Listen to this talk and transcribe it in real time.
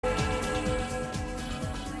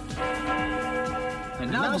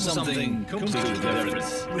Now for something completely different.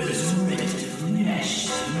 Resurrected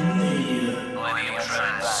Nest Millennium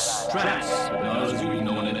Trance. Trance, as we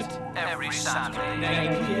know it. Every Saturday,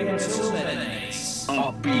 9 p.m. till midnight.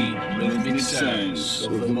 Upbeat, rhythmic sounds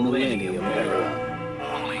of the Millennium era.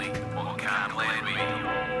 only on Camglen Radio.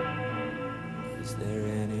 Is there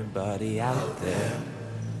anybody out there?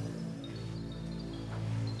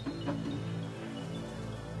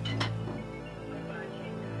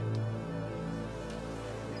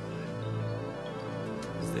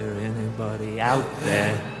 Is there anybody out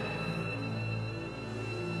there?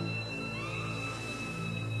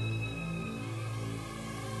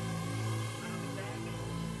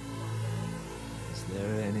 Is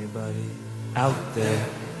there anybody out there?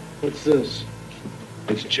 What's this?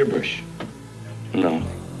 It's gibberish. No.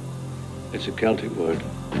 It's a Celtic word.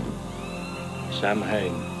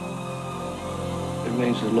 Samhain. It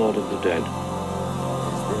means the Lord of the Dead.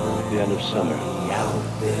 The end of summer.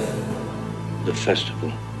 Out there. The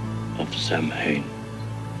festival of Samhain.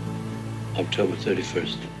 October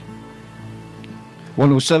 31st.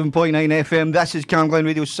 107.9 FM, this is Camglen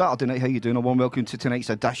Radio Saturday night. How you doing? A warm welcome to tonight's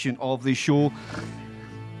edition of the show.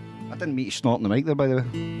 I didn't mean to snort in the mic there, by the way.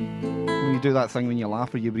 When you do that thing when you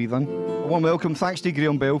laugh or you breathe in. A warm welcome, thanks to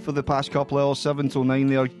Graham Bell for the past couple of hours, 7 till 9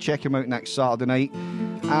 there. Check him out next Saturday night.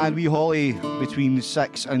 And we Holly between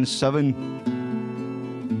 6 and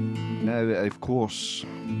 7. Now, of course,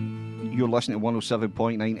 you're listening to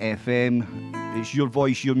 107.9 FM. It's your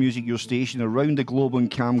voice, your music, your station around the globe on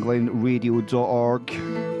camglenradio.org.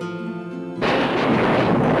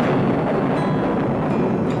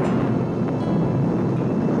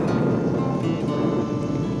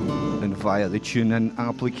 And via the TuneIn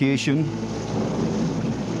application.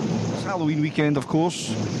 It's Halloween weekend, of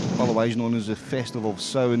course, otherwise known as the Festival of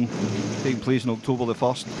Samhain, taking place on October the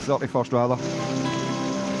 31st rather.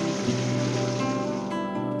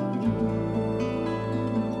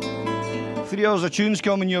 Three hours of tunes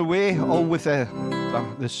coming your way, all with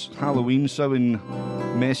this Halloween Samhain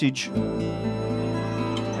message.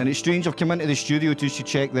 And it's strange, I've come into the studio just to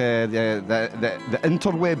check the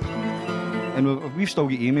interweb, and we've still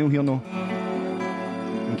got email here now,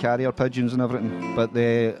 and carrier pigeons and everything. But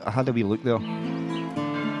I had a wee look there, and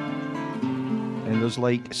there's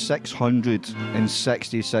like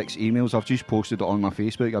 666 emails. I've just posted it on my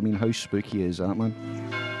Facebook. I mean, how spooky is that, man?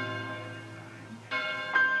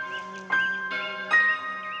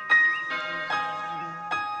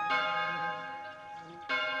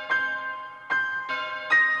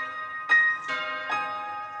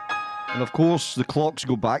 And of course, the clocks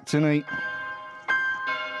go back tonight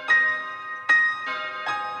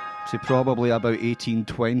to probably about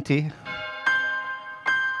 1820.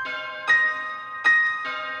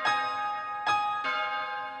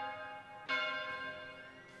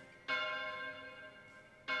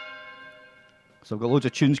 So I've got loads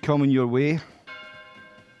of tunes coming your way,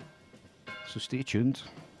 so stay tuned.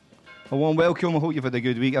 A warm welcome. I hope you've had a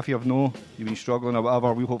good week. If you've you've been struggling or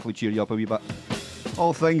whatever, we'll hopefully cheer you up a wee bit.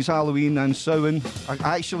 All things Halloween and Samhain.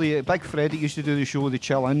 Actually, Big Freddy used to do the show, The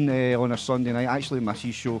Chill In, on a Sunday night. I actually miss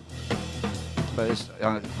his show. But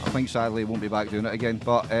I think sadly he won't be back doing it again.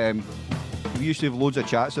 But we used to have loads of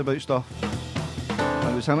chats about stuff.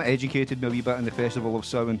 And it was him that educated me a wee bit in the Festival of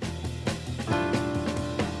Samhain.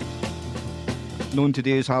 Known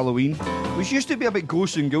today as Halloween. Which used to be about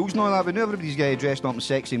ghosts and ghouls and all that, but now everybody's dressed up in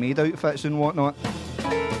sexy maid outfits and whatnot.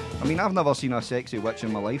 I mean, I've never seen a sexy witch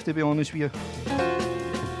in my life, to be honest with you.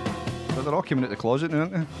 But they're all coming out the closet now,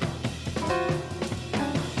 aren't they?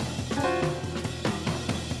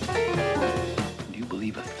 Do you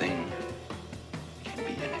believe a thing can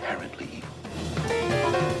be inherently evil?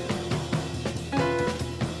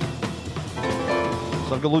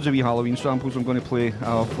 So I've got loads of wee Halloween samples I'm going to play.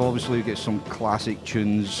 I've obviously got some classic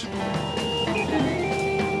tunes.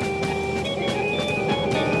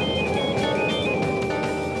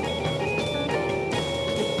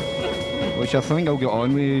 Which I think I'll get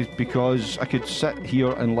on with, because I could sit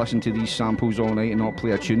here and listen to these samples all night and not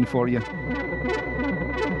play a tune for you.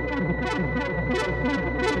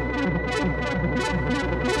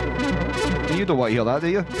 You don't want to hear that, do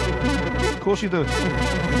you? Of course you do.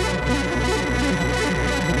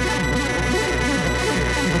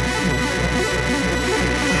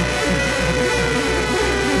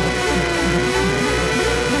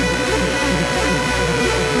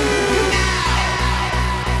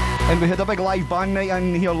 And we had a big live band night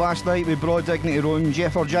in here last night with Broad Dignity Roan,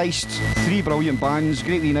 Jeffer Geist, 3 brilliant bands,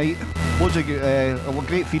 great wee night. Loads of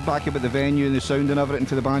great feedback about the venue and the sound and everything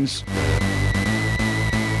for the bands.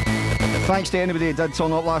 Thanks to anybody that did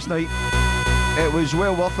turn up last night. It was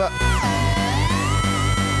well worth it.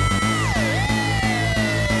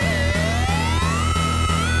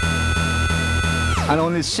 And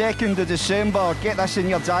on the 2nd of December, get this in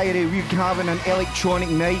your diary, we're having an electronic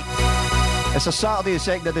night. It's a Saturday, the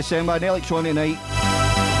 2nd of December, an electronic night.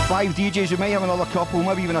 5 DJs, we might have another couple,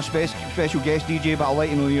 maybe even a special guest DJ, but I'll let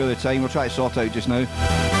you know near the time. We'll try to sort it out just now.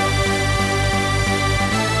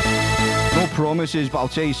 No promises, but I'll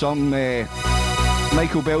tell you something.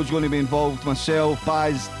 Michael Bell's going to be involved, myself,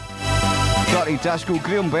 Baz, Dirty Disco,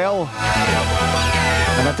 Graham Bell.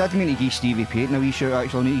 And I did mean to give Stevie Payton a wee shout,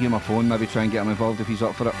 actually. I need to get my phone, maybe try and get him involved if he's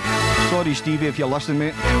up for it. Sorry, Stevie, if you're listening,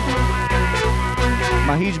 mate.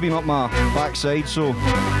 My head's been up my backside, so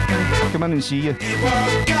come in and see you.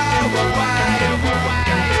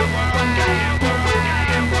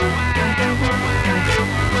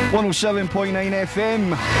 107.9 FM.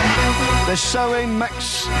 The Sound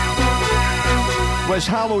Mix was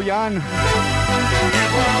Hallow Jan.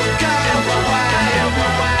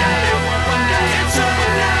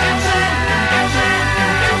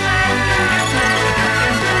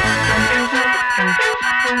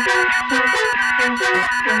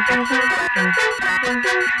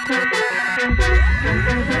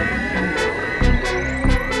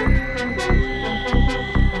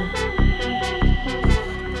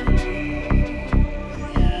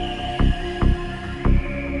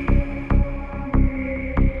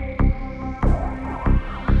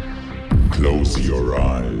 Close your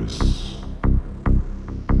eyes.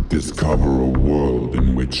 Discover a world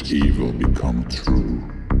in which evil becomes true.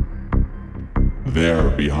 There,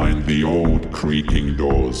 behind the old creaking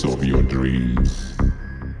doors of your dreams,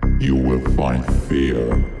 you will find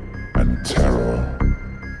fear and terror.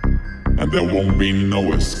 And there won't be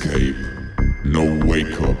no escape, no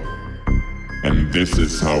wake up. And this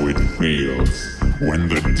is how it feels when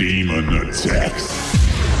the demon attacks.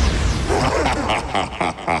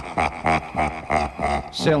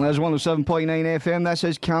 Certainly is 107.9 FM. This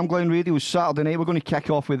is Camglen Radio Saturday night. We're going to kick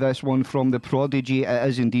off with this one from The Prodigy. It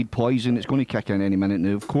is indeed Poison. It's going to kick in any minute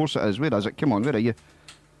now. Of course it is. Where is it? Come on, where are you?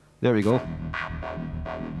 There we go.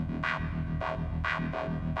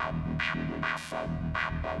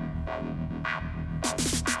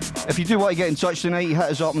 If you do want to get in touch tonight, hit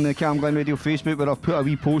us up on the Camglen Radio Facebook, where I've put a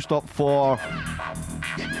wee post up for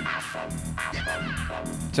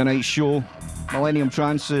tonight's show. Millennium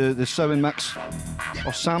Trance, the Sound Mix,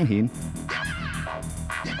 or Sam Hain.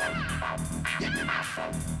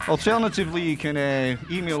 Alternatively, you can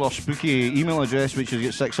email our spooky email address, which has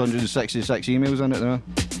got 666 emails in it there.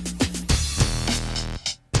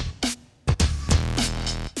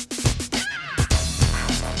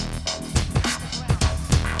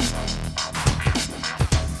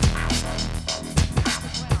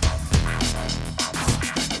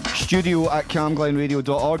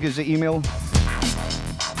 studio@camglenradio.org is the email.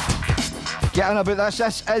 Get on about this.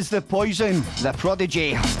 This is The Poison, The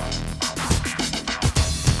Prodigy.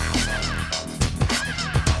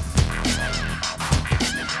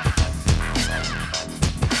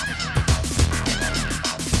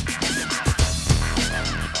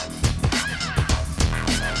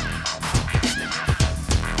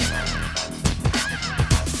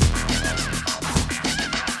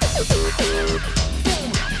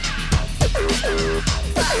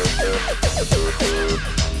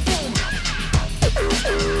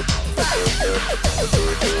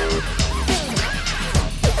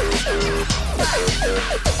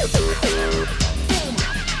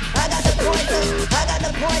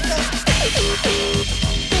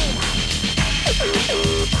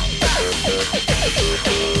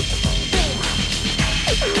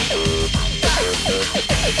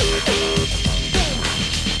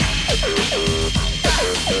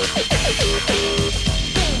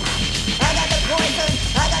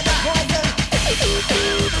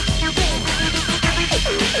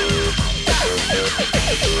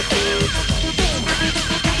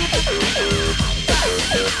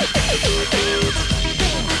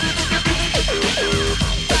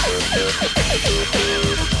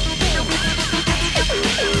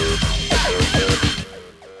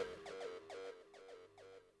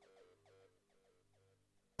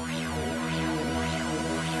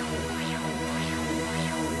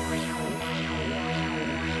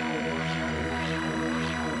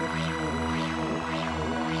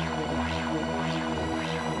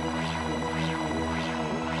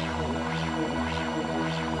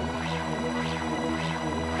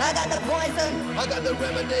 I got the poison. I got the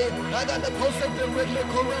remedy. I got the pulsating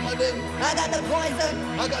rhythmical remedy. I got the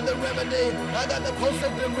poison. I got the remedy. I got the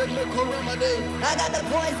pulsating rhythmical remedy. I got the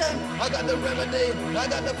poison. I got the remedy. I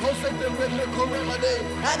got the pulsating rhythmical remedy.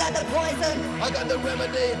 I got the poison. I got the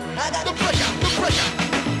remedy. I got the pressure. The pressure.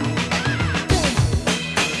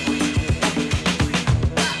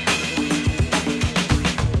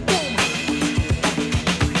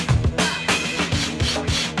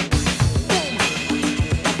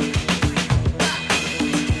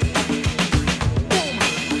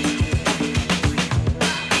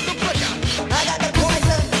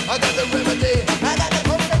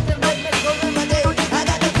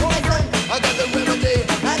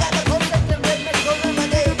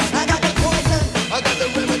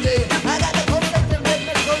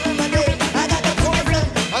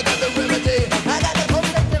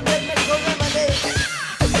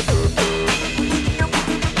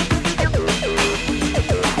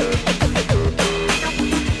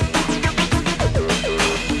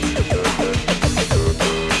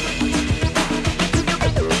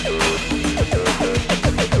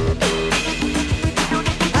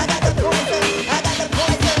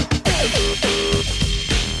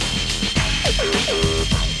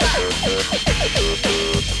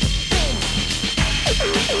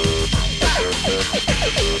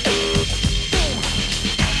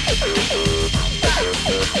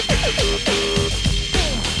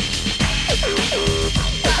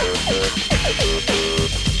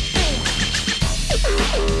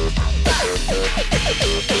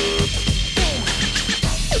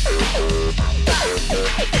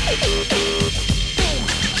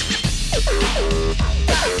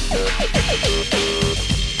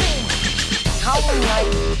 don't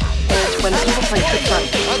like is when people play tricks on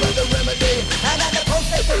me. I got the remedy. I got the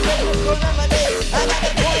pulsating rhythmical remedy. I got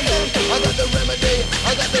the poison. I got the remedy.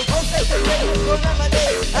 I got the pulsating rhythmical remedy.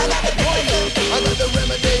 I got the poison. I got the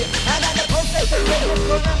remedy. I got the pulsating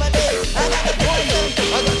rhythmical remedy. I got the poison.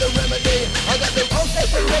 I got the remedy. I got the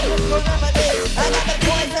pulsating rhythmical remedy. I got the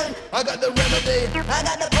poison. I got the remedy. I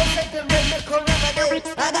got the pulsating rhythmical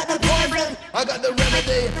remedy. I got the poison. I got the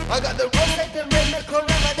remedy. I got the pulsating rhythmical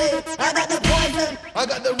remedy. I got the poison. I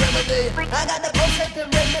got the remedy. I got the pulsating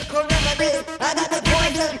rhythmical remedy. I got the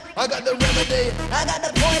poison. I got the remedy. I got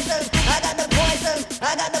the poison. I got the poison.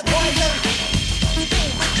 I got the poison.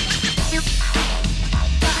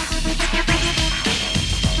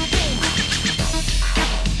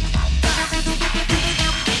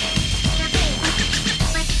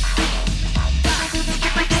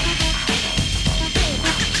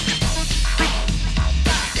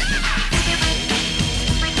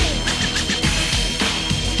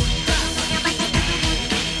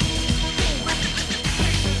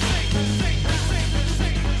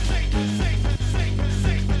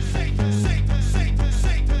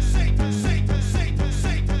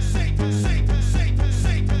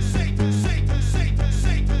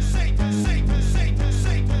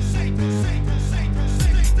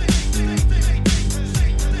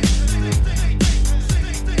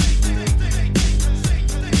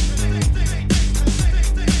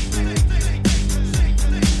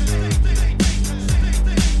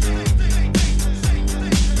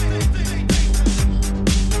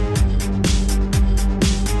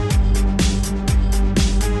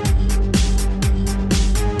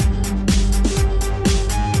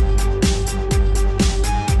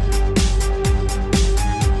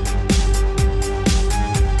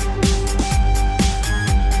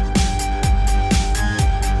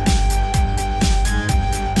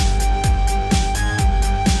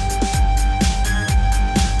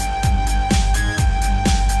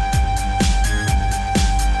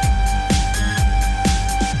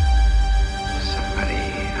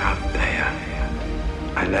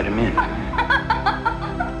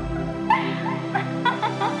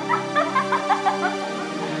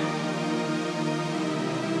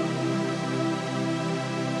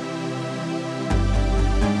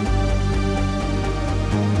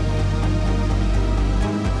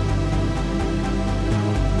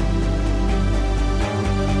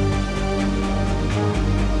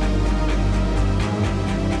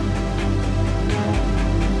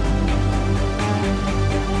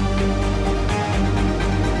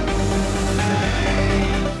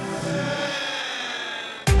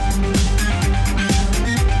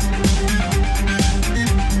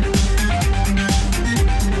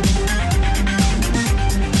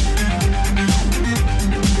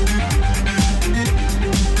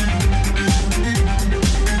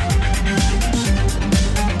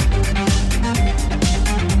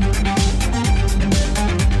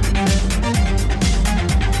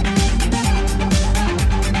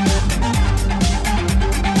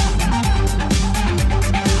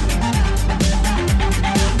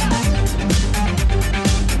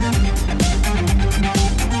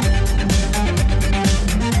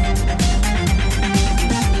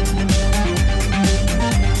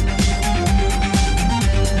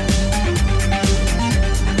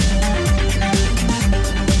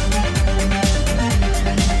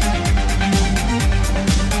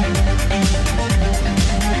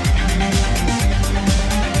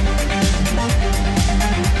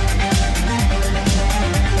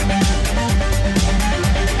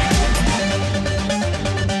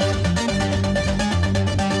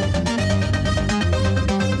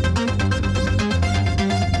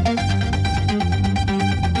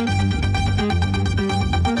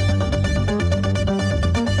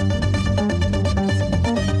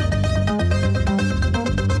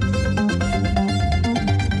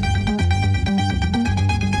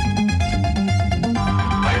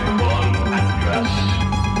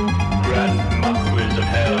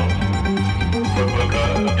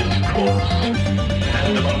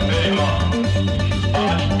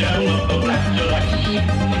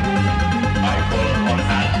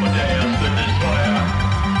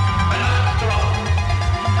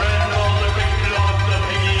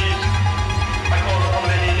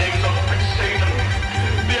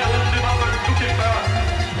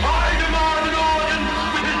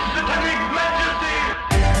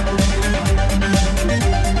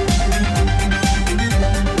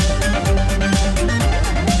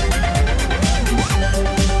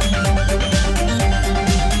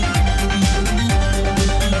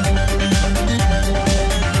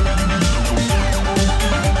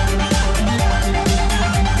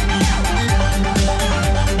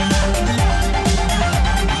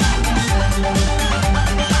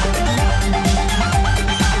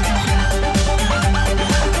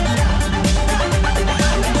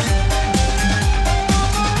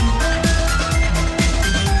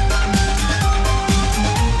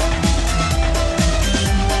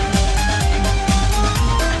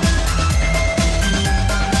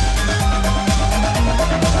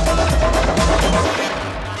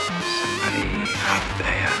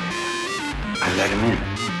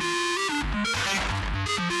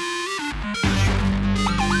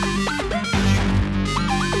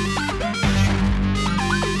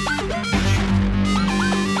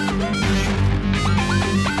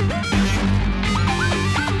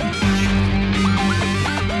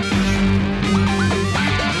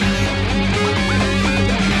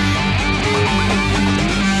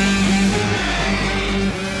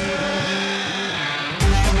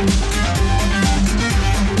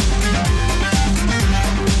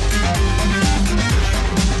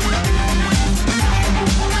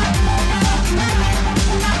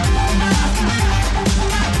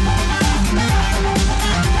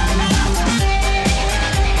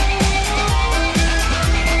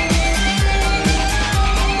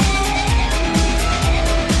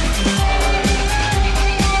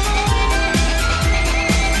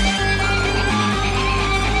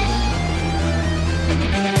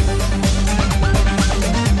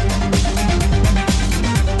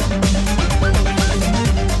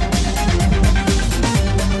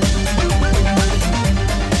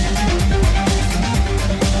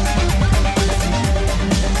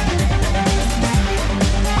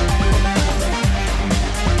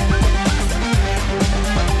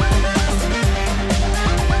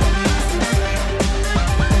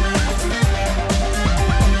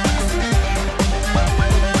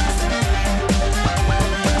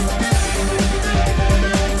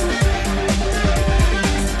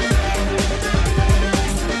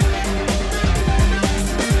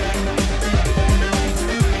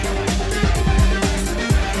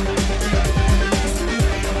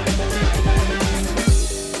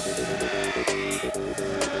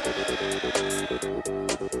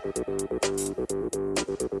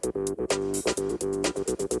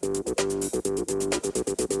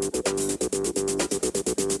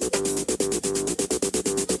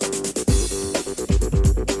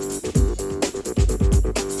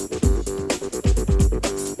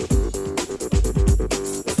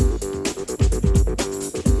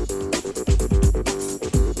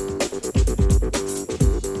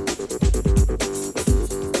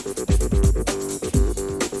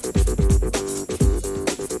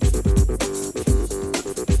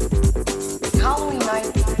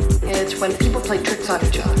 play tricks on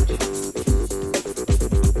each other.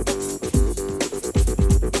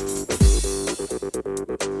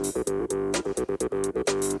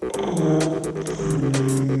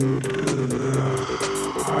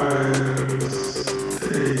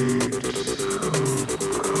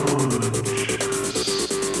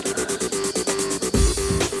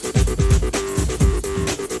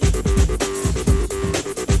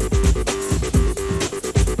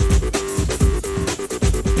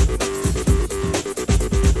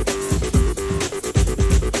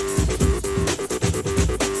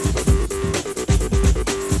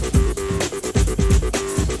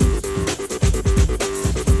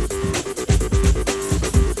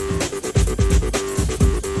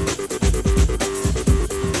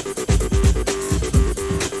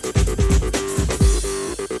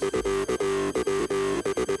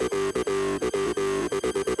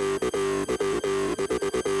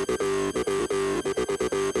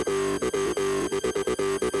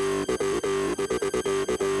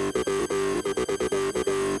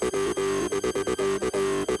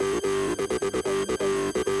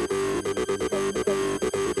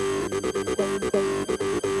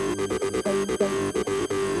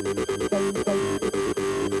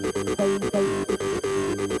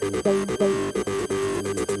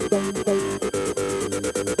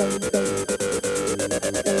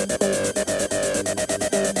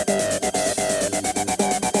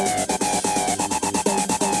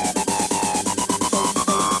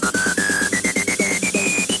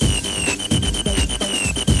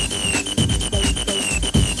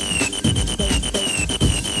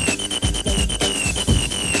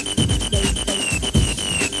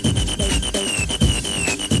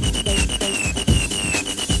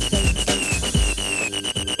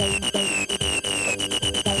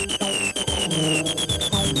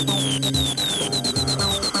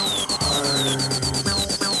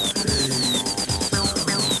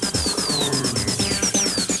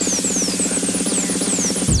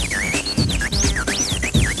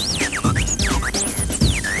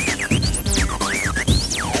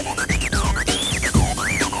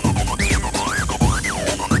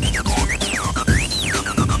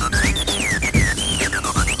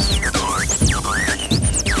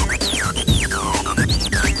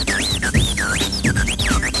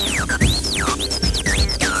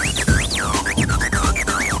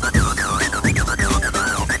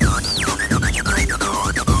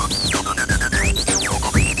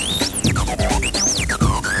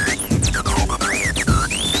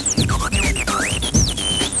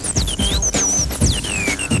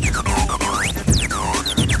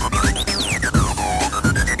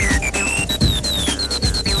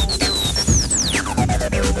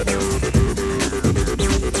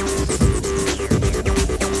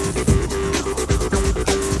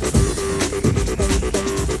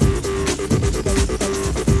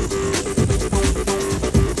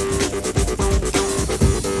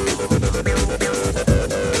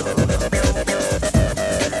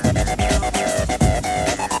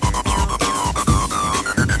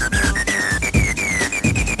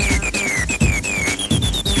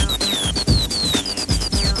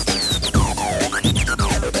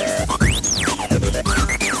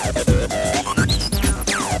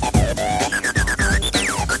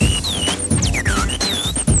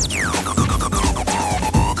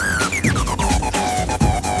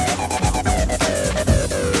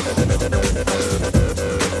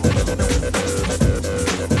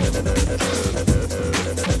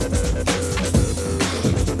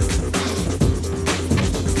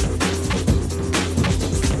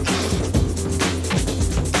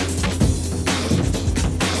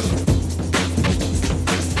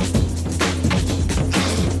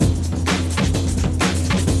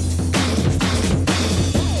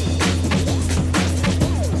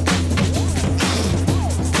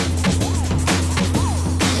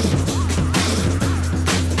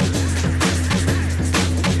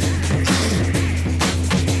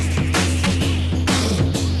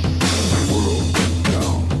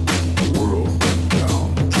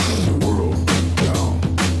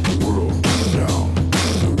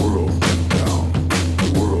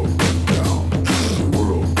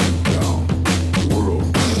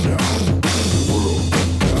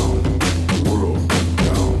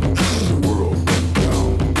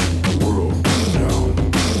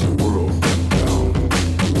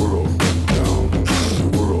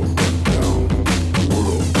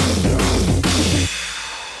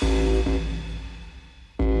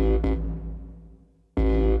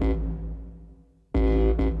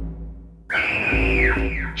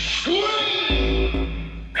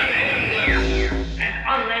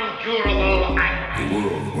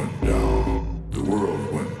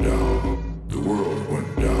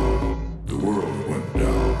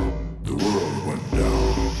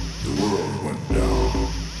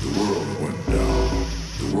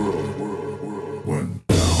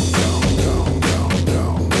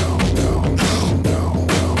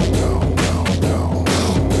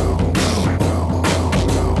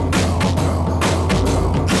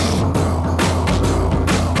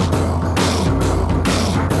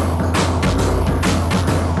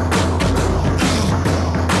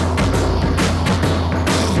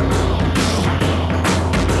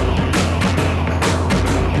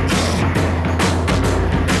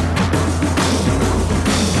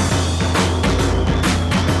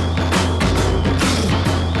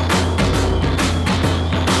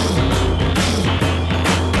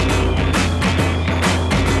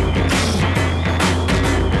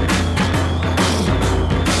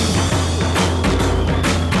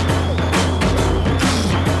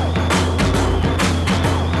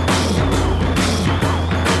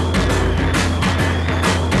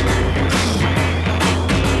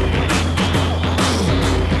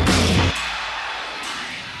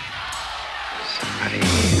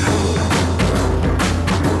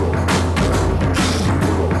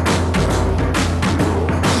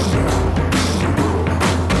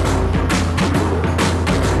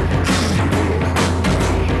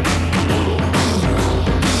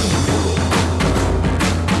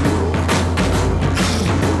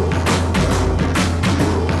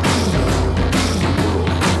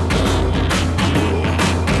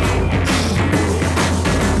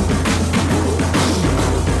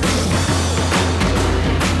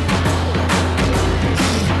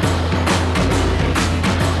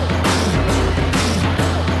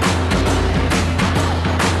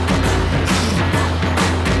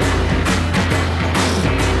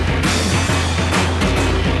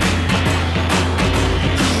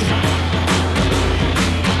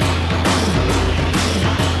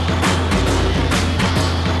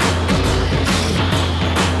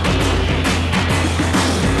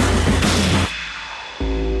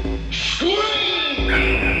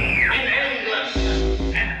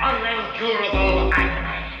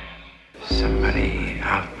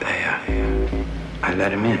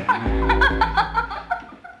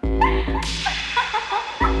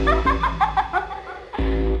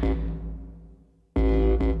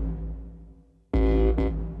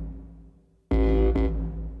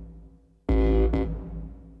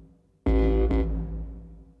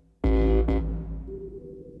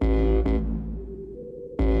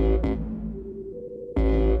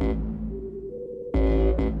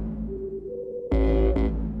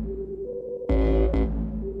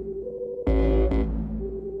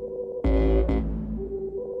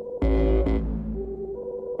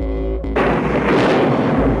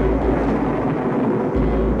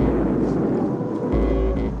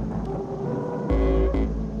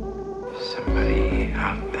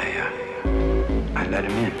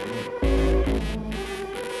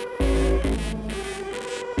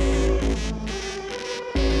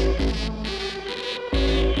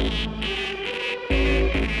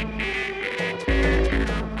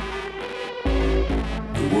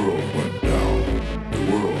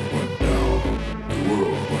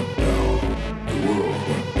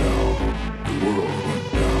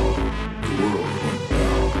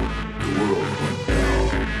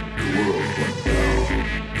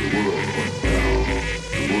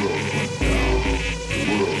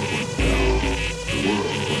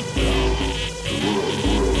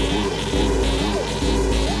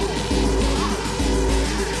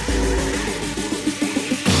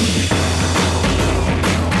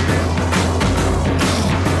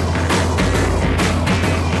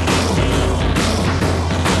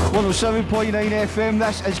 107.9 FM,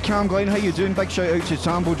 this is Cam Glenn. How you doing? Big shout out to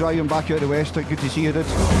Tambo driving back out of the West. Good to see you, dude.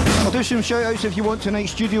 I'll do some shout outs if you want tonight.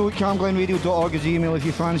 Studio at camglenradio.org is the email if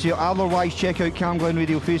you fancy it. Otherwise, check out Cam Glenn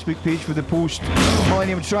Radio Facebook page for the post.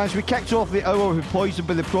 Millennium Trance. We kicked off the hour with Poisoned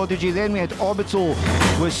by the Prodigy. Then we had Orbital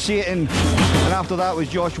with Satan. And after that was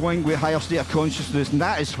Josh Wink with Higher State of Consciousness. And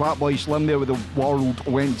that is Fatboy Slim there with The World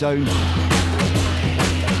Went Down.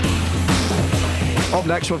 Up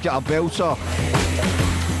next, we've got a belter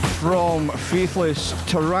from Faithless,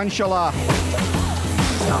 Tarantula.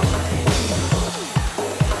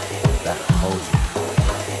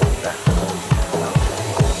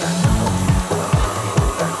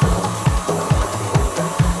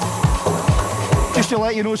 Just to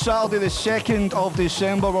let you know, Saturday the 2nd of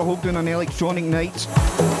December, we're hoping an electronic night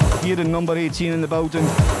here in number 18 in the building.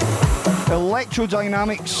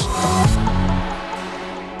 Electrodynamics.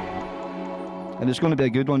 And it's going to be a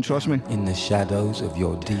good one, trust me. In the shadows of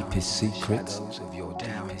your deepest secrets,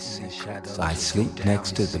 I sleep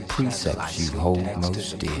next to the precepts you hold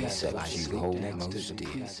most dear.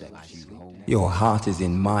 Your heart is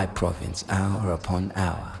in my province, hour upon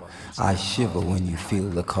hour. I shiver when you feel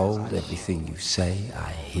the cold. Everything you say,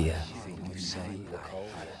 I hear.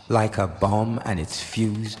 Like a bomb and its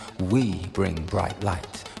fuse, we bring bright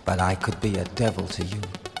light. But I could be a devil to you.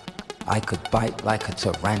 I could bite like a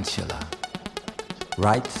tarantula,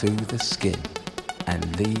 right through the skin,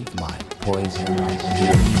 and leave my poison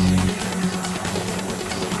here.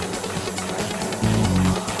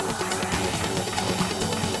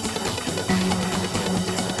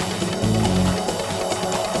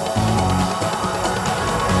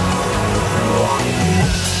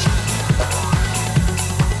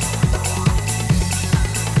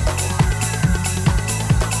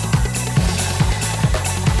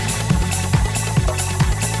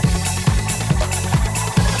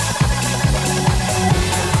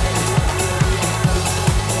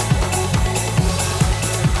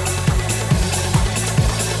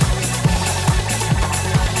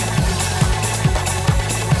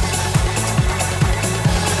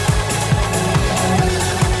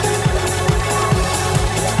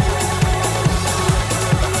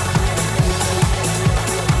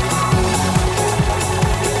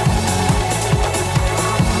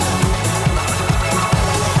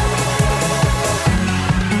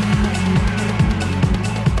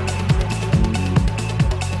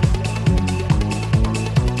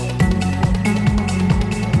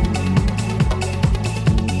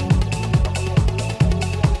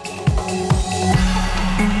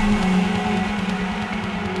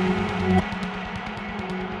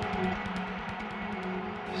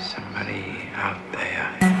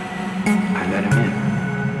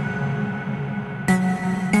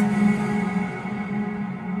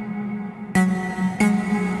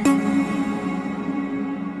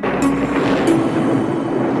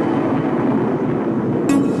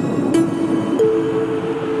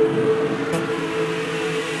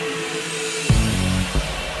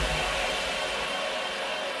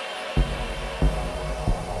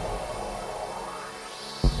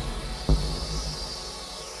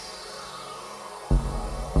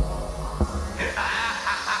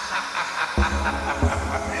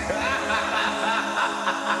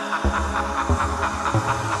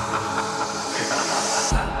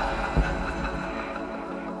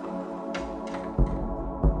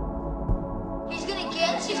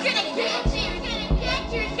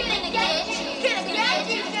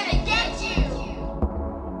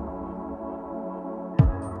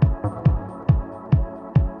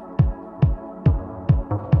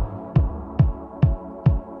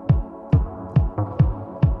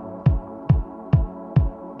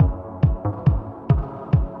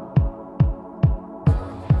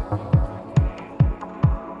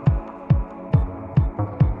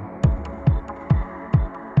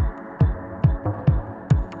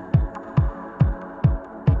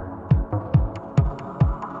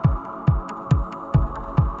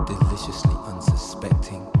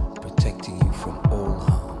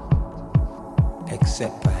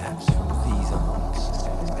 except perhaps from these arms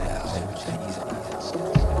that hold these arms,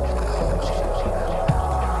 that hold you.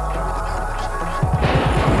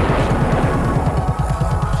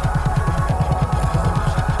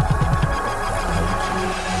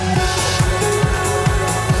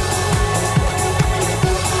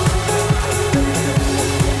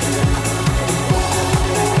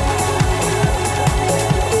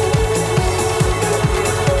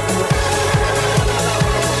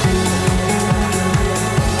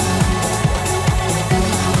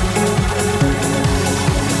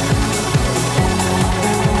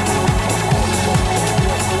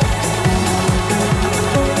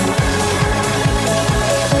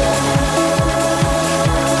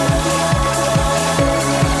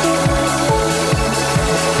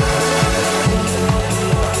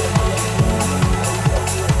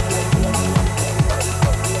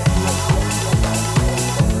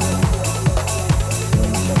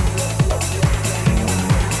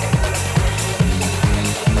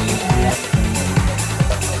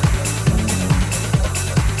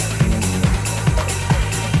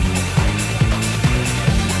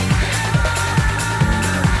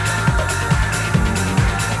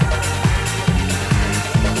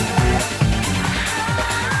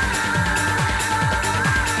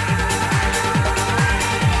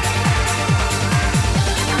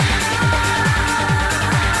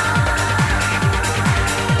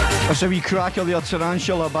 That's a wee cracker there,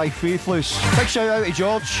 Tarantula by Faithless. Big shout out to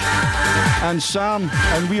George and Sam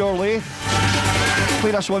and We Are Lathe.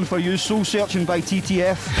 Play this one for you, Soul Searching by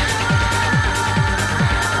TTF.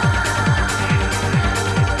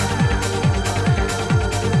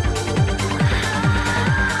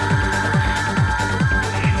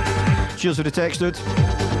 Cheers for the text, dude.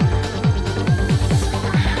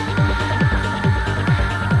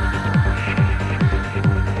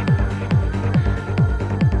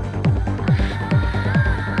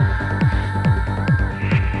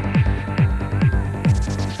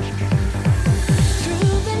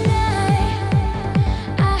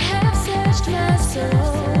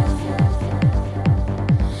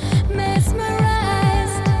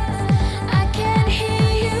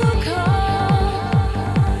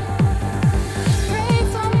 Pray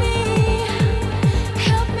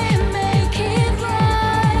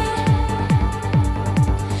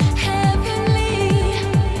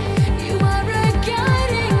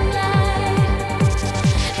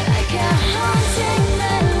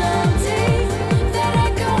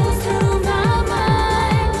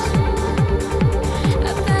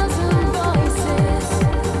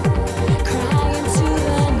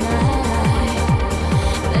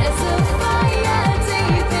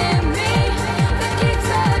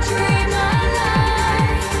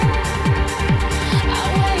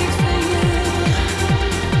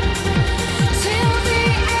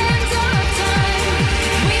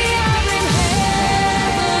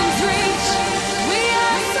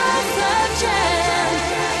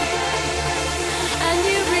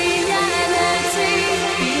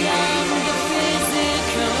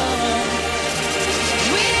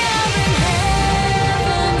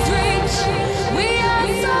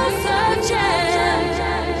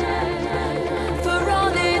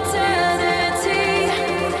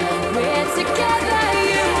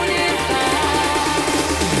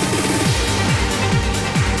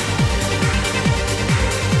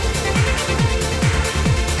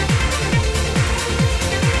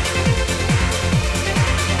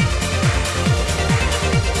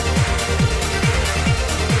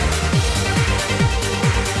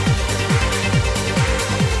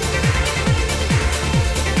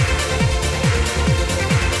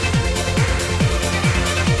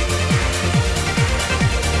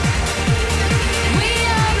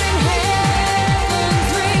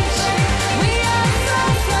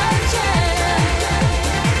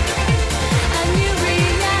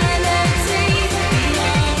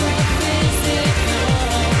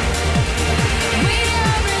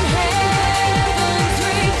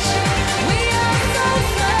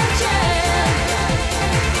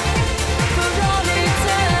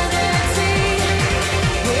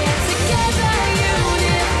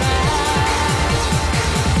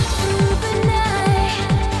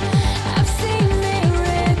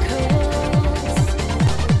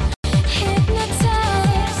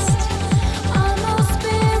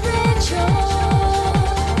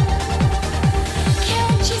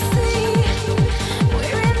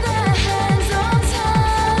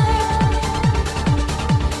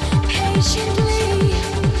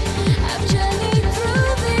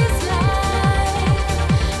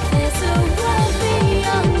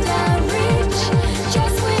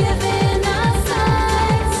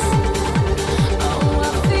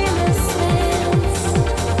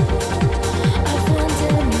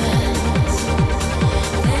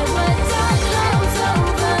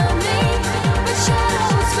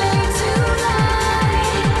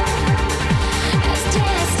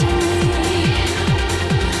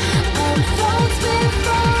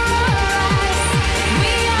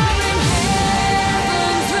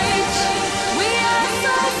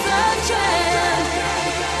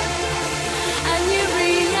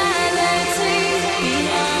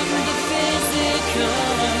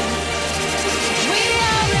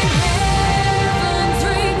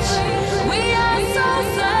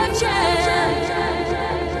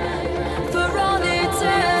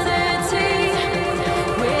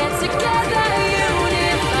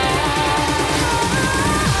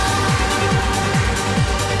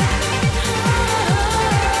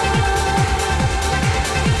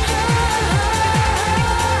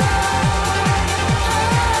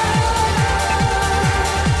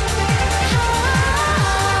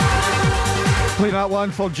that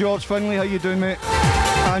one for George Finley. How you doing, mate?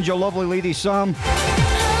 And your lovely lady Sam.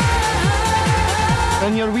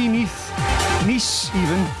 And your wee niece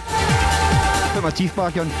even. Put my teeth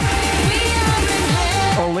back in.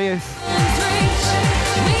 Or Leith.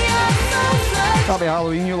 Happy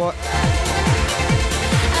Halloween, you lot.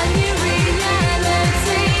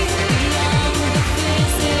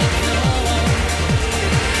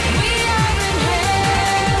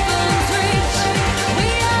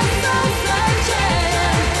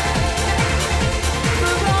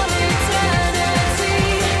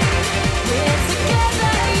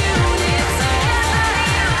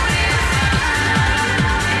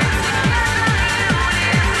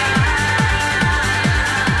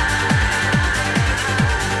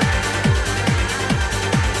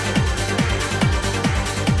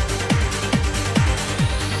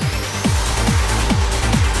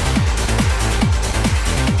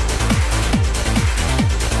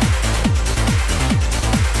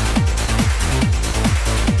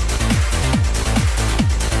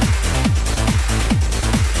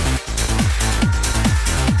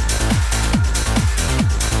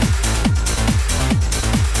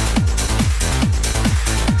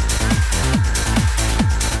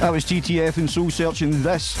 That was TTF and Soul Searching.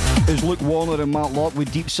 This is Luke Warner and Matt Locke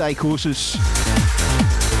with Deep Psychosis.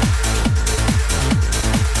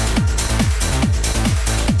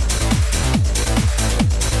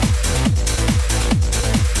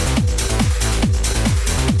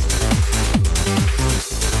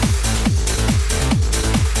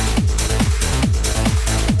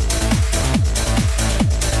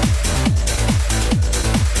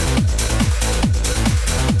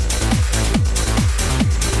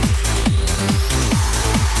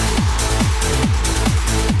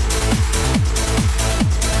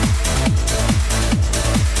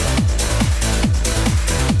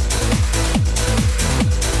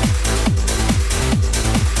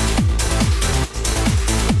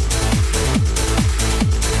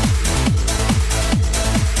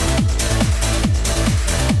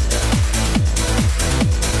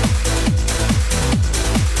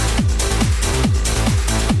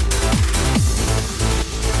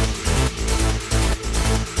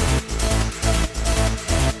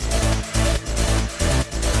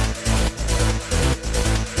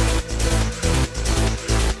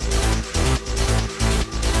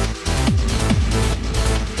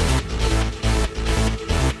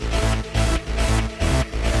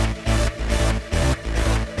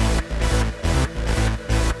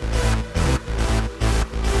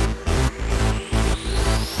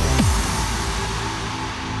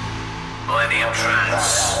 Millennium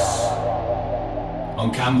Trance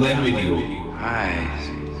on Camglen Radio. Eyes,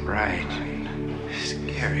 bright,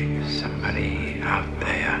 scary. Somebody out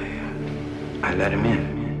there. I let him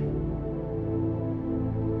in.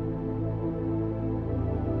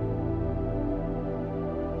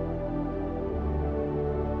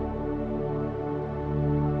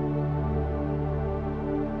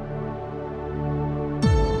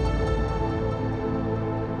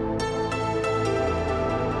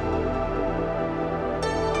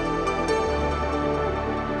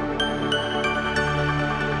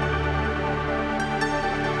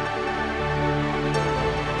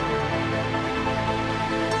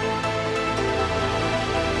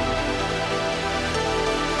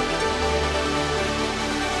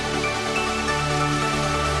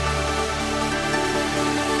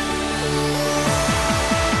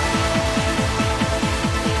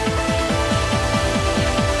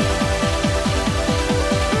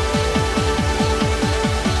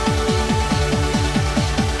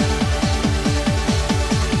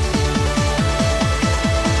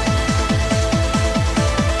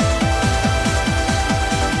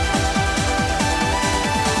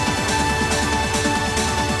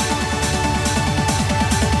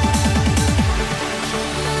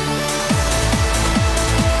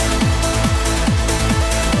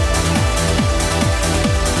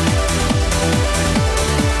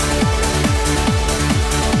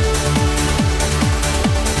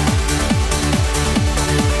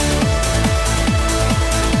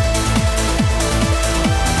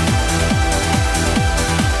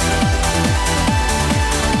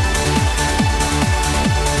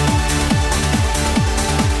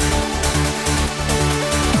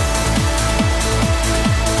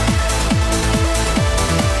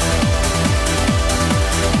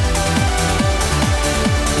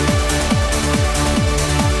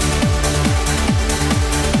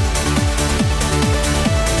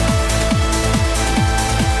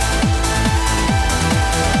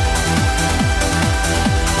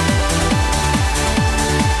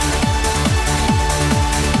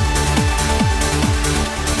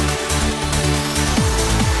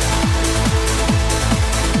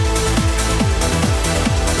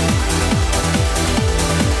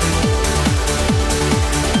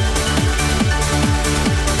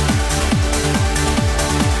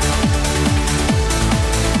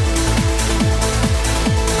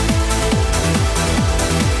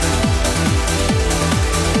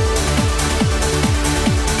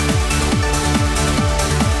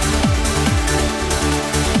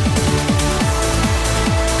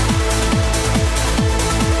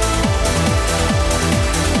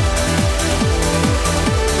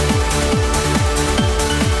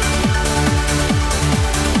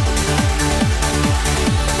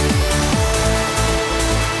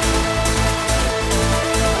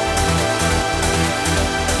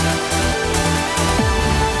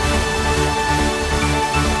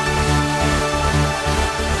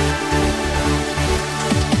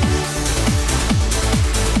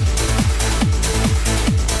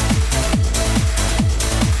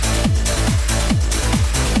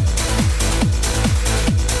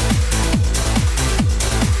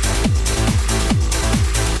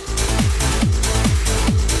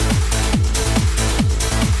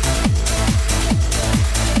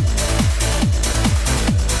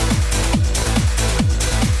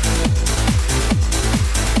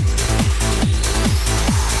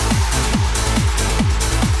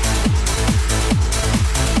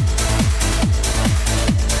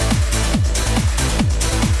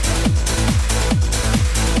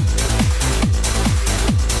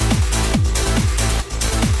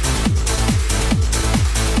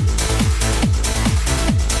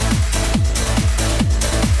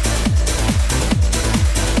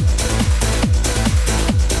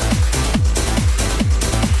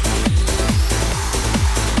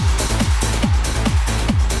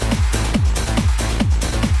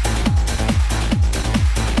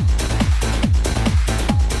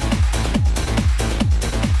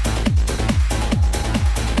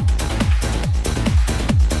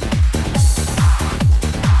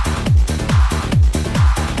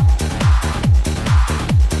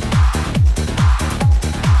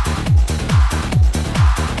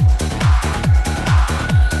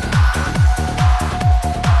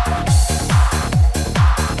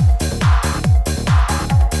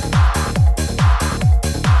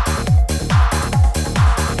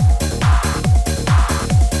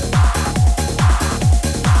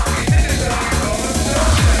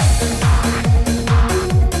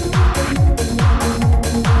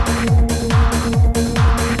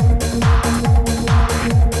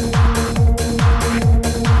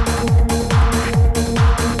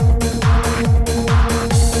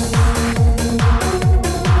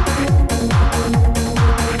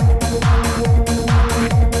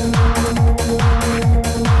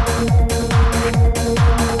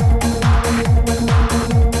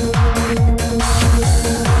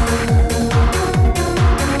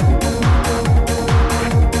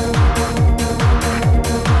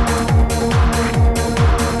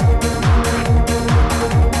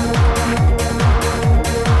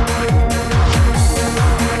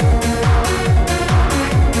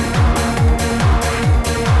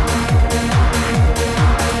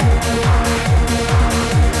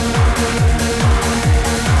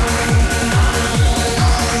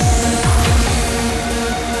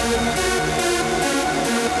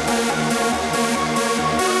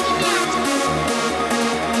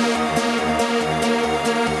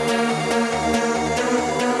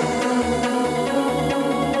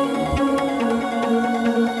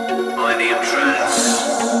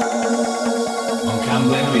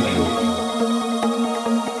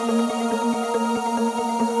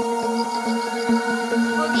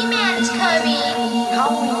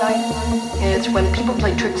 by? It's when people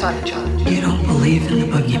play tricks on each other. You don't believe in the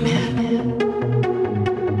boogeyman?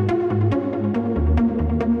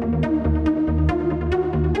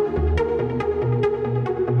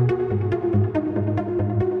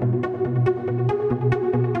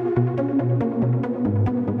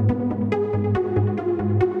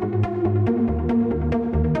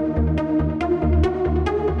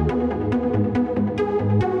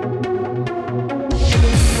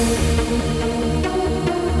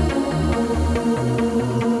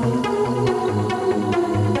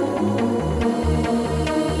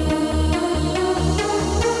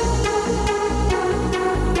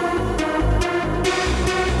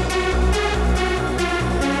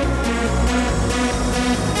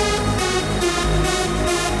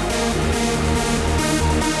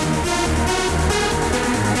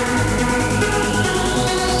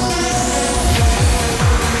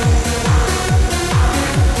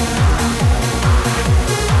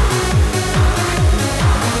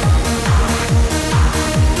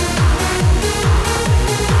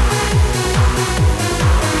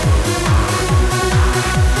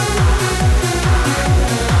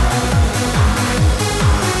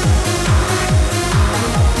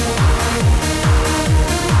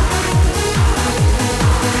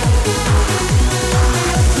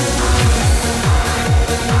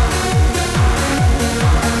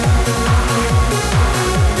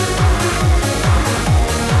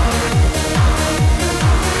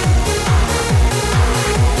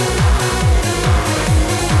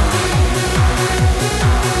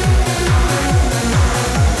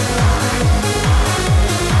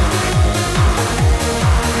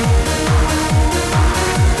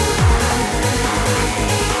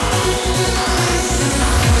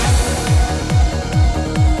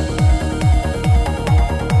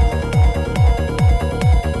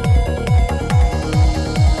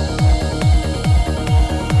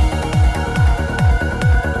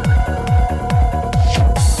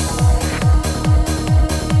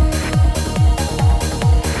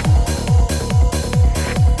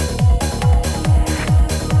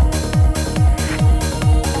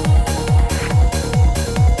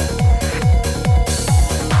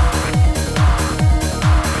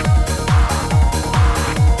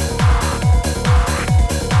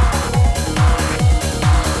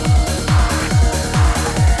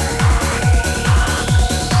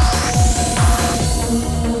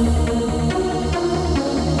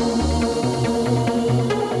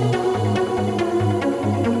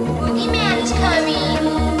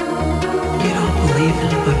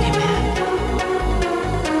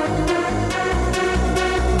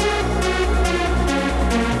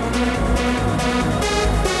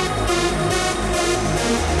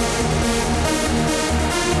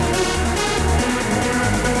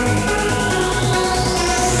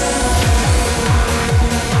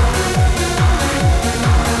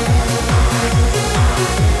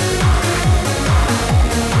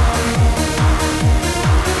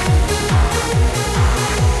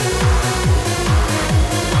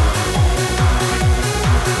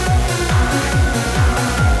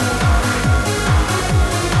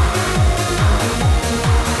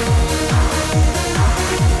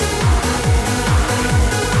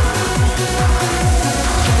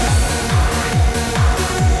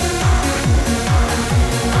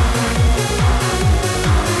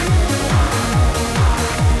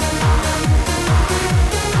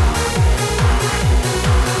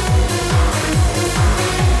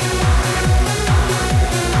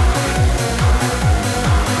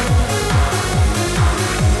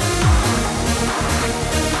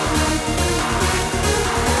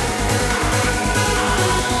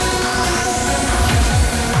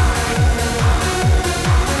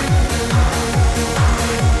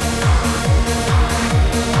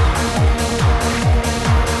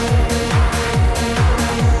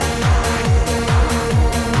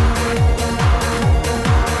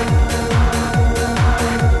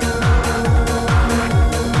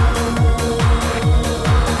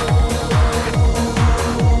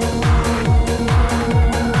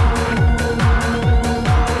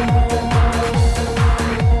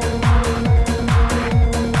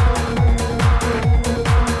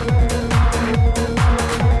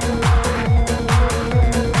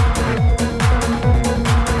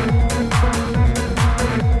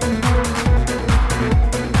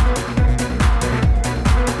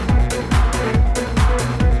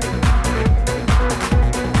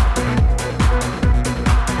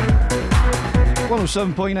 Oh,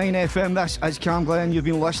 7.9 FM, this is Cam Glenn. You've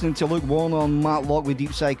been listening to Luke Warner and Matt Locke with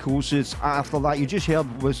Deep Psychosis. After that, you just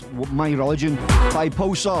heard was My Religion by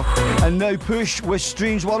Pulsar. And now Push with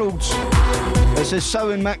Strange Worlds. It's a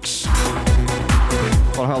Sound mix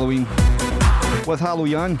for Halloween with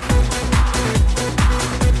Halloween.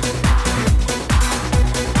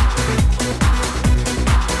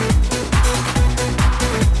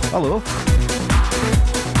 Hello.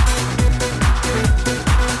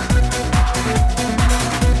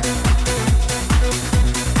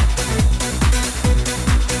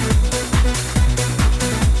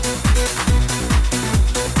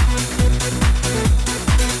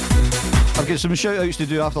 I've got some shout outs to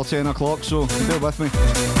do after 10 o'clock, so bear with me.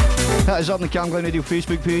 Hit us up on the Cam Glen Radio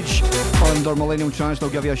Facebook page under Millennium Trance, and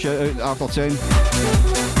I'll give you a shout out after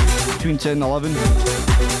 10, between 10 and 11.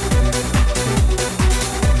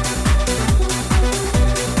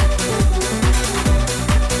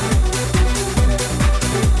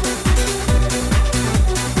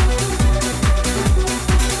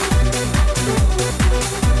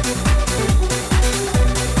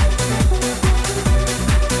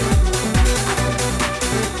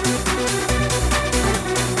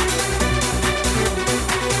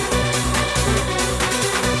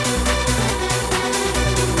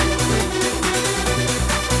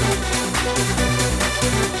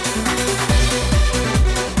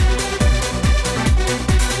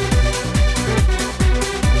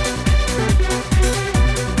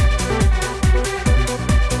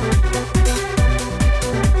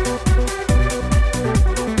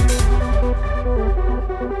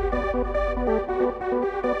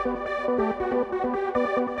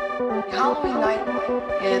 Halloween night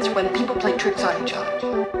is when people play tricks on each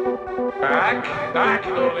other. Back,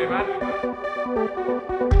 slowly, man.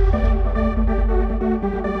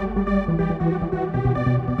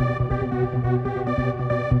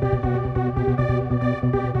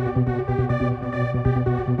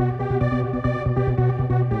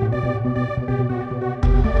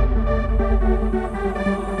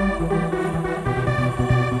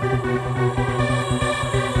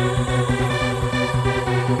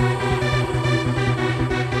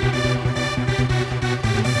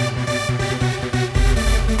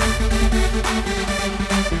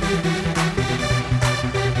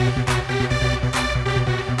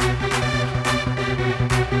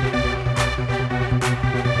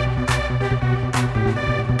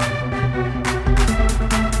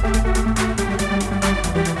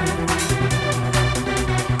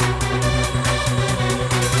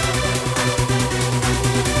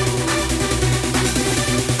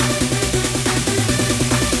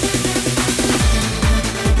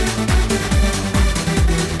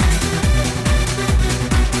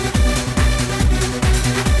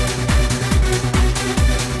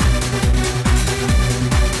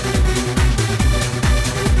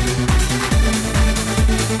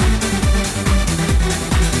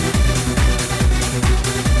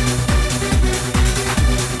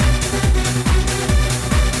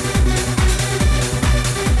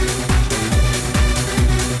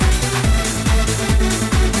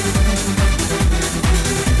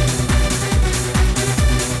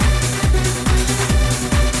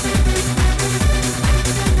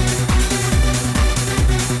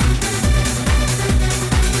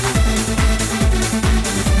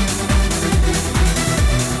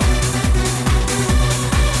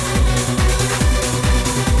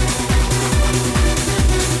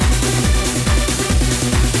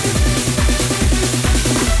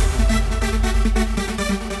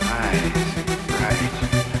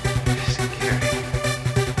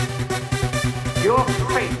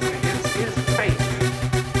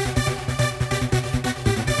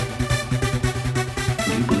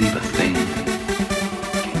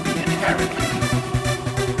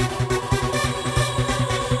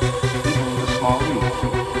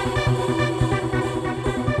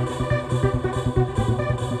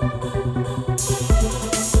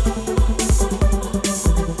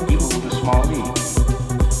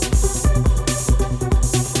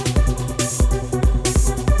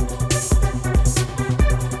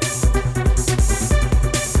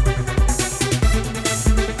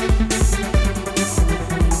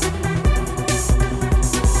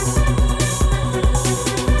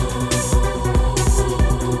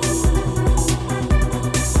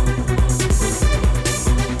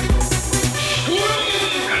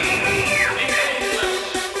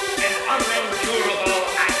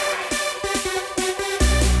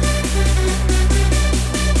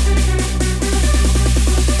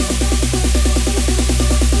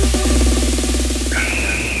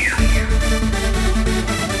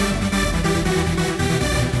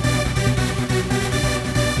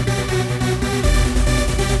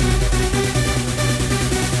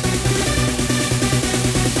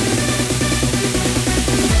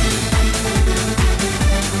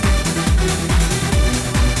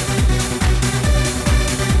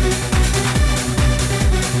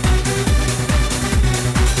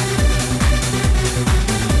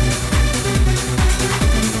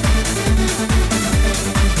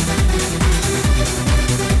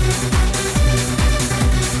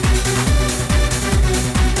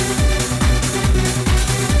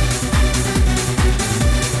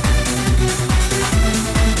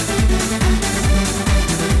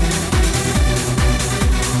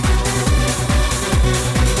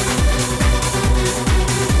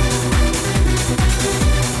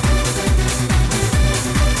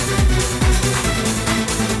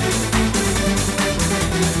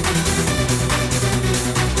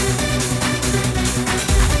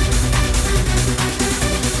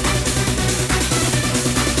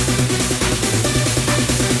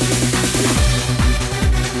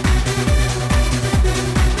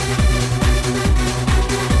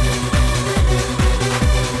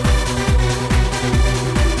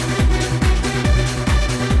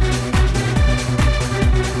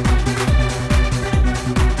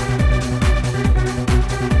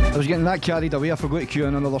 And that carried away, I forgot to cue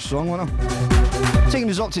in another song, wasn't I? Taking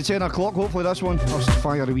us up to 10 o'clock, hopefully this one. I'll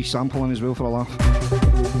fire a wee sample in as well for a laugh.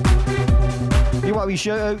 You want a wee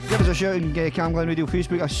shout out? Give us a shout in Cam Glen Radio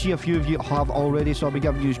Facebook. I see a few of you have already, so I'll be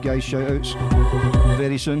giving you guys shout outs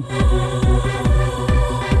very soon.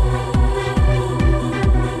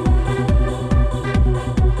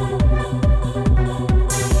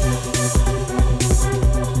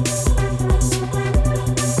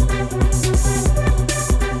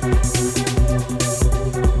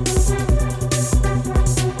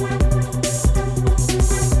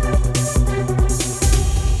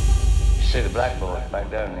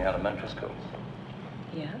 Down in the elementary school.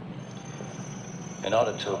 Yeah? In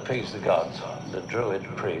order to appease the gods, the druid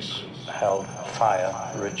priests held fire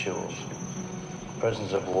rituals.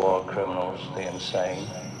 Prisoners of war, criminals, the insane,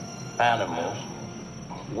 animals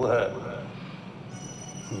were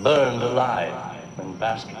burned alive in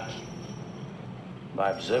baskets. By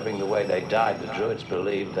observing the way they died, the druids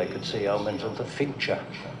believed they could see omens of the future.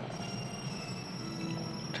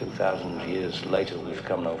 2,000 years later, we've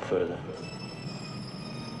come no further.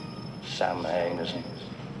 Samhain isn't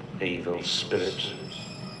evil spirits.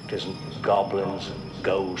 It isn't goblins,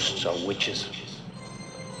 ghosts, or witches.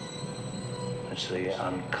 It's the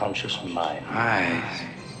unconscious mind. Eyes.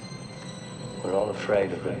 We're all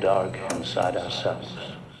afraid of the dark inside ourselves.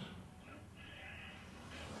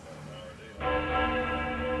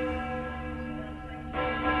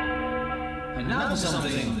 And now for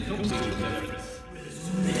something completely different.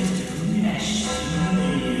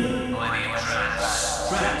 Millennium Trance.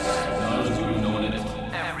 Trance, those who know it,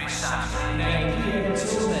 every Saturday, 9 p.m.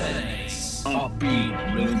 till midnight.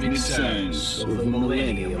 Upbeat, rhythmic sounds of the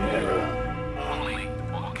Millennium Era. Only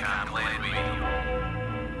on Cam Glen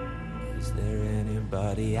Radio. Is there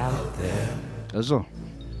anybody out there? Is there?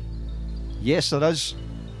 Yes, there is.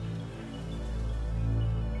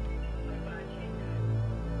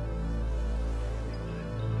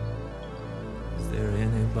 Is there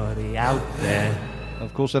anybody out there?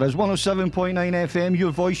 Of course there is. 107.9 FM,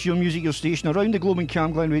 your voice, your music, your station, around the globe in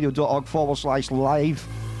camglenradio.org/live.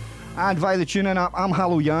 And via the TuneIn app, I'm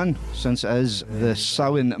Halloween, since it is the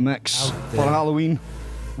Samhain mix for Halloween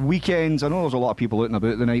weekends. I know there's a lot of people out and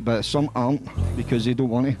about tonight, but some aren't because they don't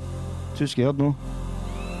want to. Too scared, no?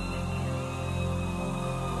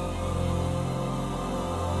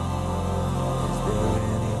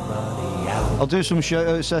 I'll do some shout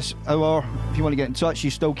outs this hour. If you want to get in touch, you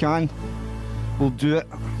still can. We'll do it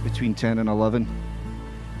between 10 and 11.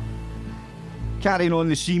 Carrying on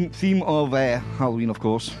the theme of Halloween, of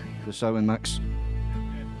course, the Samhain mix.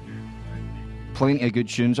 Plenty of good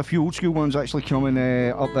tunes. A few old school ones actually coming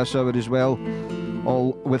up this hour as well,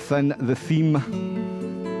 all within the theme.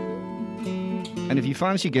 And if you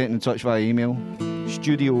fancy getting in touch via email,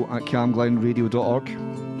 studio@camglenradio.org.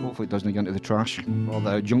 Hopefully it doesn't get into the trash or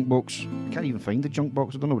the junk box. I can't even find the junk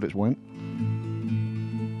box, I don't know where it's went.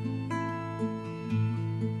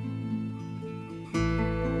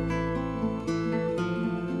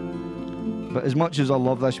 But as much as I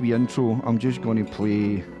love this wee intro, I'm just going to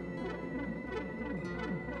play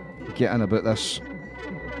Get In About This.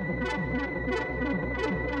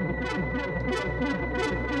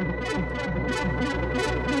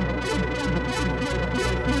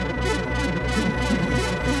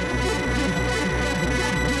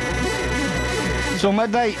 So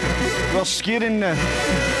midnight, we're scaring the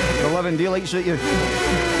living daylights at you.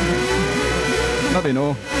 Maybe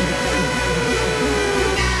no.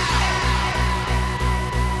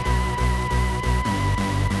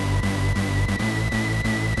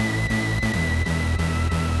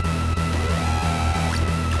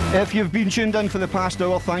 If you've been tuned in for the past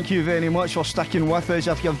hour, thank you very much for sticking with us.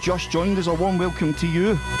 If you've just joined us, a warm welcome to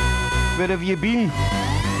you. Where have you been?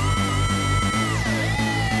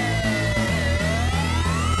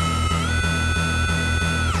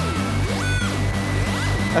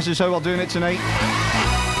 This is how we're doing it tonight.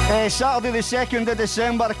 Saturday the 2nd of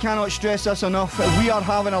December, I cannot stress this enough. We are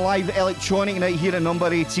having a live electronic night here at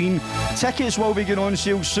number 18. Tickets will be going on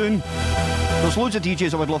sale soon. There's loads of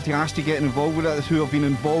DJs I would love to ask to get involved with it, who have been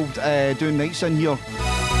involved doing nights in here,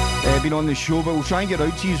 been on the show, but we'll try and get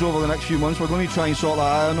out to you over the next few months. We're going to try and sort that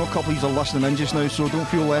out. I know a couple of you are listening in just now, so don't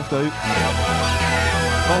feel left out.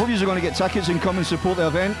 I hope you're going to get tickets and come and support the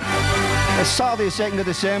event. It's Saturday, 2nd of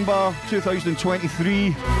December,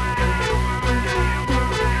 2023.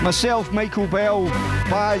 Myself, Michael Bell,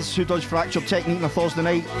 Baz, who does Fractured Technique on a Thursday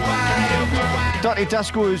night. Dirty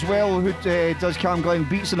Disco as well, who does Cam Glen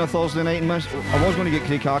Beats on a Thursday night. And I was going to get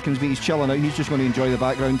Craig Harkins, but he's chilling out. He's just going to enjoy the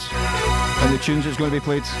backgrounds and the tunes that's going to be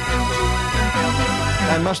played.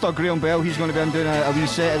 And Mr. Graham Bell, he's going to be doing a wee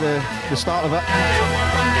set at the start of it.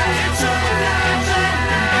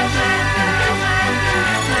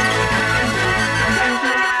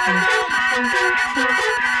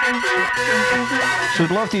 So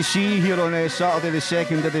I'd love to see you here on Saturday the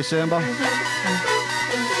 2nd of December.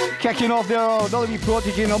 Kicking off there, another wee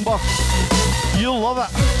Prodigy number. You'll love it.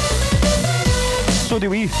 So do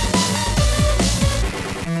we.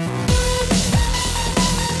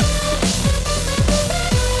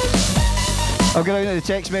 I'll get out into the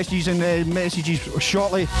text messages and messages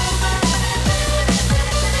shortly.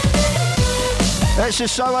 It's the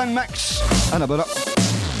Sound Mix and about it.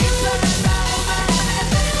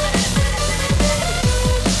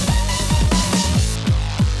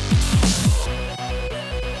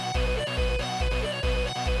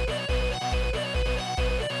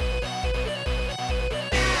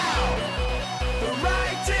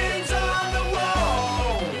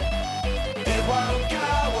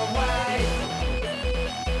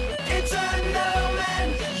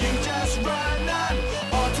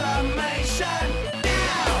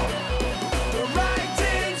 Right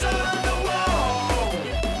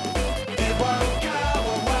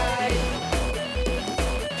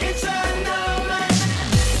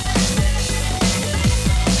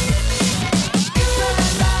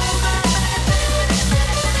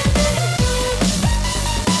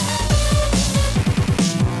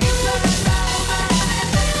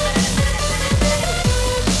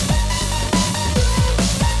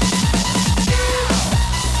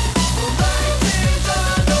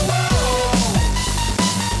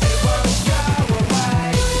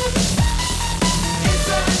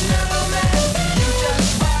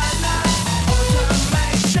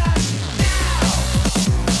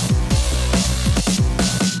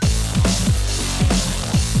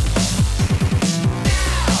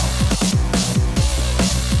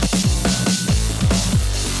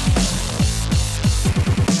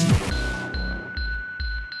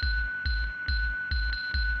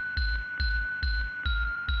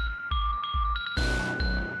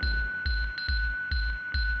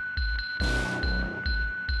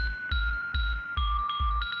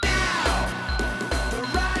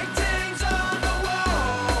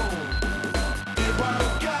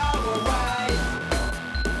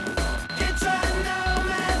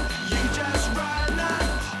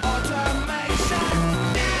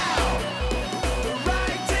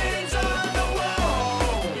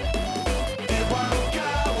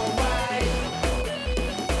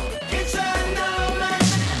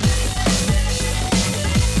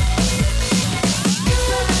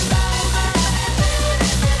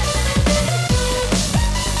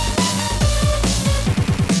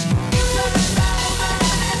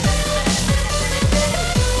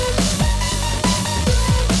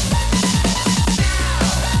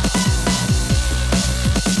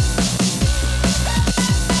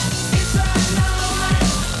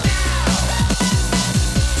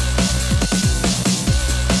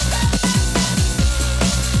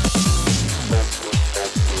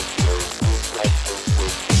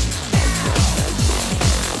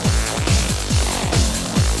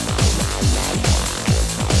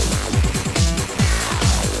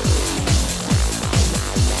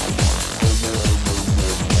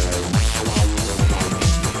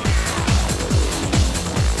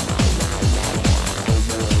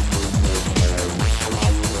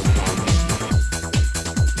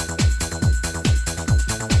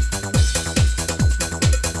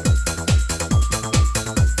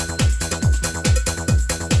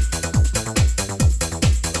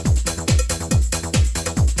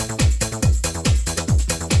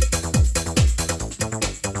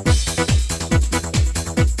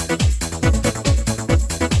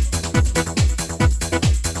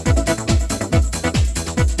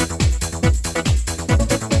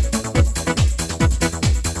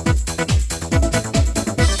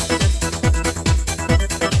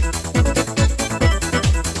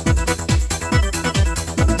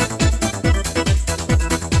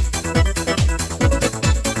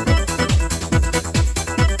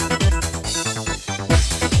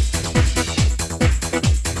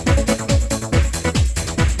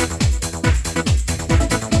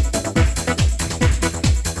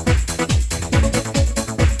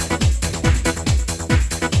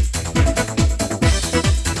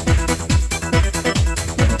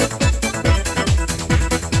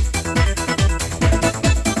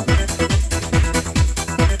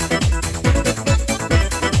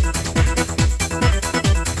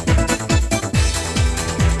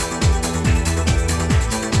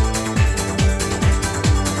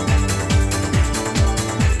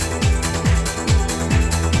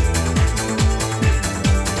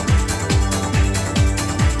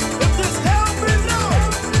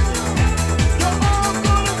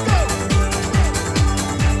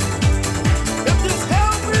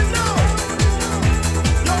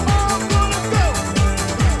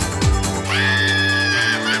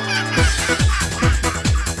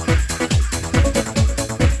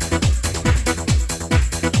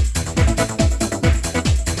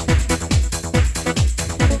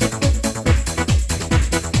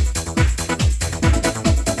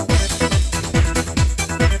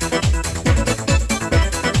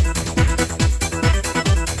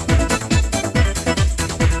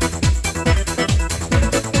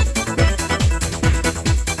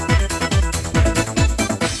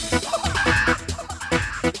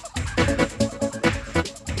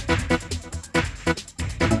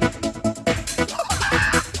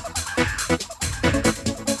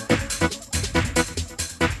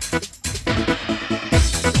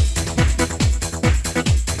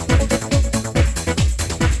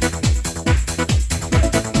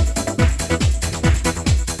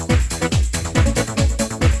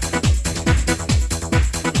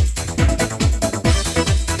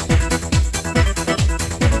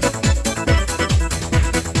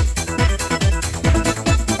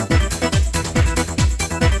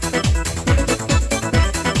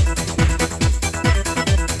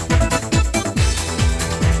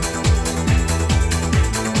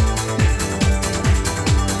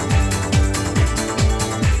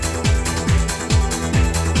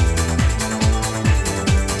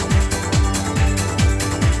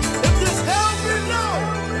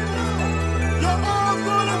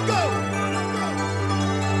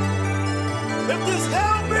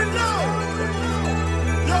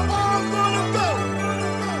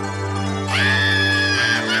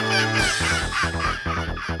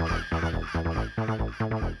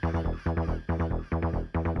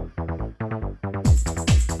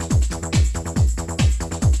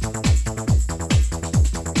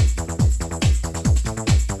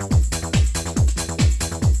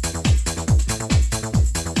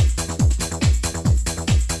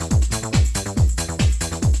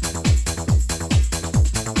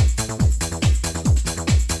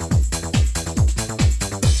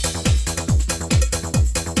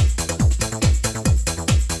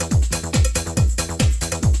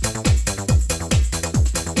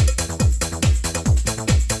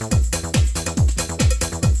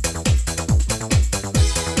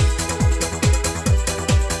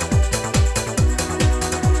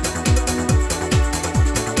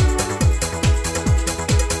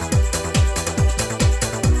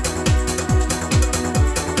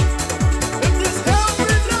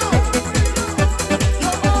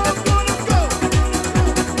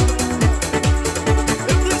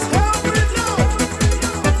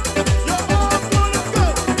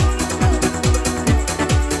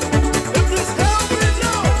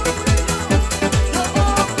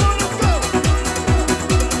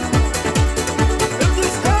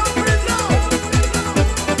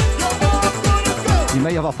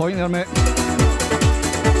point there, mate.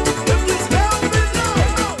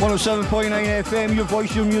 107.9 FM, your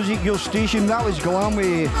voice, your music, your station. That was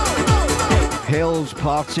Glamway. Hell's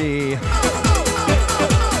Party.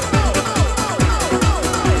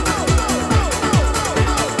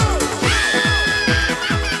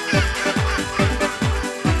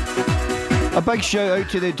 A big shout out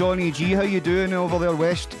to the Donny G. How you doing over there,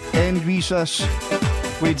 West End Recess?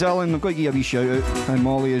 Wait, Dylan, I've got to give you a wee shout out. And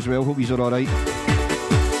Molly as well, hope he's alright.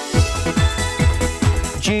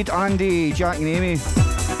 Jade, Andy, Jack and Amy.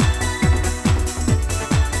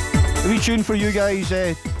 A wee tune for you guys,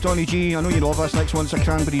 Donny G. I know you love this. Next one's a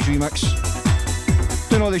Cranberries remix.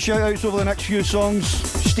 Doing all the shout outs over the next few songs.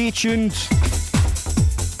 Stay tuned.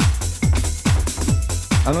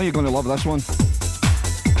 I know you're going to love this one.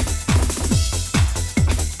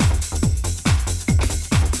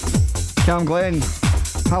 Cam Glenn,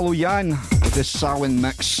 Hello Jan with this Salin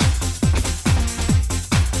mix.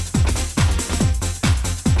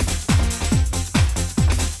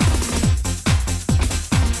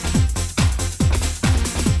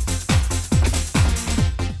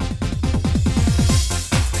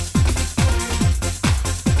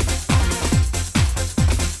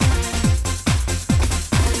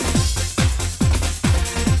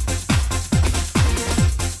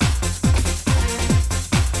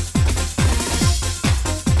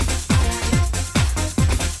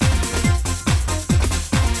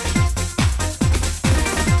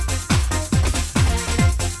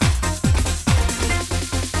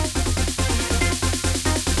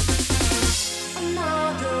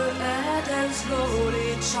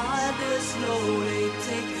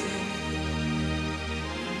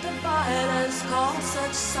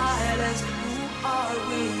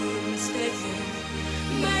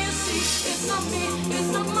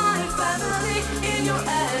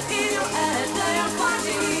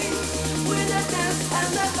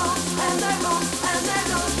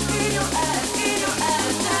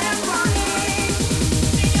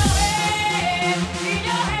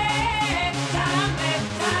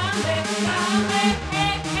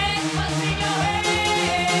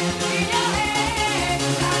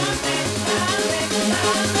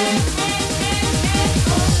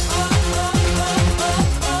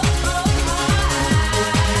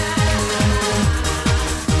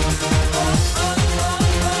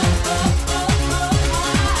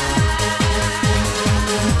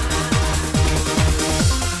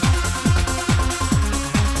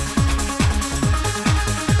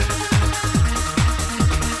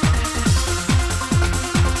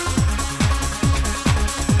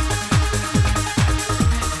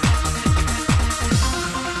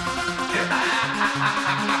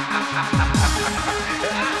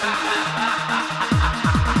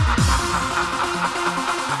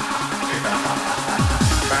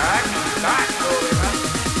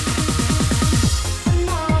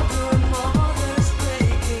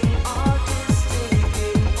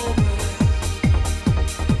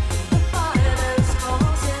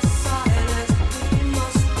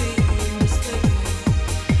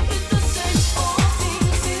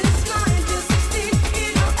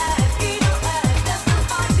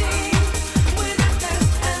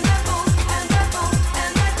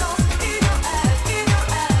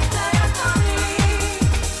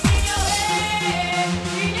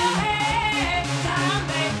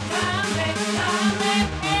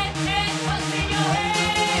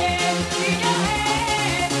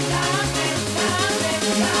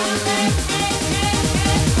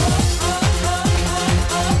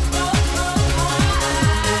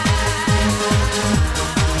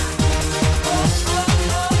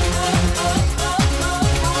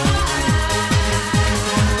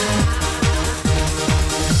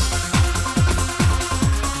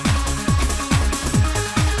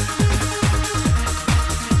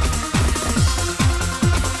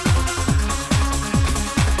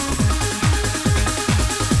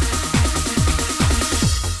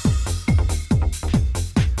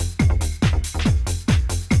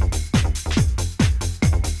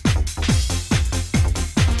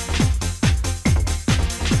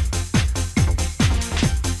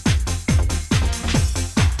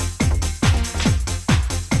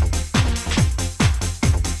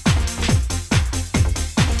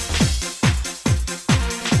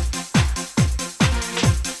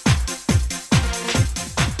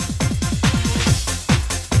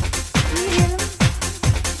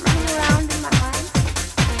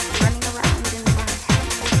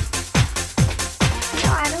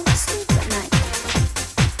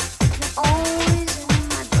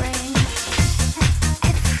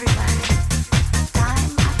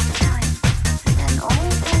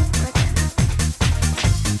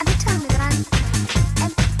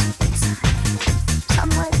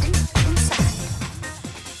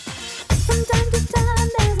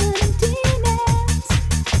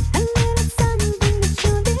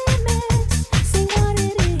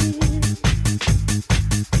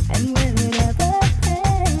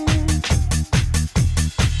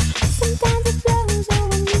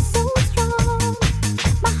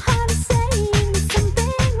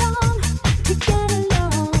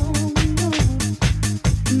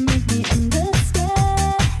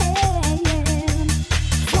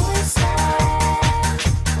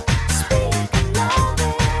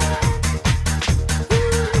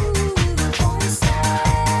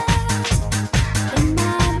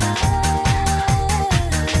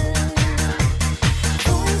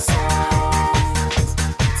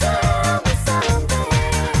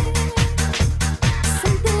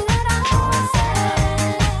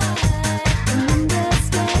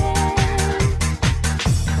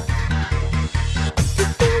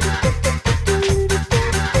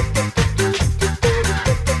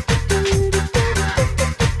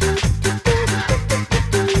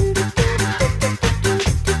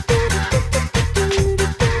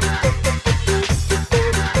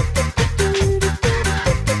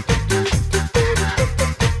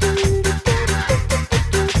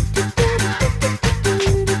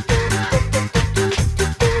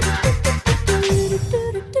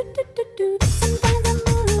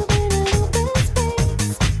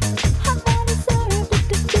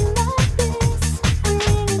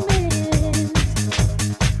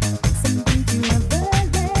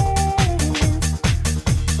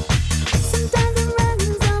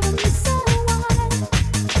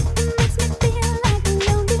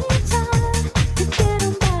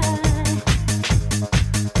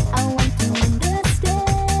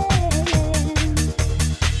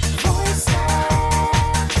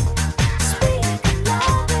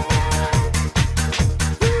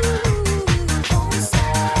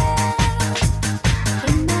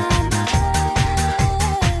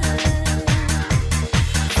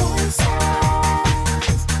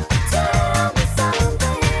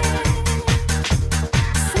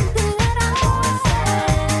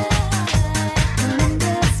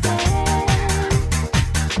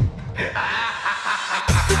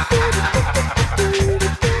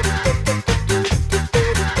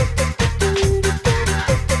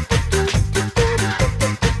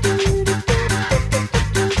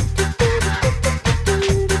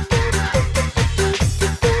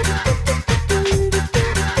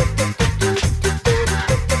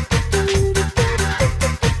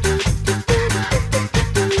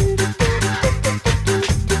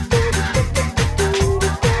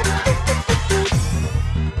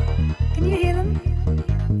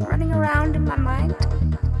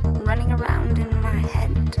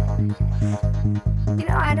 You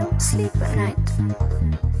know, I don't sleep at night.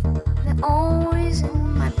 They're always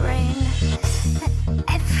in my brain. They're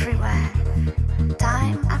everywhere.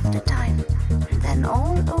 Time after time. And then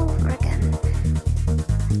all over again.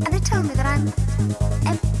 And they tell me that I'm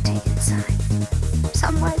empty inside.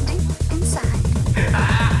 Somewhere deep inside.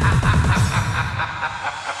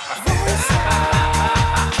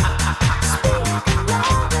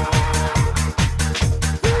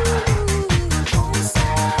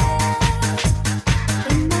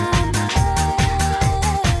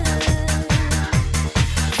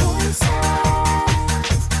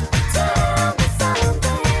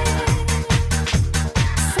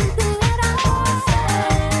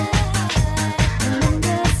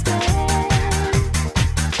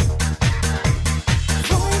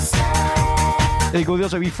 There you go,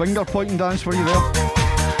 there's a wee finger pointing dance for you there.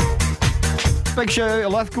 Big shout out to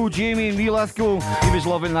Lithgow, Jamie and wee Lithgow. He was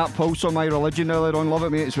loving that Pulse on My Religion earlier on, love it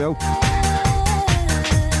mate as well.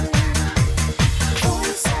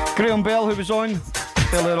 Graham Bell, who was on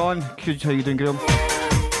earlier on. How you doing, Graham?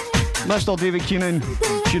 Mr. David Keenan,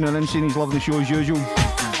 tuning in, saying he's loving the show as usual.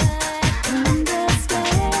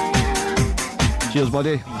 Cheers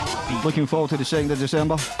buddy, looking forward to the 2nd of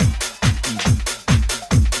December.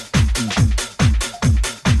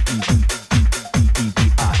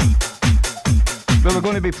 We're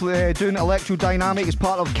going to be doing Electrodynamic as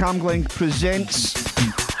part of Camglen Presents.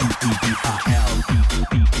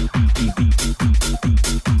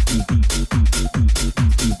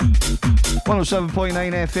 107.9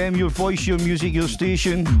 FM, your voice, your music, your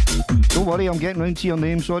station. Don't worry, I'm getting round to your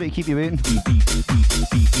name, sorry to keep you waiting.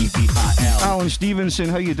 Alan Stevenson,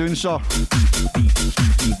 how you doing, sir?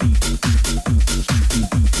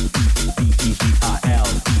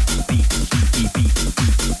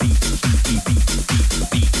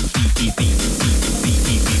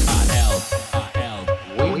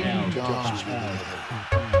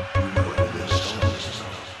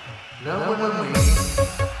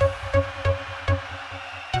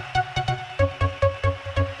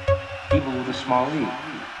 Evil with a small e.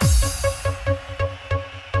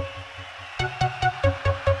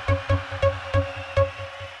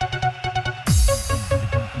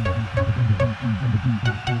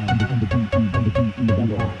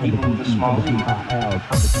 Evil with a small e.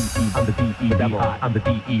 I'm the D-E, devil. I'm the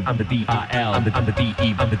D-E, I'm the D-I-L. I'm the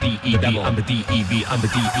D-E, I'm the D-E, devil. I'm the D-E-V, I'm the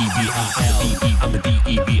D-E-V-I-L. I'm the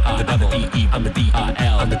D-E-V-I, the devil. I'm the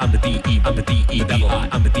D-I-L. I'm the D-E, I'm the D-E, devil.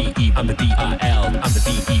 I'm the D-E, I'm the D-I-L. I'm the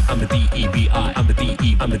D-E, I'm the D-E-V-I. I'm the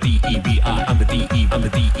D-E, I'm the D-E-V-I. I'm the D-E, I'm the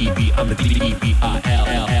D-E-V. I'm the D-E-V-I-L.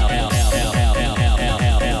 I'm the D-E-V-I-L.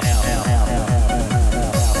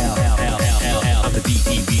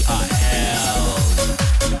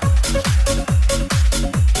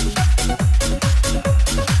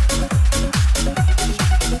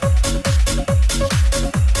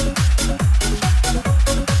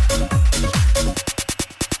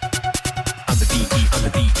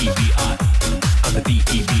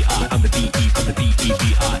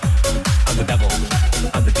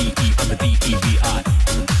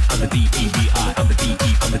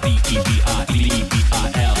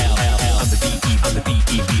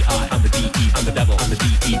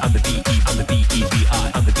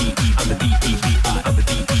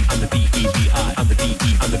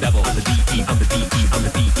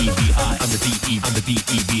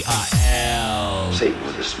 Satan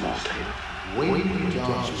with a small tail. When you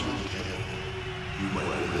dance together, you might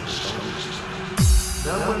hear the songs.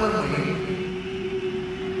 Now when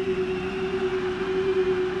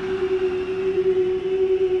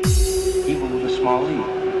Evil with a small e.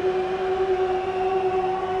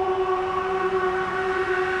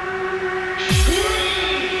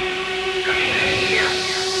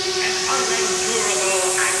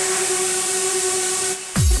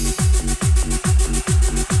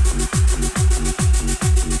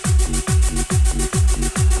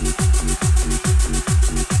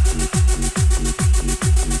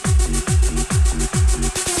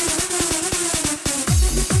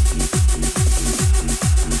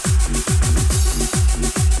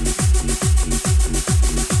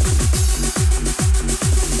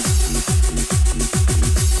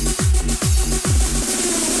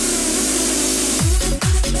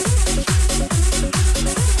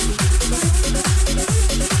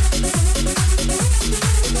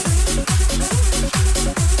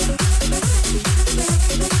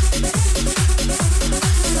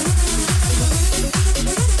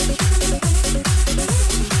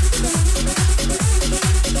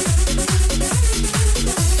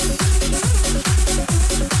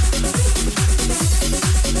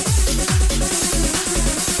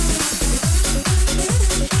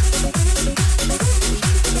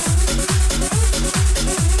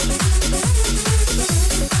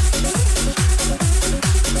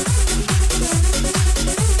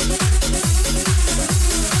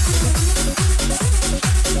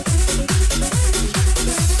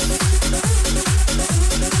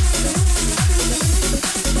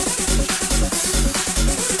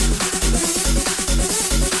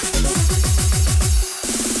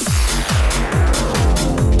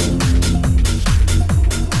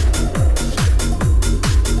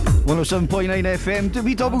 107.9 FM. Did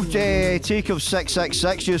we double take of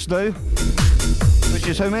 666 just now? Which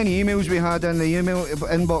is how many emails we had in the email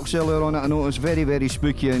inbox earlier on. I know it's very, very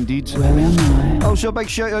spooky indeed. Where am I? Also, a big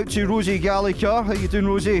shout out to Rosie Gallagher. How you doing,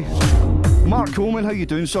 Rosie? Mark Coleman, how you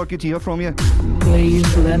doing, sir? Good to hear from you.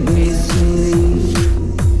 Please let me sleep.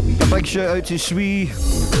 A big shout out to Swee,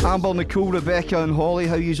 Amber, Nicole, Rebecca and Holly.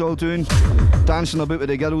 How yous all doing? Dancing about with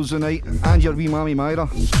the girls tonight. And your wee mammy Myra.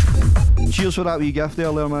 Cheers for that wee gift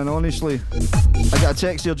earlier, man, honestly. I got a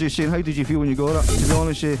text there just saying, how did you feel when you got it? To be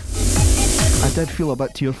honest, I did feel a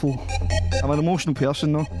bit tearful. I'm an emotional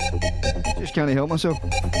person though. Just can't help myself.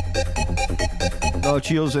 No,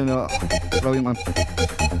 cheers and brilliant, man.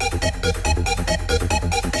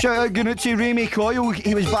 Shout out going out to Remy Coyle.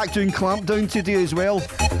 He was back doing Clampdown today as well.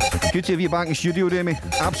 Good to have you back in studio, Remy.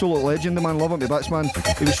 Absolute legend, the man. Love him to bits, man.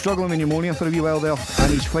 He was struggling with pneumonia for a wee while there,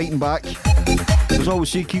 and he's fighting back. As always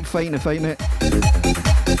say, keep fighting the fight, mate.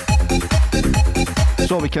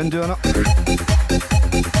 That's all we can do, innit?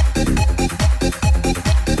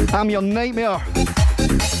 I'm your nightmare.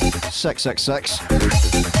 666.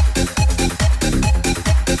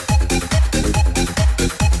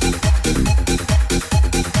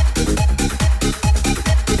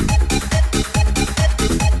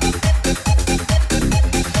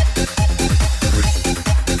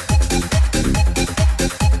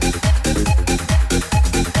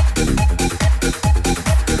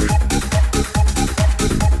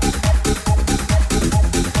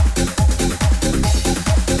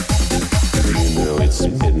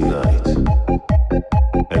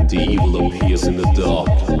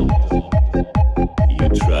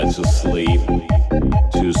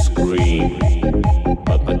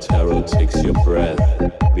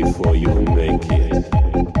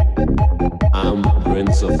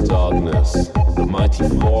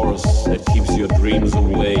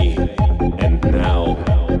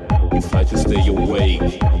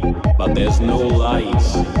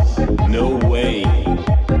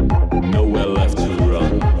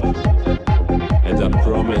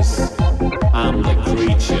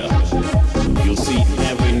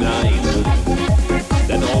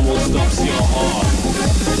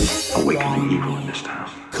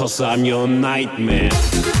 I'm your nightmare.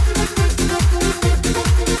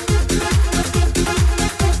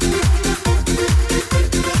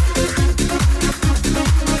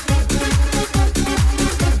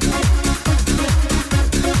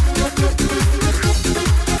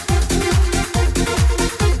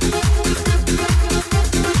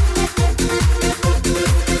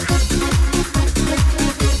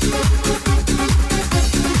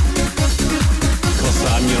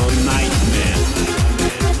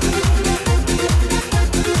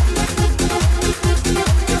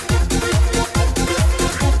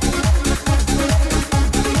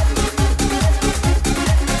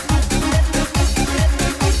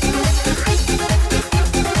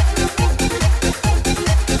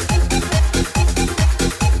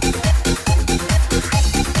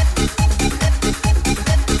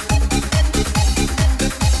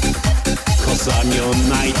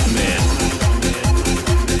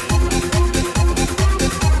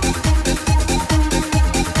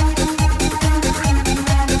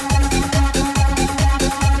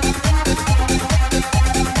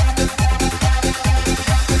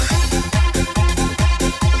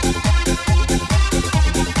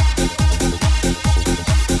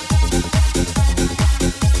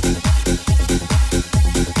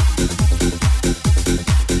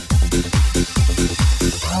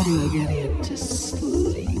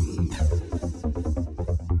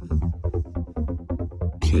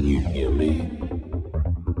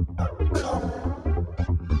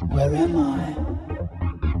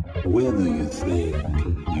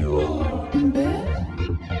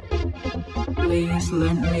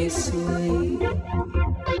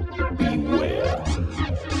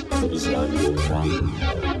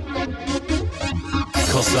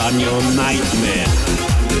 I'm your nightmare.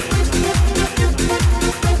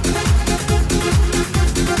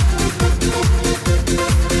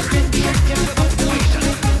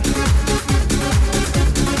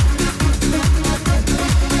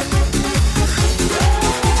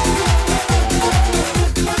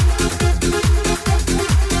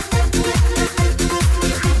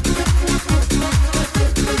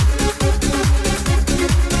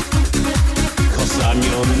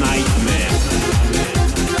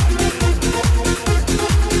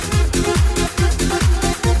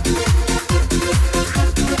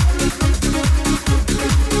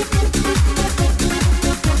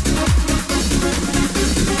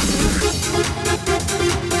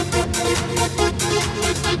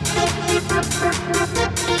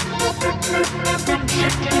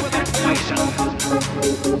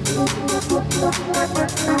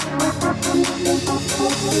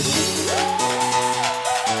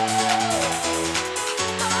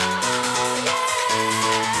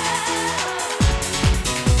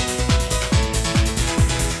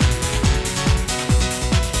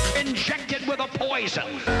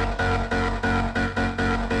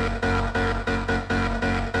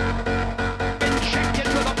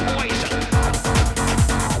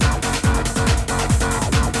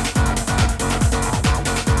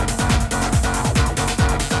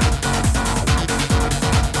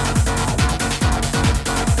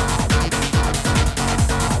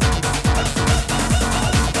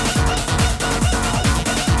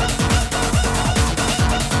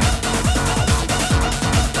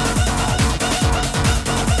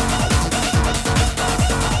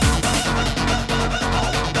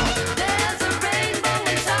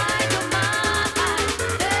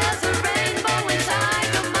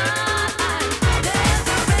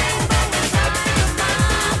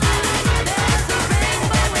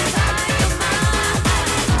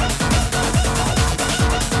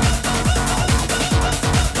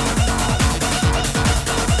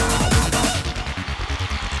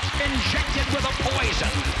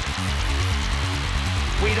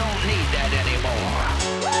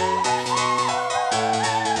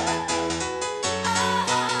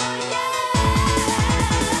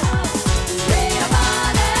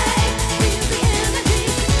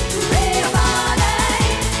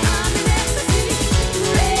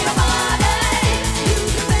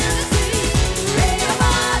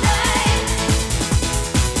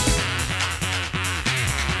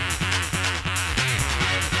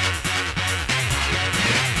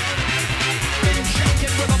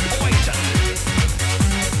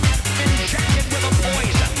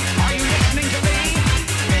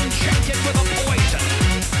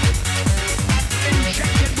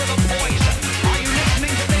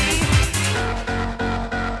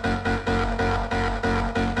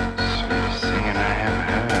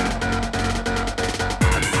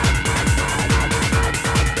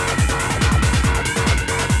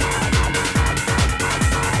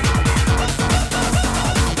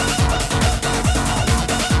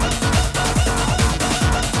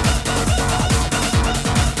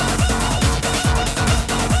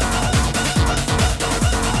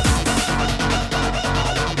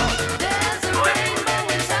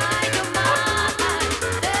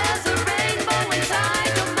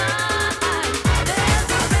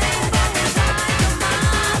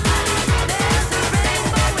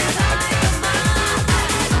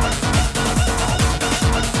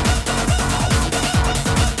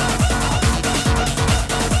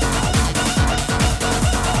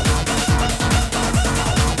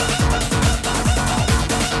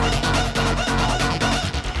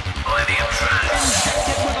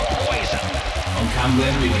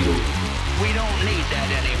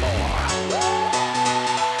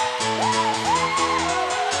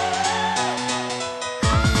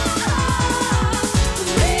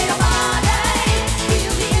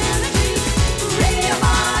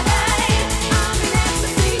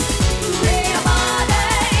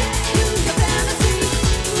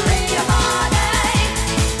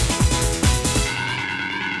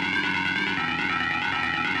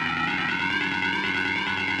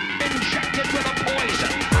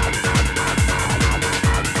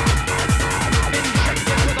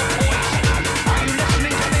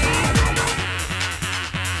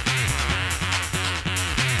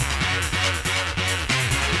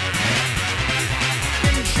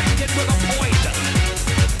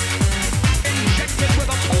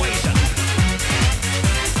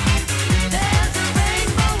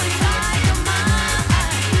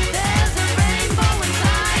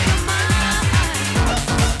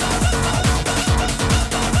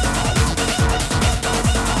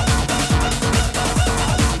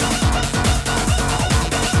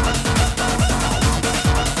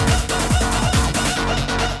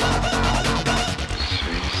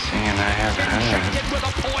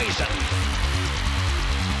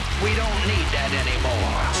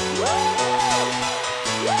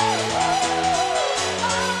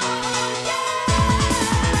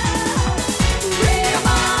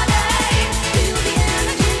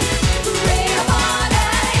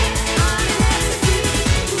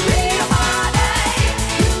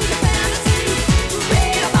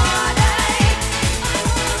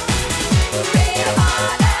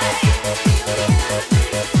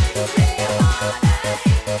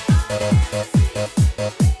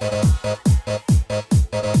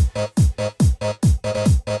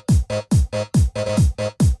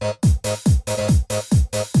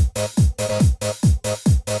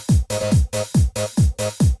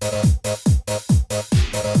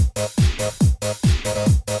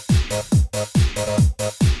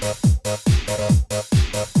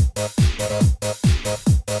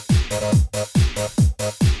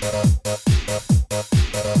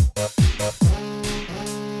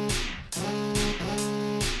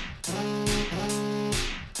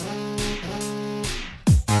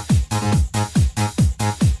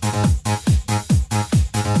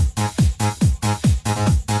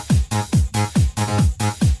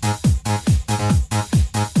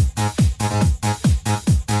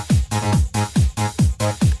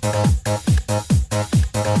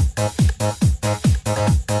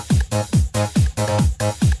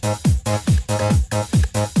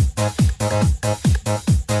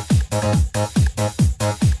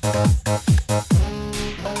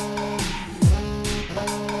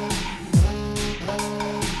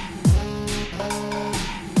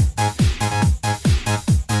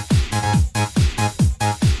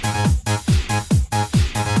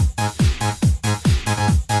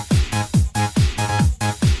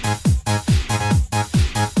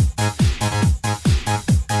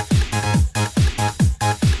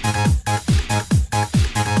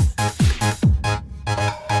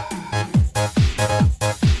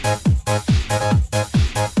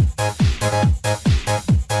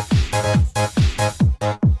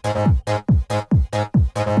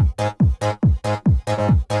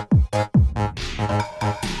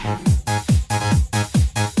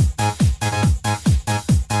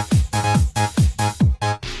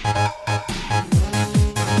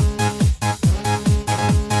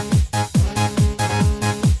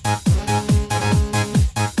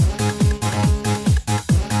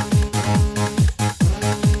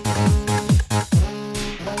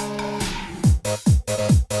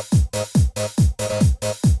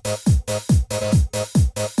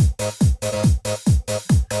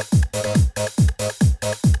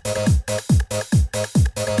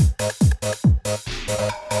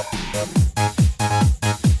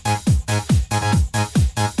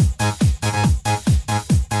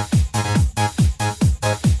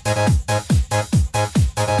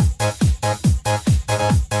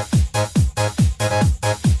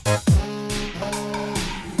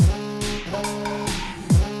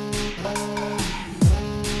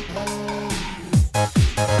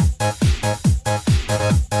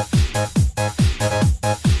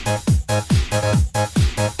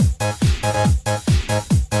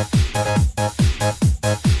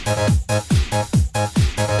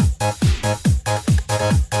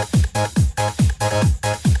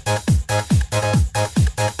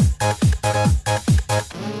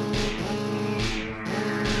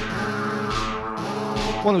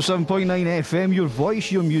 107.9 FM, your voice,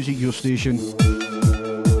 your music, your station.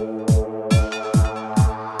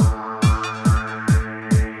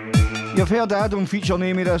 You've heard Adam feature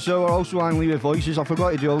name of this hour, also Angry with Voices. I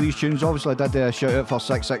forgot to do all these tunes. Obviously, I did a shout out for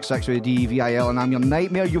 666 with the DEVIL and I'm Your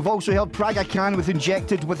Nightmare. You've also heard Praga Khan with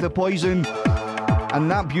Injected with the Poison. And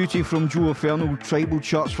that beauty from Joe Infernal, Tribal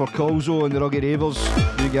Church for Colzo and the Rugged Avers.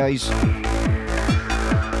 You guys.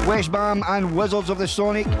 Westbam and Wizards of the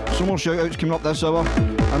Sonic. Some more shout outs coming up this hour.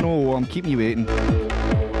 I know, I'm keeping you waiting.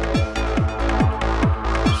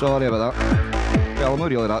 Sorry about that. Well, I'm not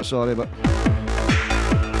really that sorry, but.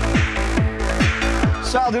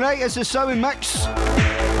 Saturday night, it's the Sound Mix.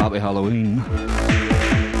 Happy Halloween.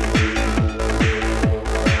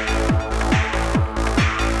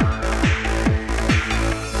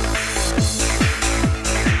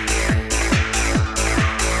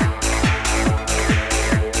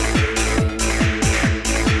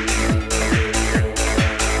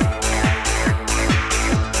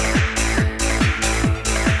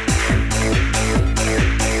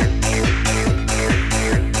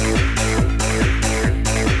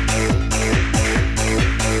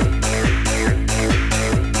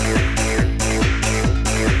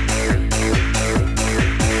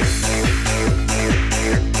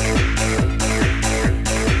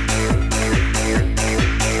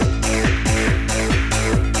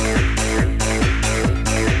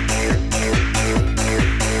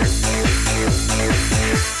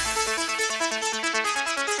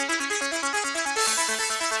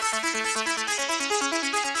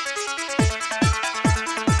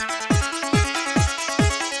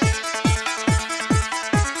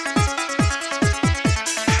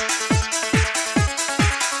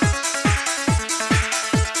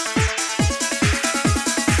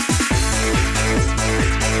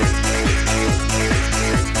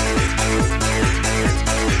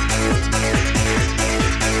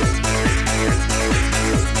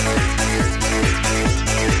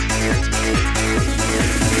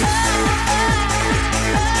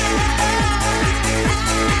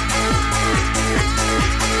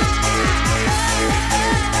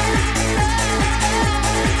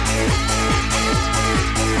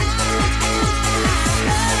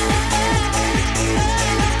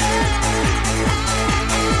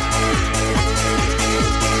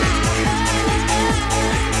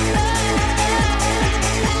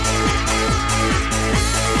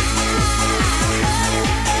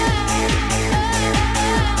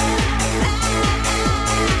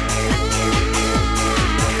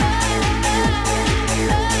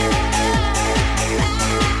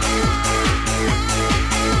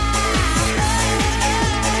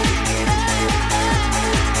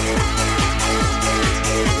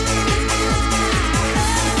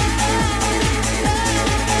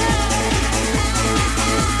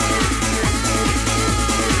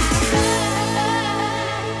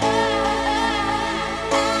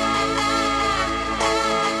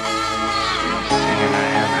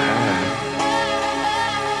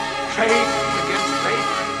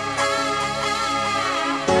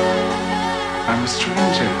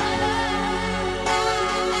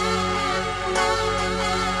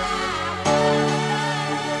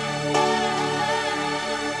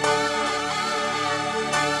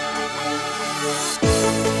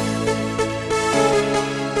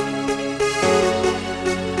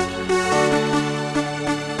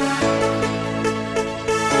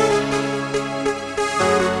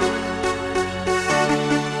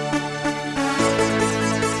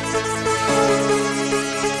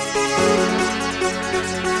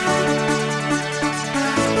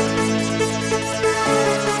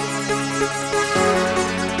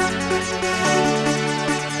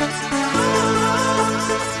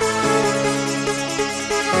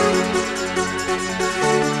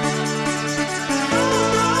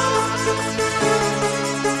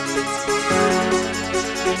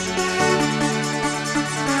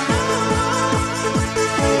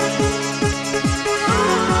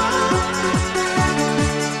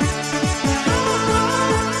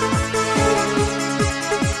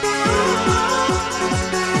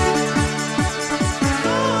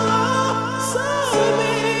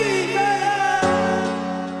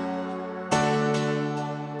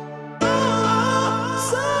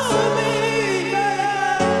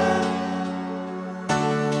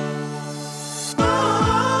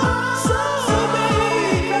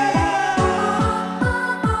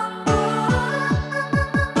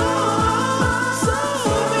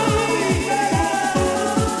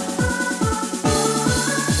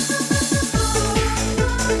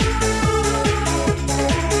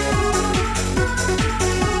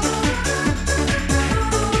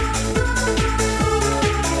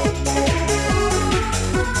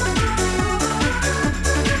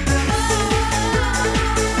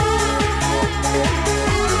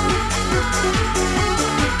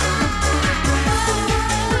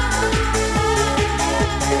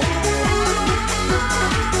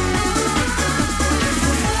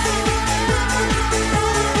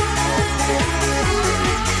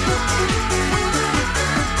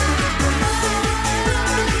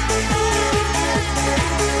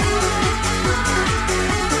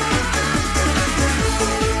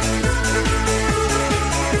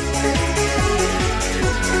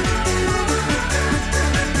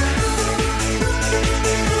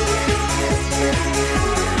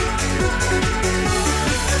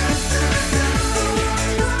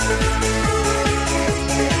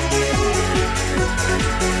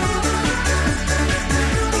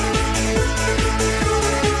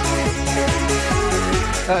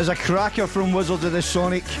 That is a cracker from Wizards of the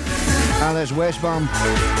Sonic, and it's Westbam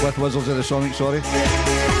with Wizards of the Sonic, sorry.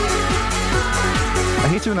 I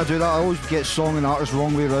hate it when I do that, I always get song and artist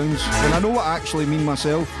wrong way round, and I know what I actually mean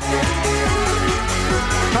myself.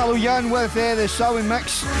 Hello Jan with the Samhain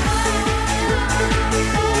mix.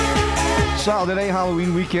 Saturday night,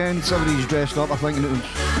 Halloween weekend, everybody's dressed up, I think, and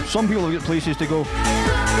some people have got places to go.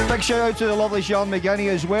 Big shout out to the lovely Sean McGinney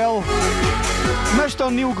as well. Mr.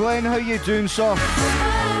 Neil Glenn, how you doing, sir?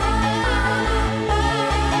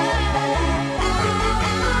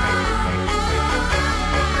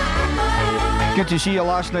 Good to see you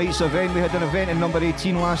last night's event. We had an event in number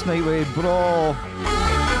 18 last night with Bra,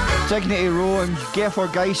 Dignity Row and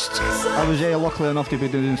Geffergeist. I was lucky enough to be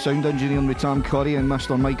doing sound engineering with Tam Curry and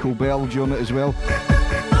Mr. Michael Bell during it as well.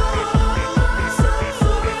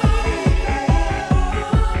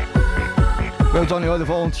 Well done to all the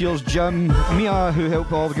volunteers. Jim, Mia, who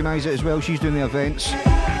helped organise it as well, she's doing the events.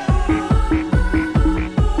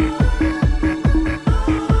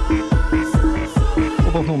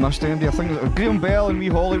 I've not missed anybody. I think Graham Bell and Wee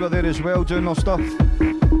Holly were there as well doing their stuff.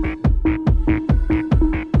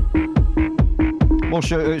 More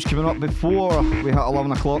shout outs coming up before we hit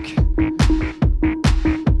 11 o'clock.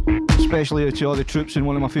 Especially to all the troops in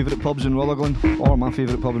one of my favourite pubs in Rutherglen, or my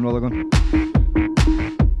favourite pub in Rutherglen.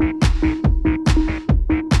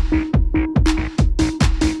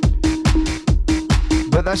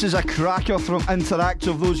 But this is a cracker from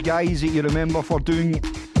Interactive, those guys that you remember for doing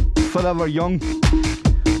Forever Young.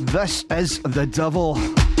 This is The Devil. That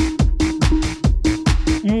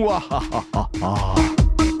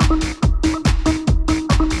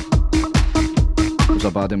was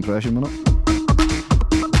a bad impression, wasn't it?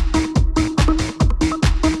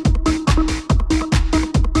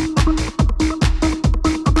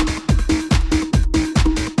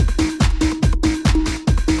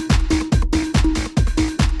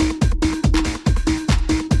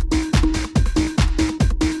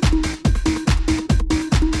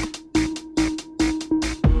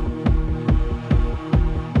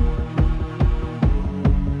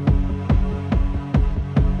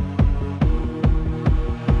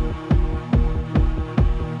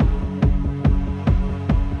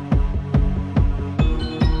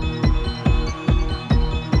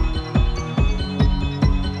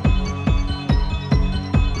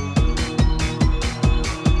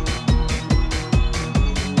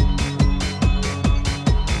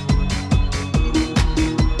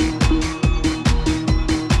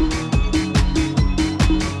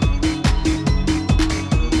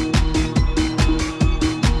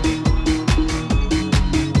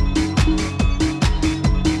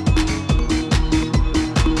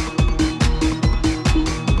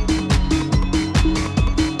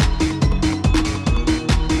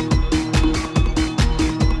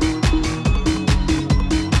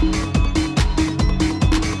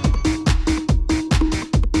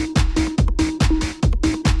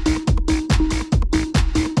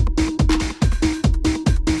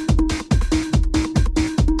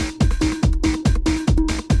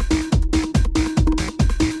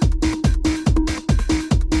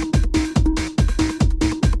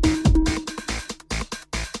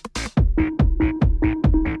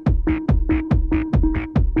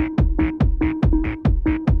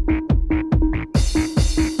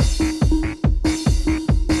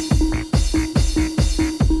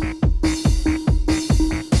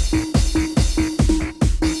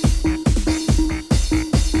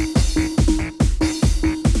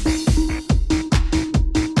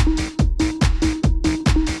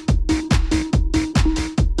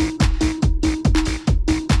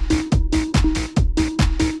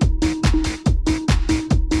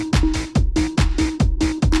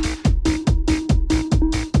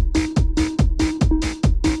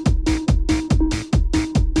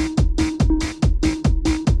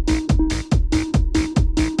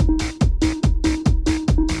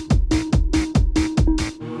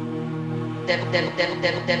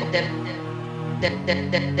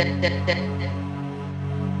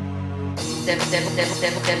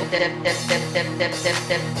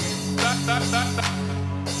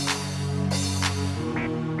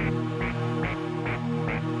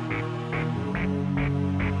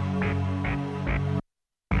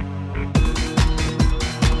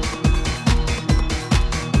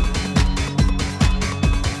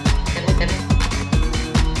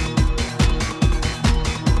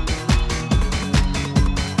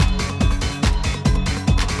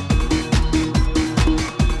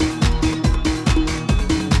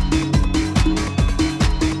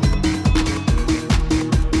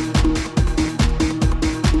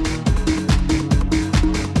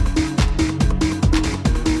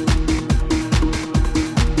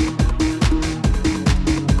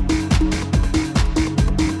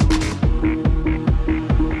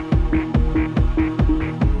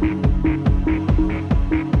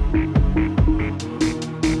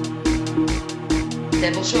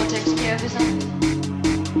 Devil sure takes care of his own.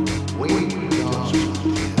 We dance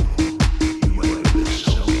together. You wait for this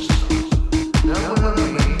song. Now what I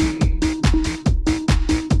mean?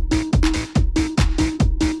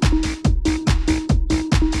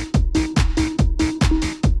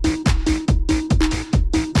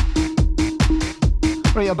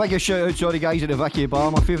 Right, a big shout out to all the guys at the Vicky Bar,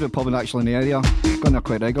 my favourite pub actually in the area. Gone there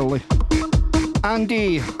quite regularly.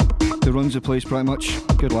 Andy, who runs the place pretty much.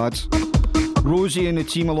 Good lads. Rosie and the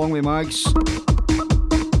team along with Mags.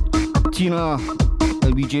 Tina,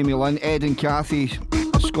 and wee Jamie Lynn, Ed and Kathy,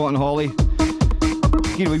 Scott and Holly.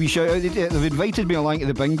 Give a wee shout out. They've invited me along to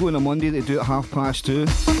the bingo on a Monday to do it 2:30.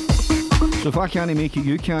 So if I can't make it,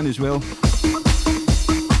 you can as well.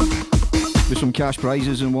 With some cash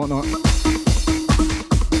prizes and whatnot.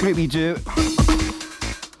 Great we do.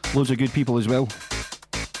 Loads of good people as well.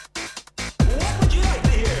 What would you like to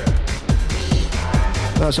hear?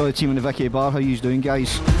 That's all the team in the Vicky Bar. How you doing,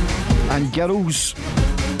 guys? And girls.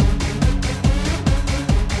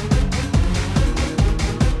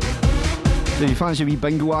 So you fancy a wee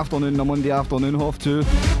bingo afternoon, a Monday afternoon, half two?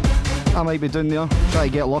 I might be down there. Try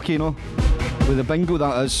to get lucky, you know. With the bingo,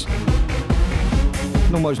 that is.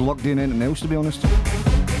 Not much luck doing anything else, to be honest.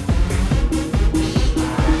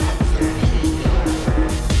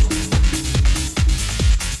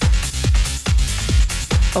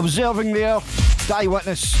 Observing there, Die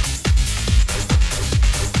Witness.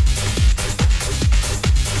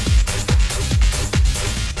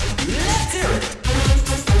 Let's hear it.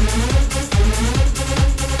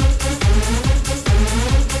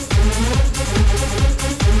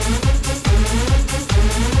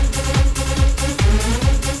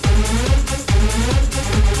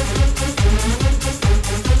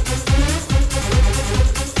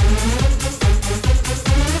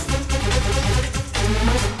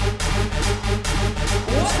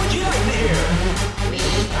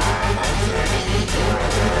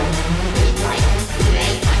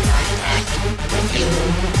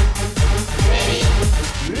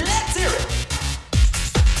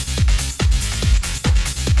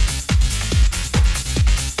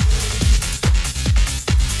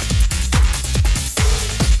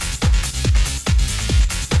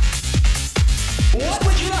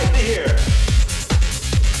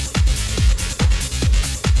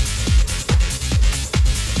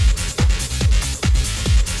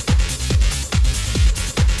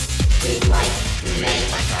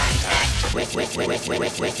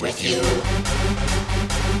 with you.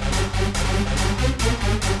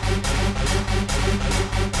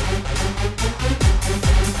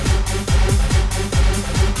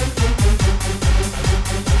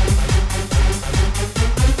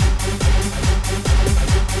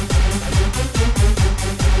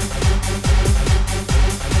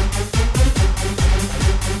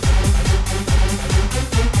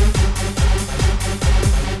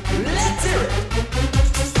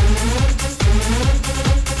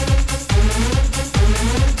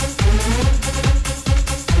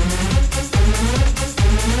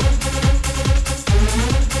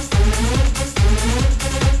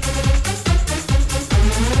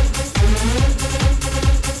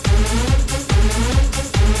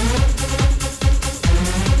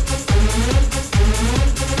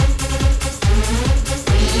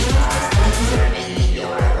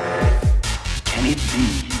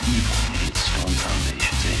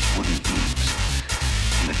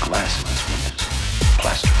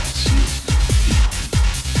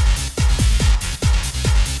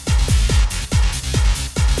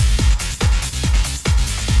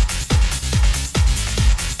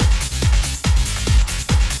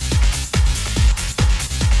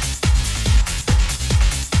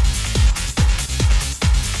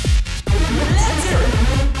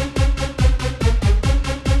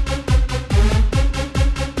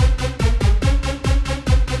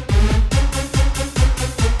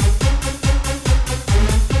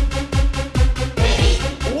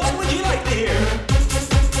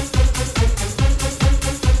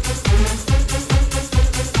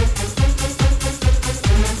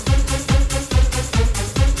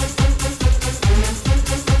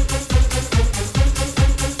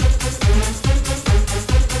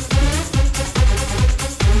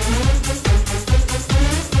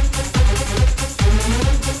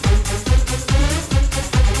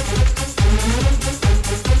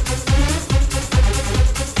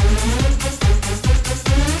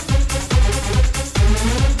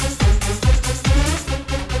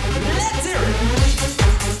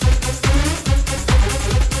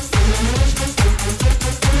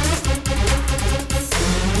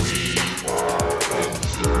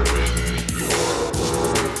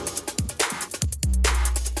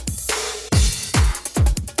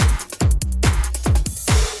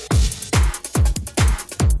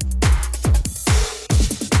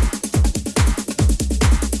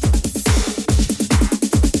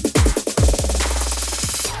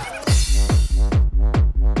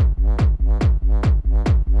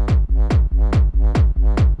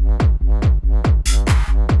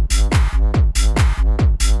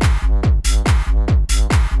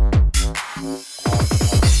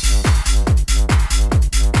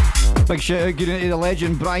 Big shout out to the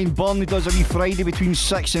legend Brian Byrne, who does every Friday between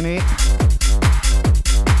 6 and 8.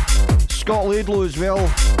 Scott Laidlow as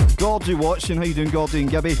well. Gordy Watson, how you doing, Gordy and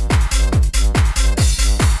Gibby?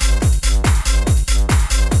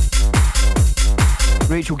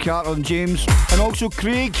 Rachel Carter and James, and also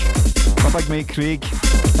Craig, my big mate Craig,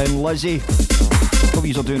 and Lizzie. Hope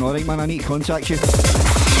you are doing alright, man. I need to contact you. 9.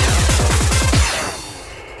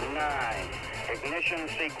 Ignition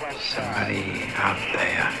sequence. Somebody out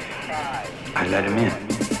there. 5. I let him in.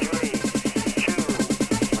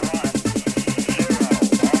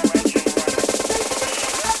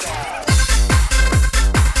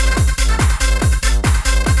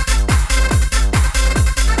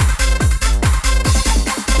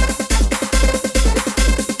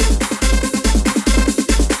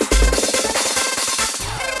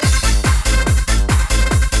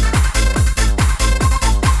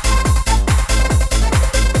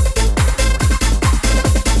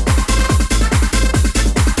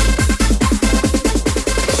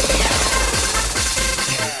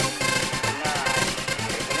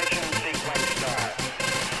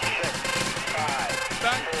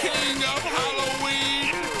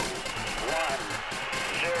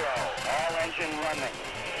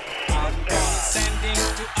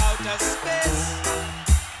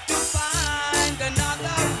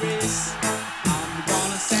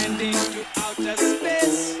 3, 2,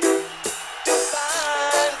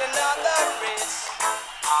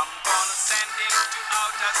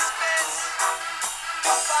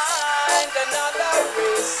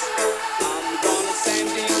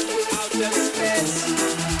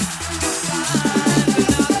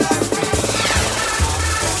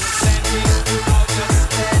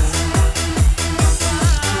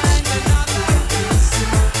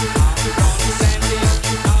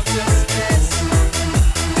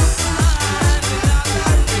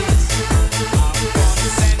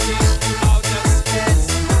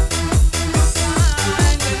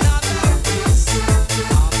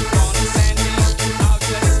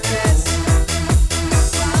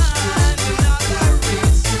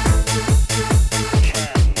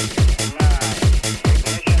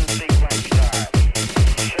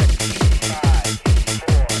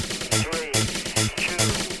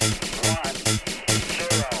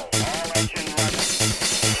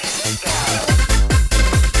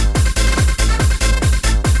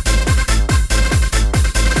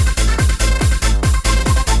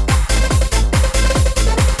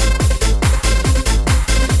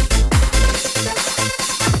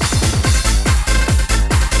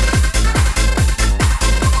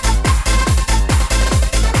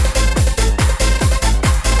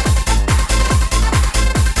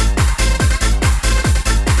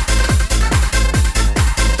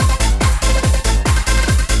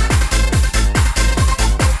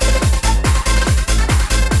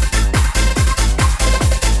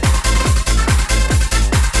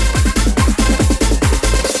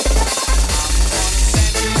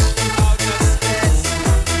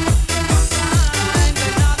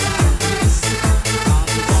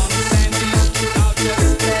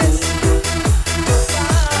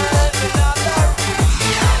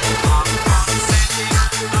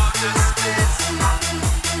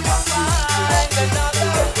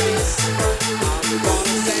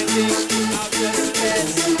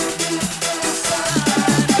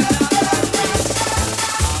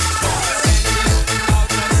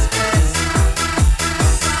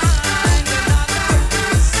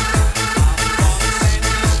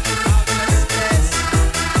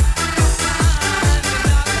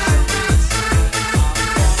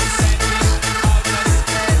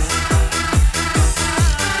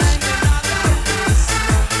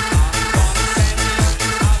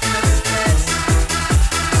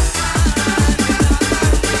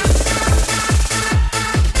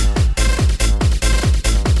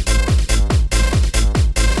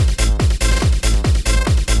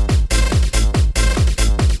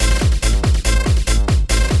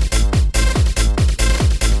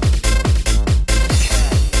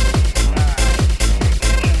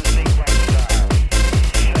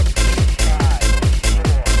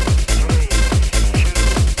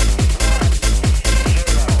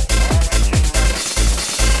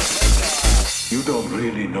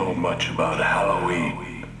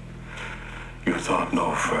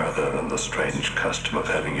 the strange custom of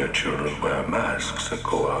having your children wear masks and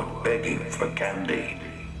go out begging for candy.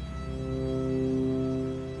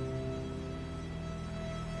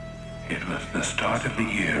 It was the start of the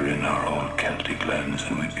year in our old Celtic lands,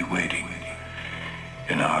 and we'd be waiting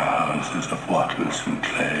in our houses of wattles and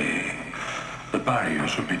clay. The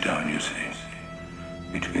barriers would be down, you see,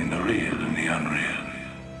 between the real and the unreal.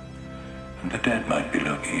 And the dead might be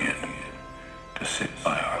looking in. to sit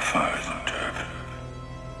by our fires of turf.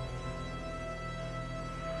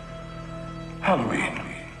 Halloween.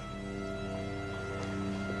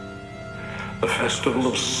 The festival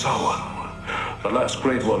of Samhain. The last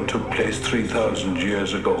great one took place 3,000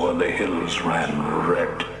 years ago when the hills ran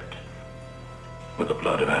red with the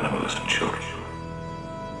blood of animals and children.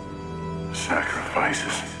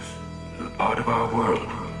 Sacrifices is a part of our world,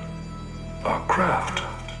 our craft.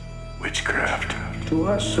 Witchcraft. To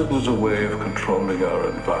us, it was a way of controlling our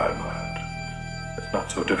environment. It's not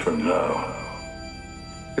so different now.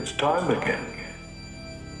 It's time again.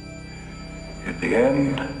 In the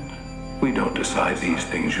end, we don't decide these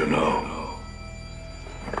things, you know.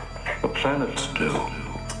 The planets do.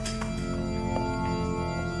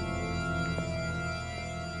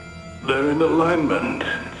 They're in alignment,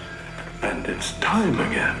 and it's time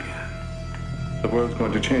again. The world's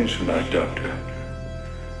going to change tonight, Doctor.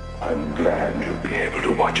 I'm glad you'll be able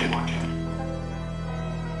to watch it.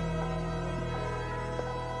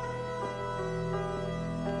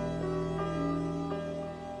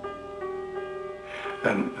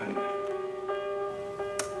 And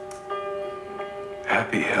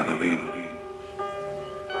happy Halloween.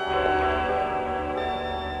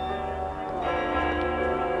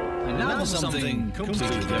 And now for something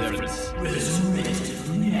completely different. Resurrected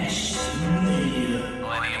from the ashes of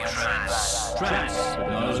Millennium Trance. Trance, for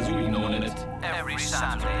those who've known it, every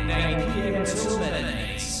Saturday, 9 p.m. till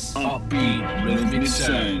midnight. Upbeat rhythmic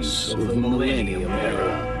sounds of the Millennium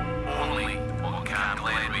Era. Only on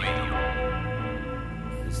Candlelit Radio.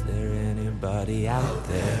 Is there anybody out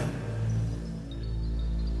there?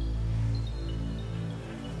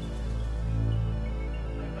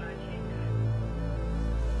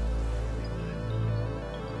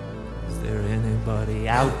 Is there anybody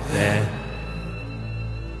out there?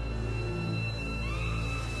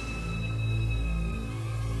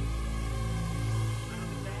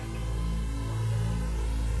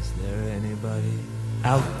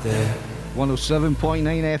 Out there. 107.9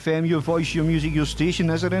 FM, your voice, your music, your station.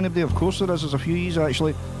 Is there anybody? Of course there is. There's a few years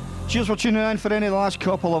actually. Cheers for tuning in for any of the last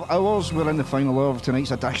couple of hours. We're in the final hour of tonight's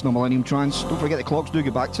edition of Millennium Trance. Don't forget the clocks do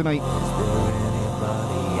get back tonight. Is there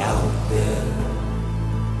anybody out there?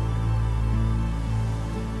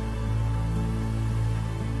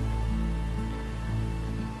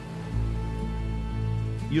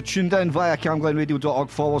 You're tuned in via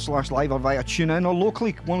camglenradio.org/live or via TuneIn or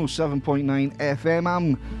locally 107.9 FM.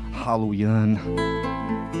 I'm Halloween.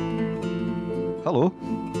 Hello.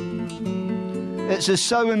 It's the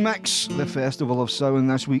Samhain Mix, the Festival of Samhain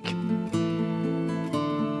this week.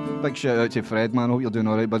 Big shout out to Fred, man. Hope you're doing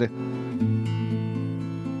alright, buddy.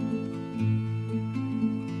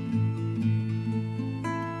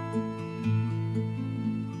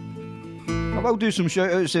 I will do some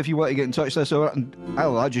shout outs if you want to get in touch this hour, and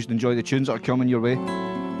I just enjoy the tunes that are coming your way.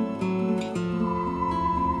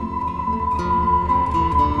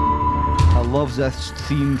 I love this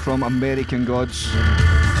theme from American Gods.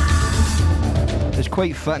 It's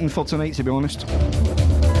quite fitting for tonight, to be honest.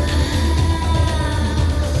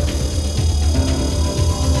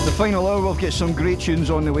 The final hour, we've got some great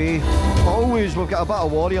tunes on the way. Always, we've got a bit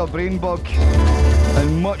of Warrior, Brainbug,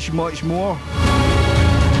 and much, much more.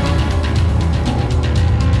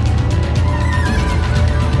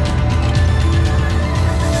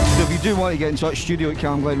 Do want to get in touch,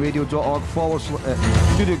 studio@camglenradio.org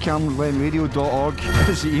studio@camglenradio.org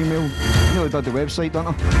is the email. Nearly did the website, don't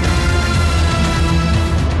I?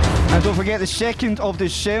 And don't forget the 2nd of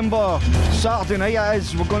December, Saturday night it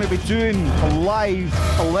is, we're going to be doing a live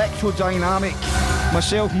electrodynamic.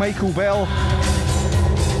 Myself, Michael Bell,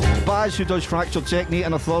 Baz, who does Fractured Technique,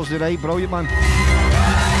 on a Thursday night. Brilliant, man.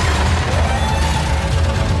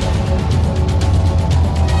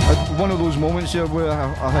 One of those moments here where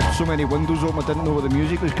I had so many windows open I didn't know where the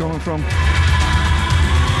music was coming from.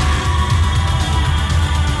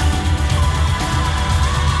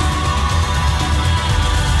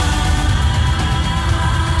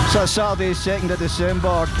 So that's Saturday, 2nd of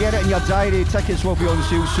December. Get it in your diary. Tickets will be on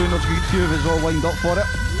sale soon. There's a few of us all lined up for it.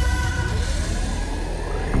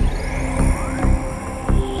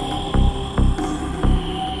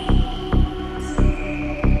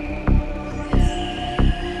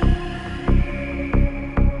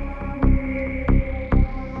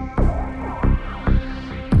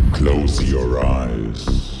 Close your eyes.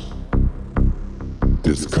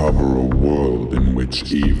 Discover a world in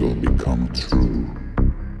which evil becomes true.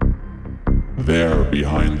 There,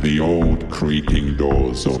 behind the old creaking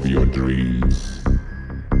doors of your dreams,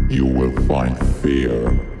 you will find fear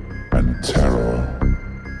and terror.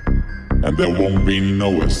 And there won't be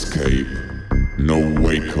no escape, no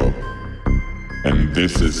wake up, And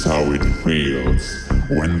this is how it feels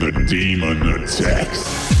when the demon attacks.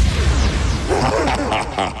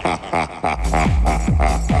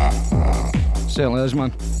 Certainly is,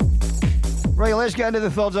 man. Right, let's get into the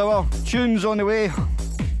third hour. Tunes on the way.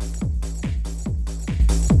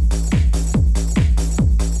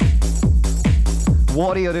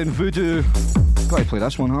 Warrior and Voodoo. Gotta play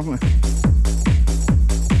this one, haven't we?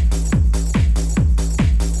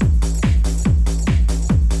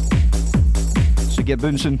 So get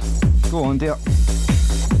bouncing. Go on, dear.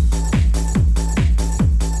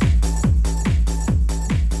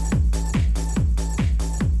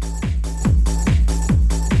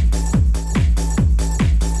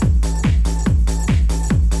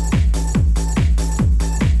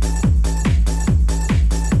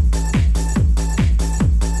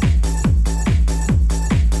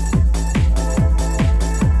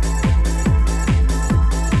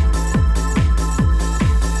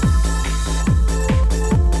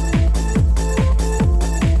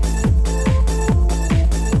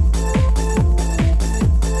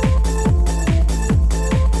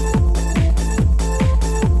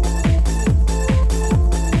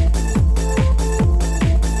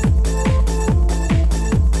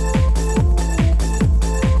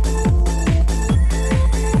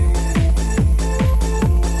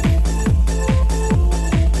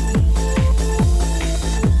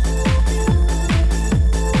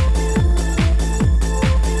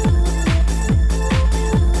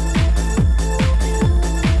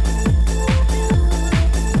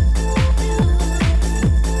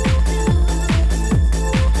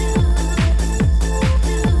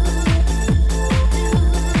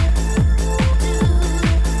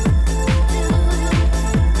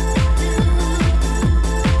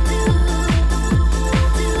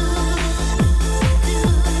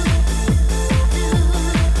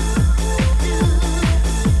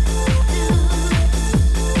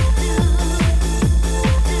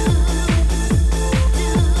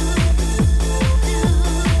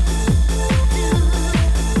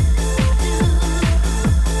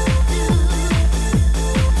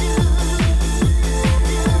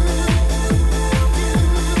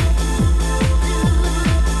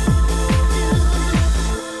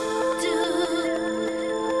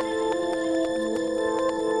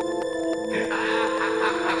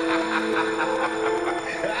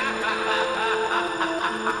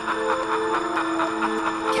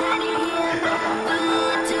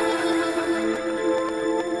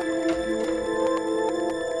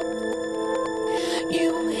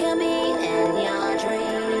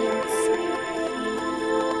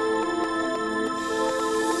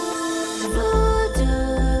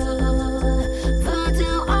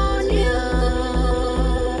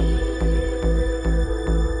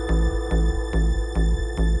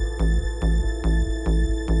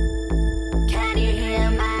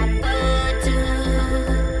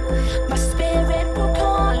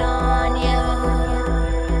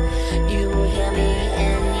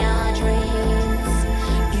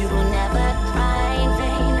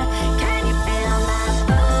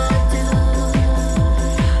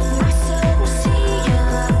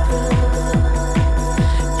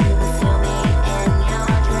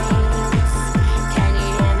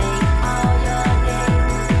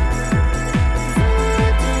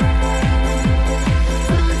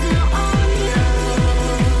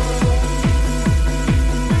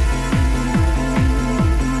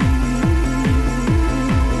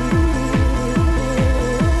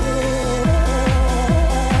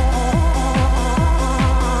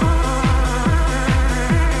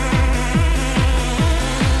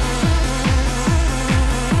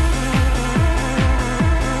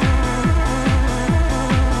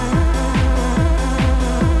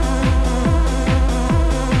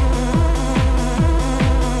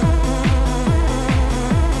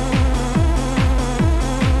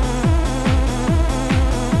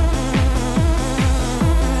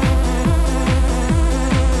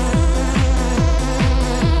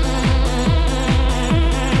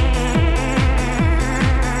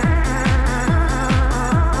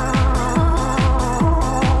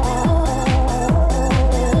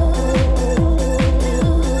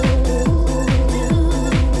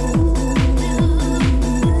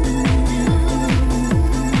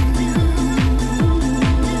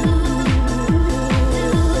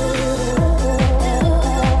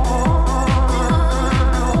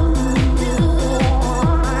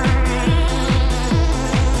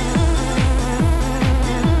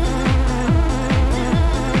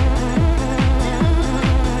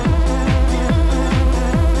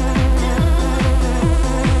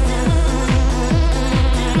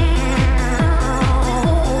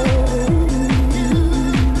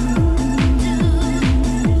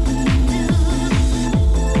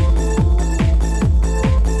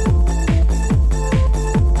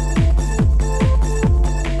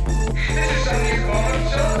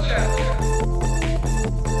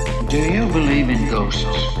 believe in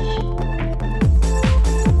ghosts?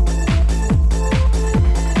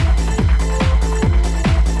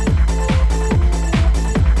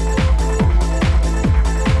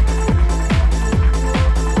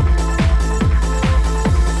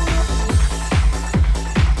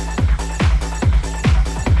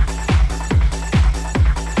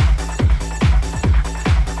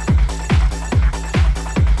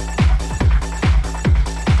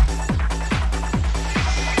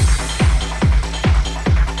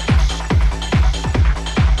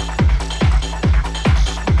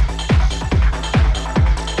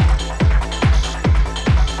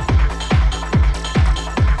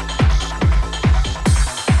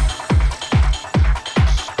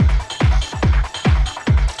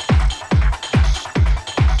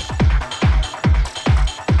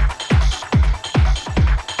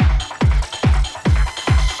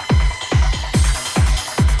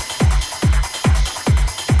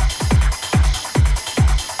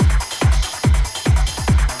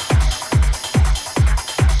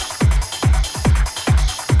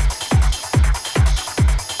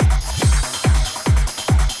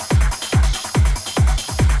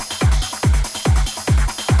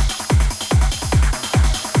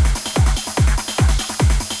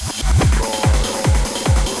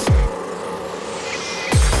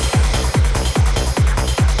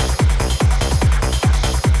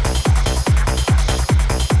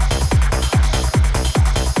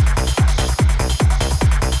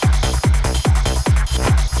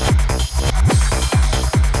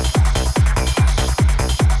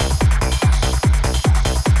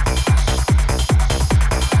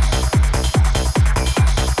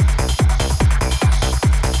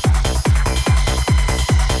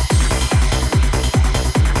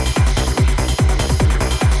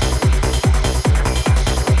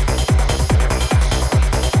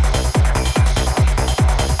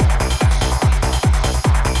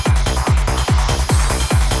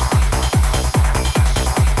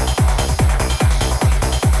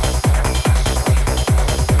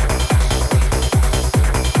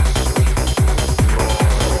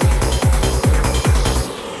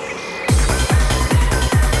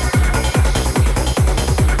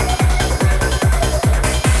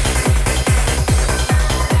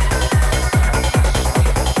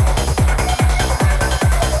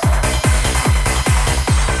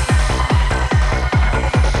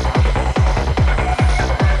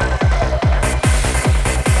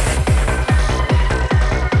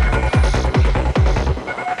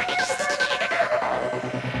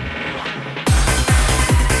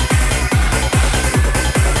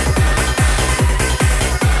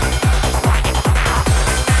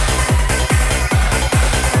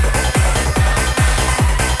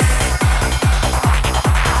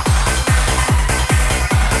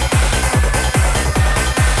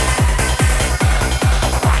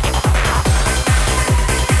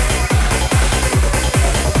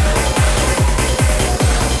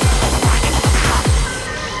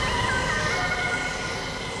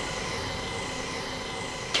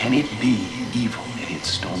 Can it be evil in its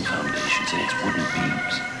stone foundations and its wooden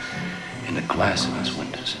beams, in the glass of its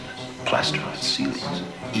windows and the plaster of its ceilings?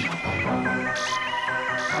 Evil.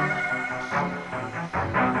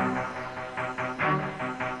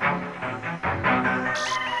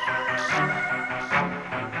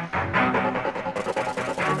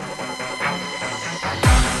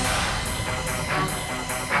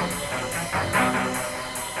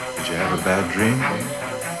 Did you have a bad dream?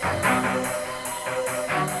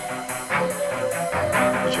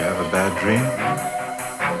 Did you have a bad dream?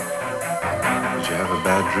 Did you have a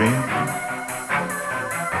bad dream?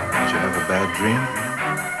 Did you have a bad dream?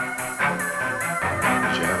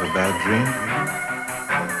 Did you have a bad dream?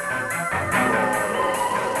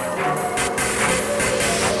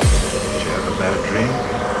 Did you have a bad dream?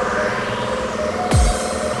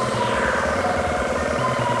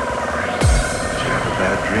 Did you have a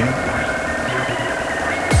bad dream?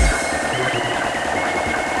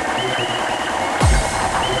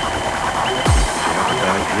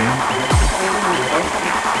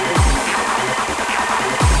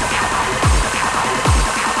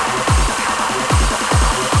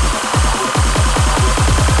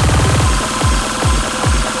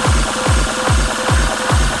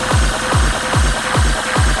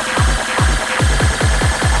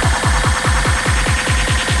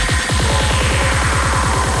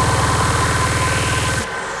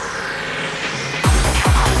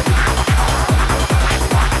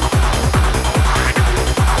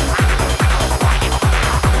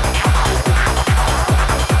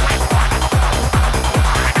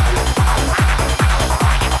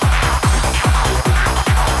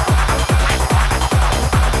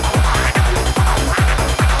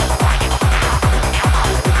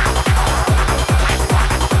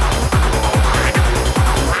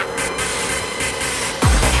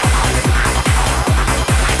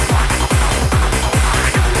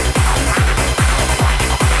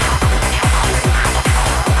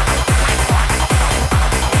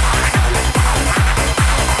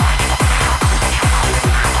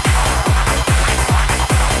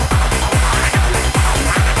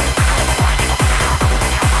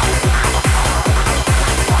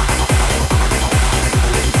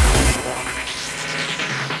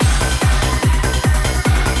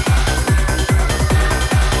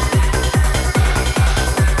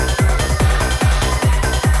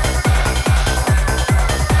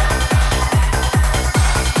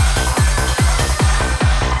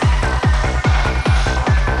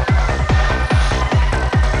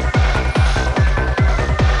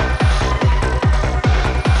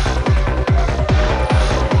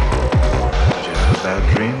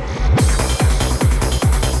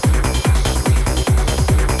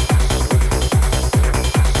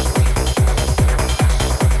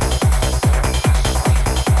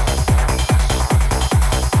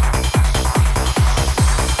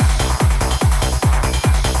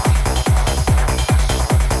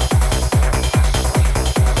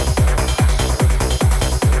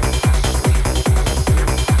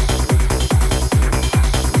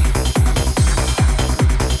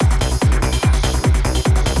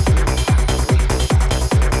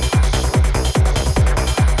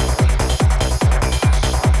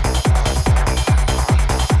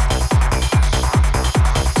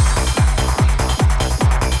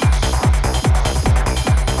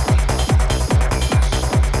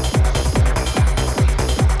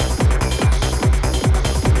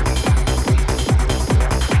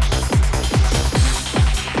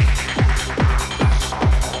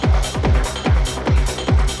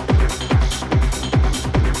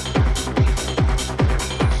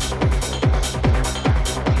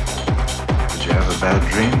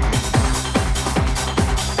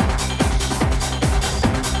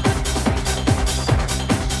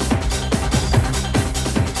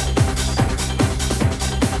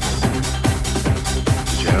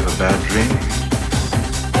 bad dream?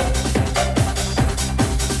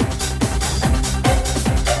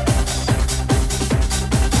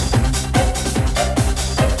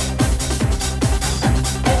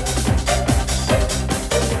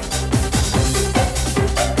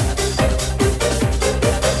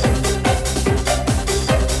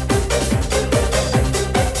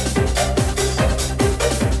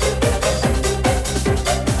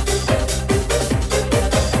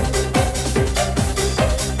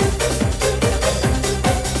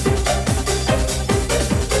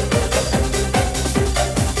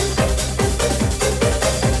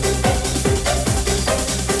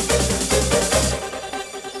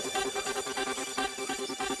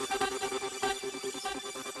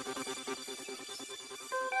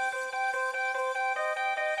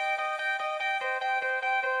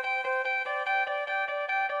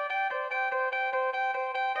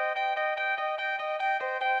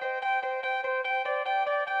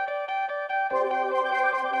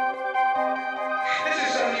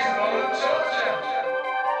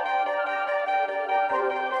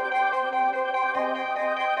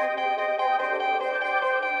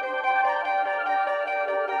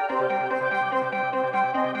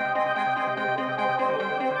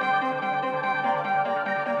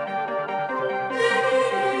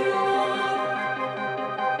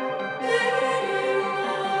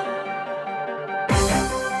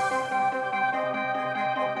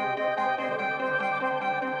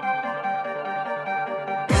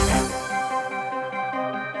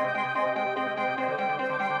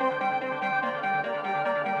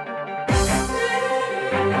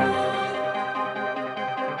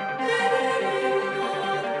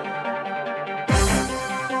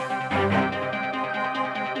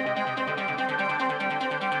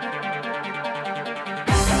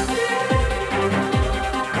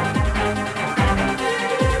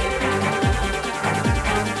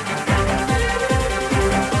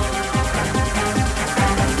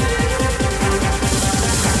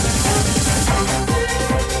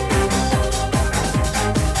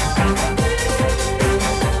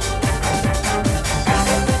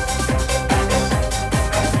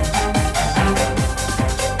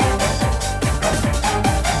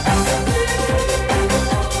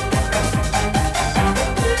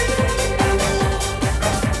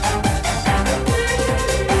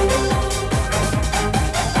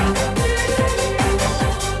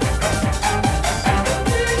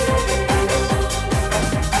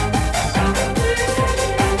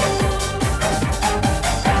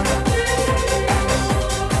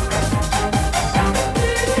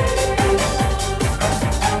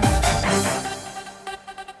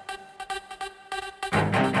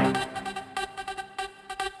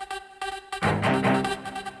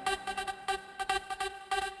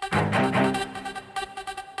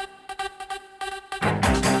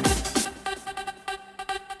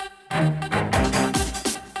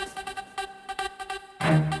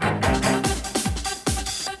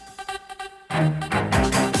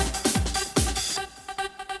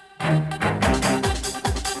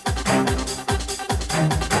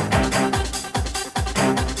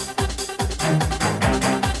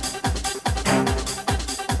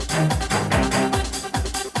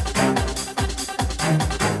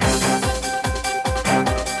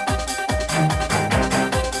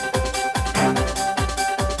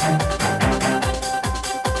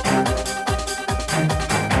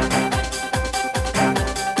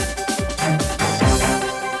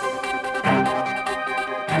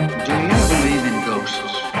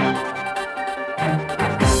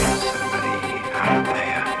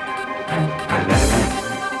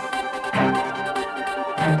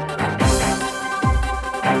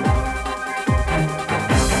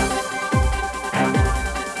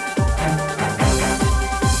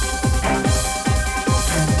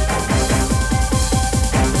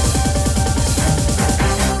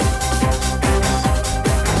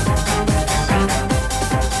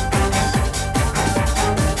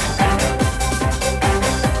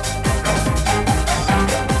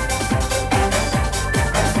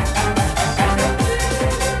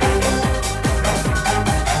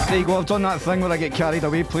 I've done that thing where I get carried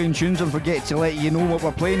away playing tunes and forget to let you know what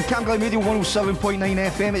we're playing. Camglen Radio 107.9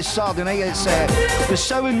 FM, it's Saturday night, it's the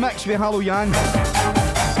Sound Mix with Hallow Yan.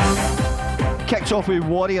 Kicked off with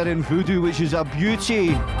Warrior and Voodoo, which is a beauty.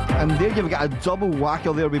 And there you've got a double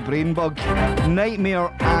whacker there with Brainbug.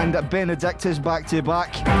 Nightmare and Benedictus back to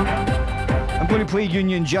back. I'm going to play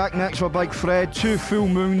Union Jack next for Big Fred, Two Full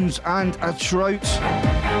Moons and a Trout.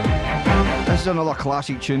 This is another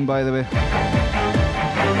classic tune, by the way.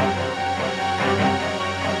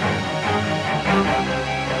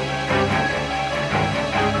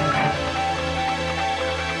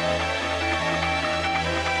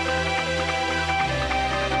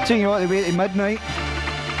 Taking you all the way to midnight.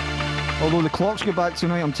 Although the clocks go back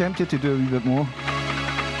tonight, I'm tempted to do a wee bit more.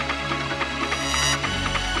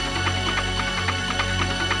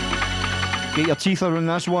 Get your teeth around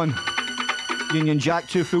this one. Union Jack,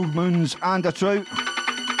 2 full moons and a trout.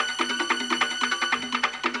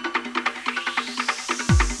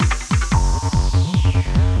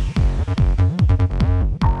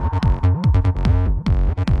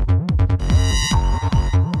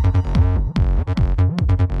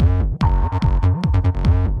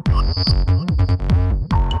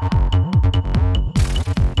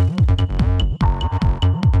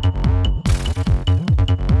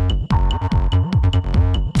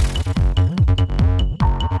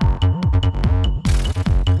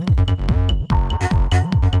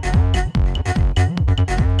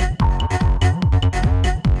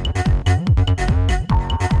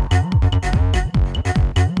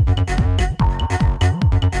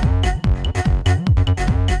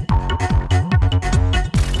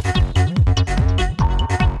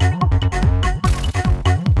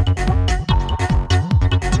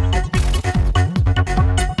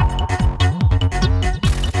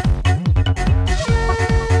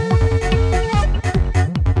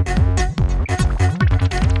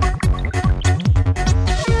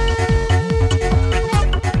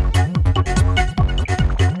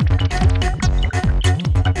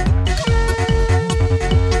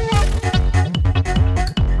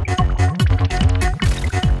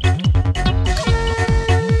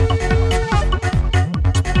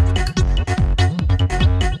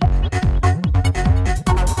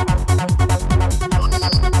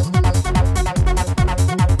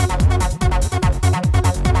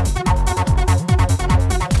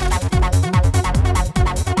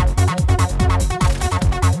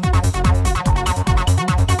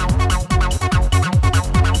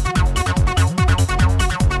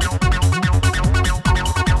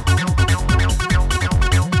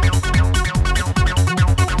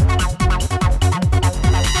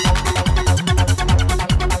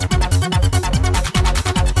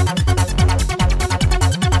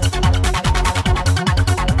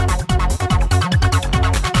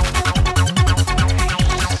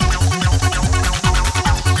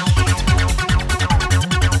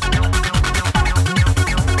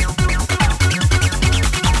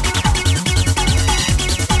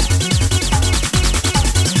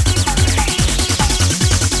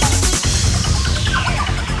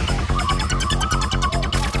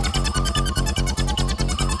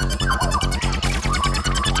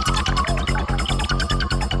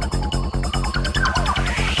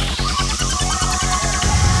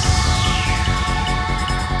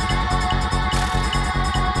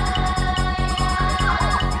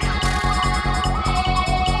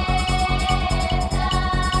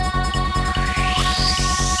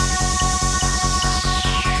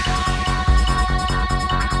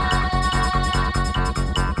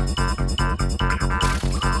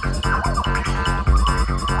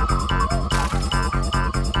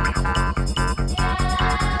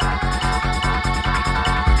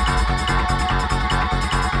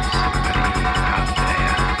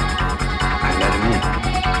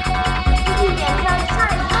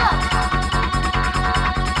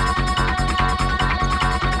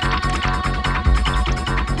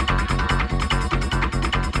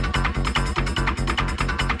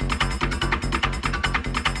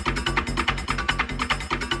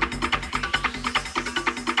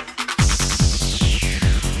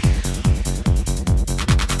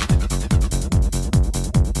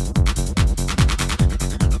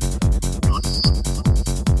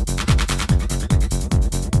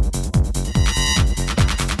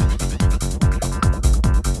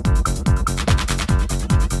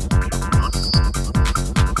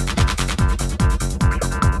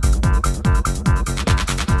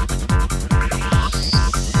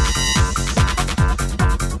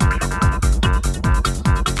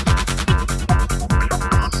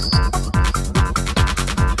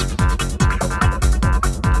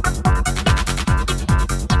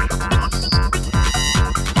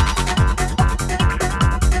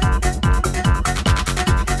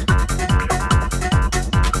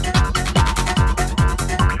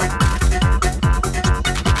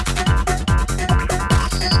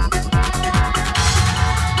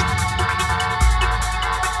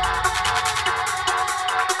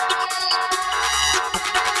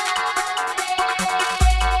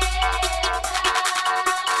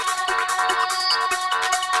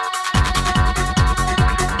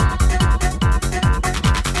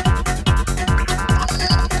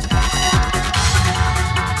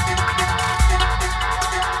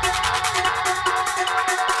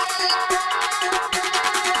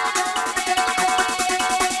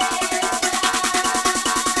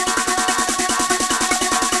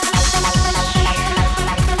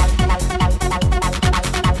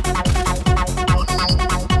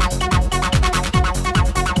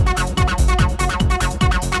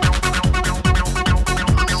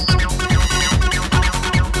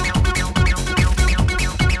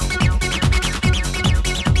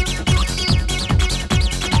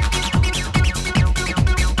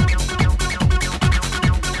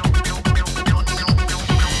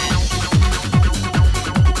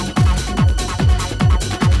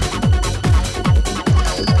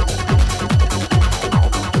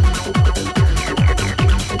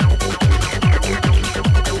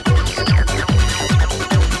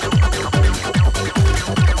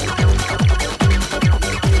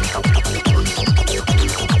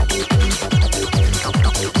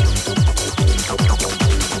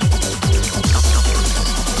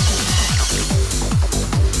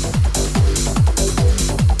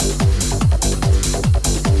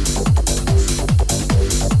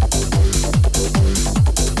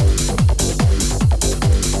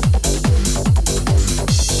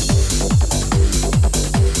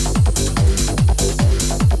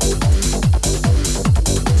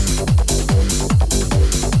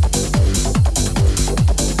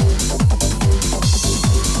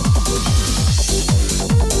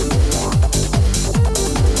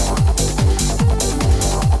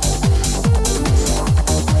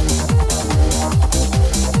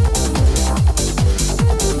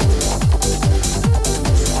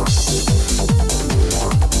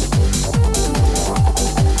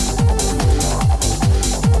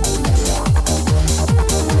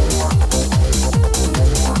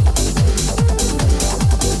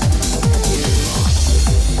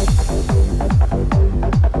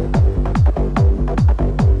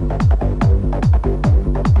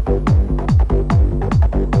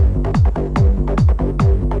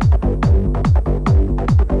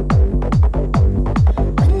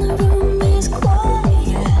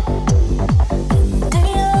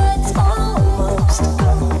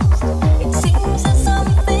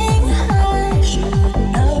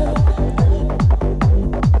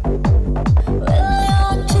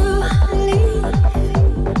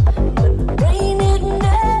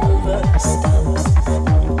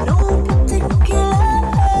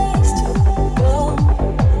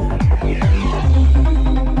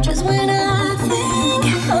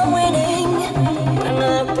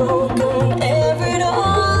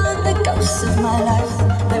 ghosts of my life,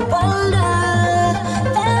 they're wilder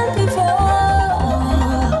than before.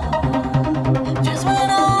 Just when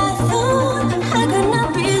I thought I could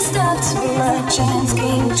not be stopped, my chance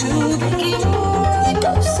came to begin. The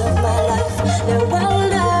ghosts of my life, they're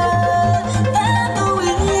wilder than the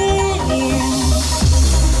wind.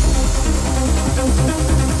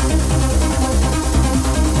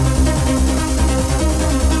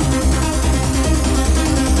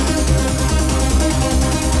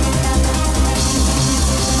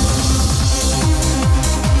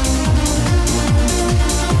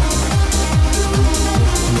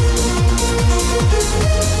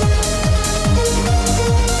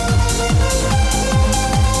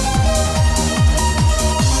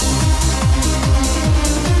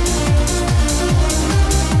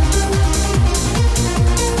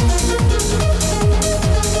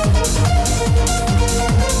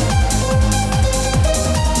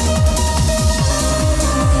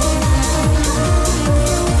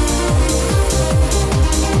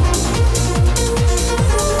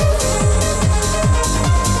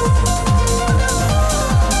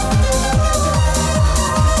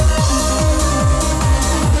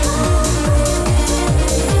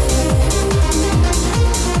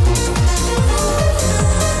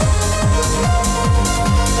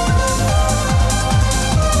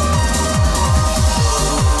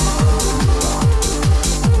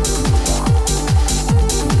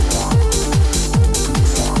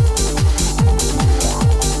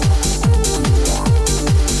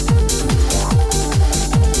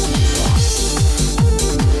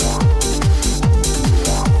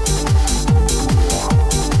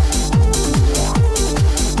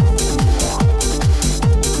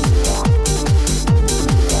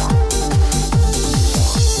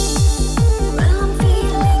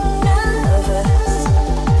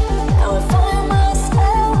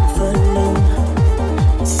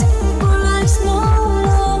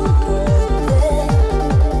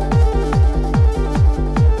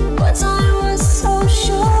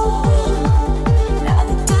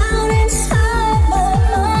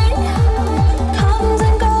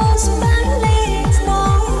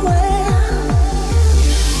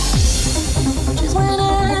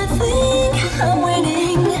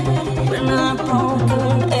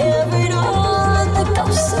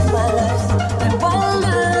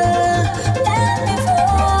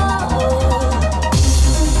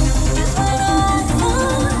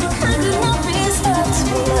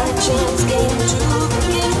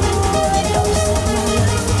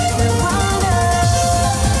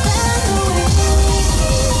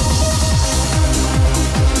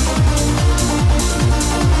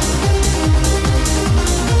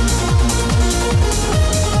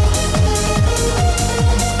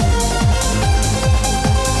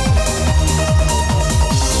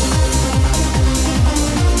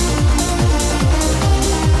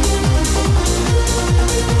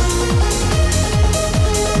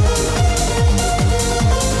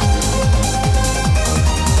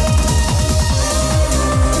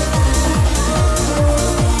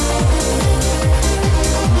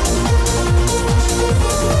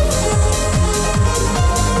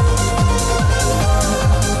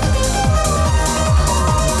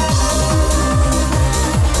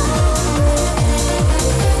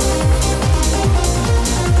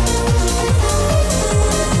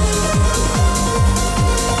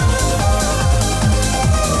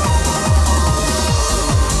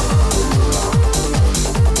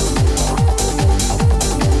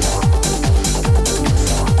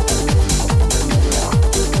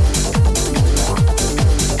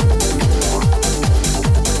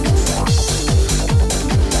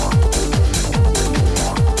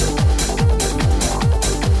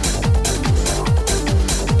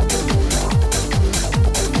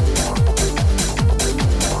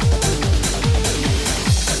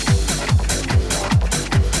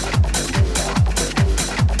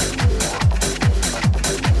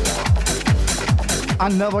 I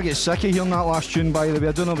never get sick of hearing that last tune, by the way.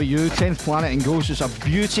 I don't know about you. 10th Planet and Ghost, it's a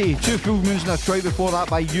beauty. 2 Full Moons and a Trout before that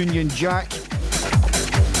by Union Jack.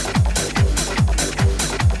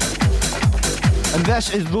 And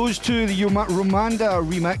this is those two, the Romanda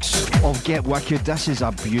remix of Get Wicked. This is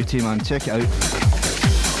a beauty, man. Check it out.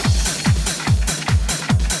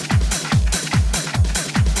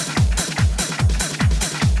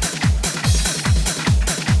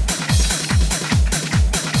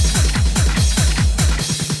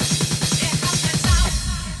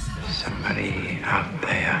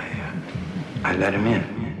 I let him in.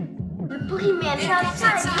 The boogeyman's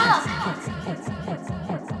outside, look!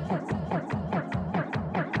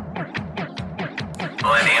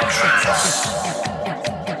 Millennium Trance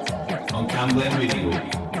on Camglen Radio.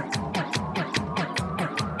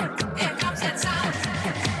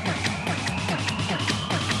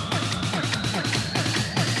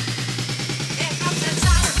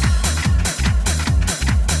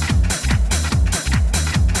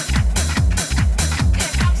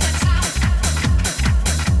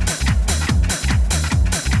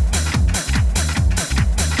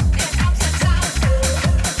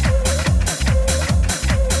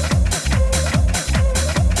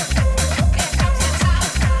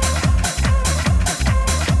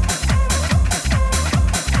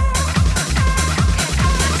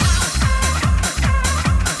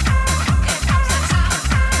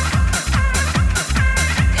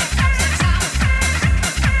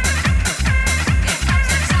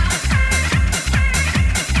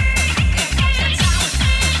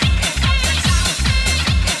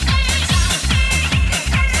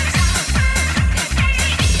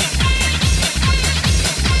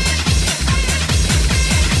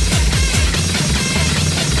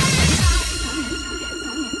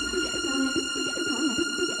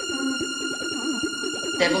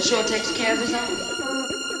 devil sure takes care of his own.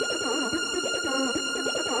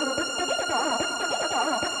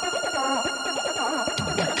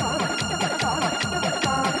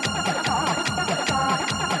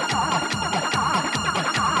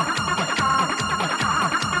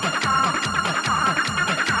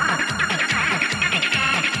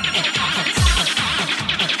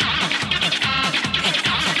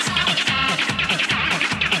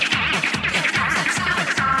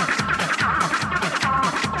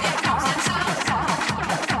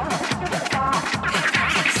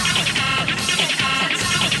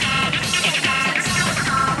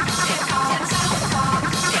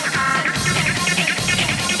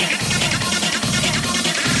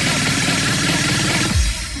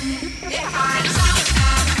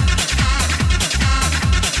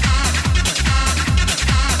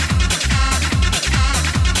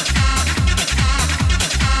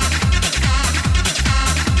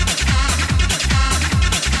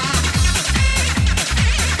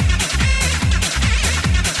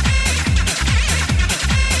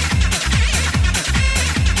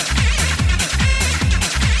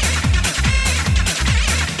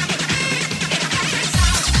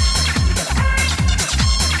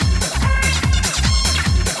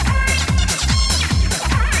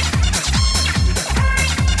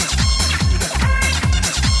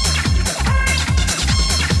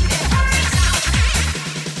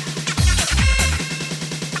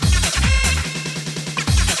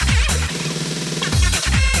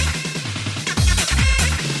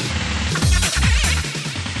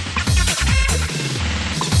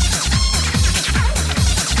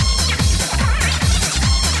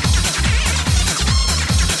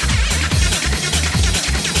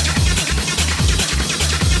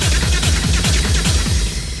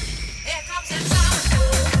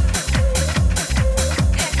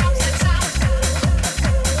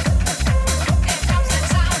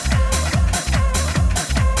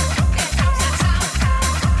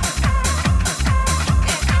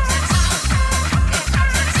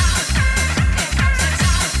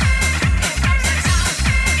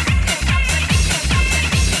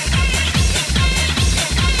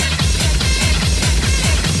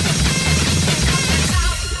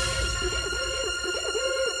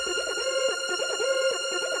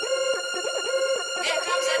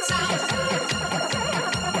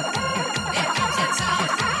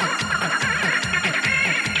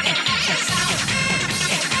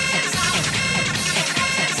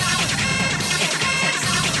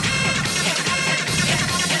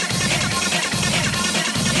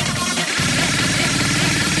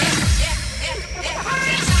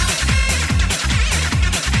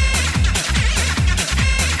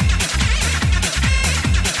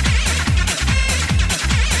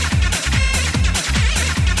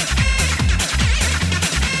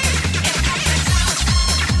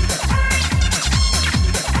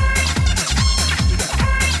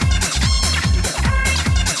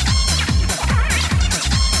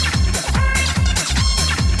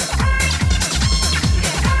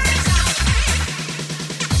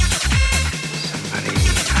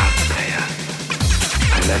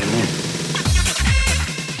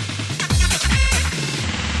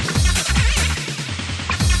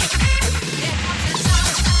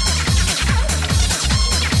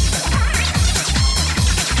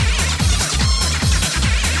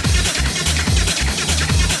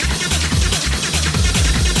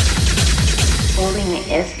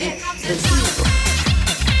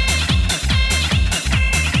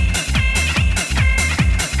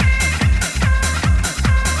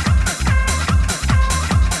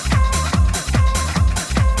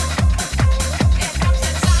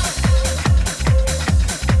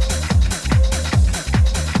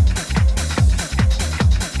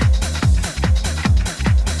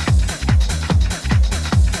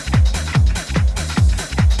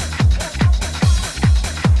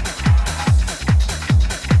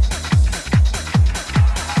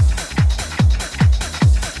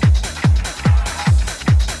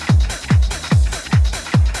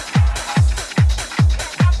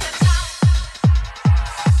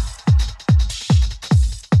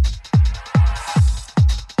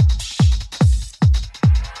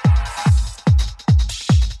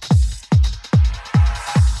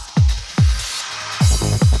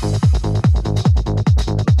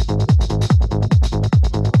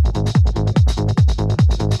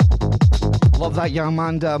 That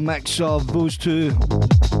Yanzta mix of those two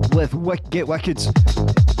with Get Wicked.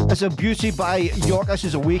 It's a beauty by York. This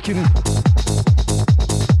is Awakening. In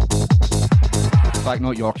fact,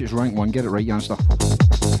 not York, it's rank 1. Get it right, Yanzta.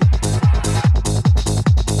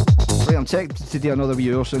 Right, I'm tempted to do another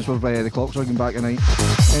view since we've the clock's ringing back tonight.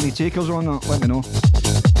 Any takers on that? Let me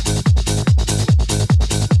know.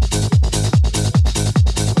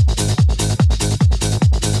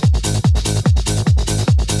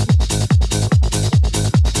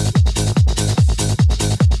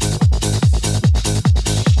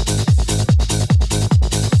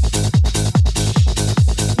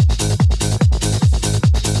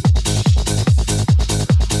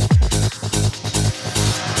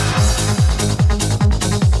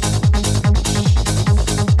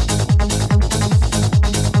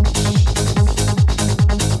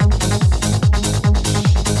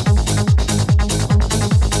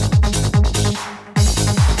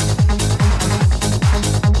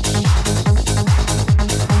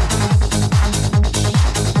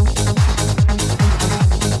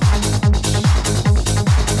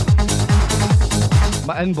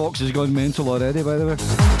 Vox has gone mental already, by the way.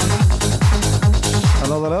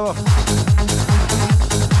 Another hour.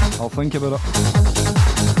 I'll think about it.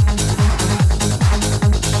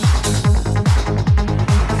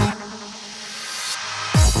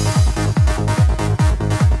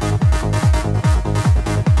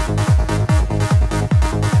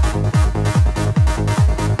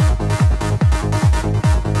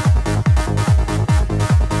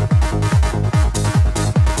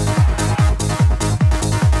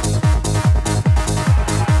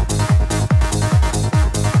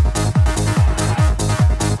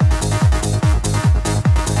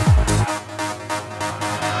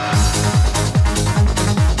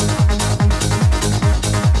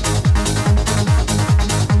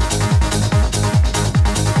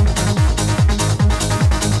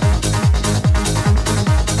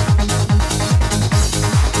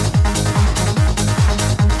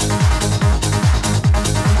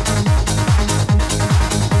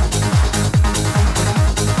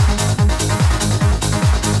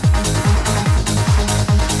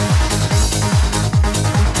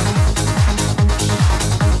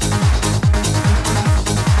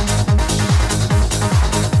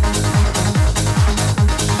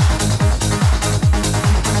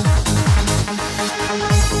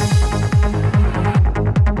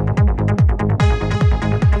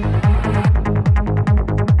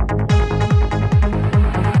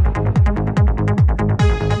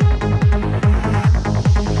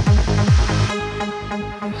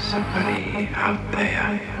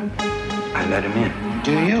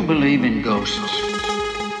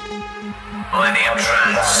 Millennium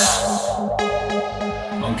Trance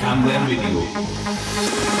on Camglen Radio.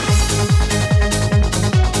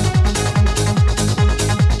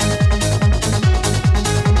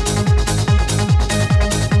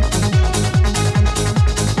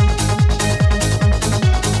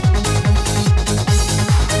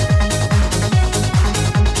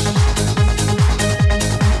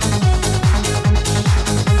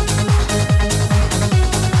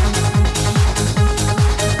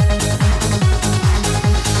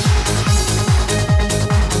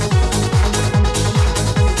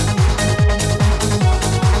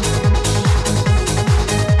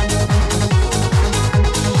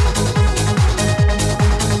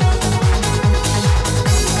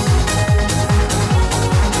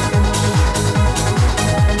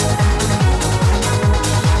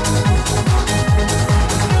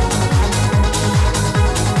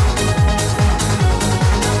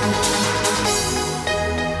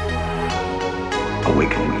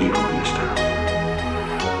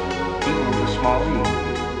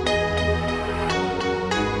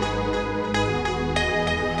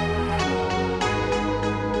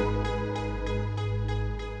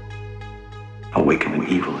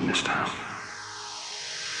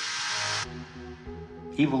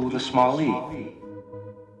 Evil with a small e.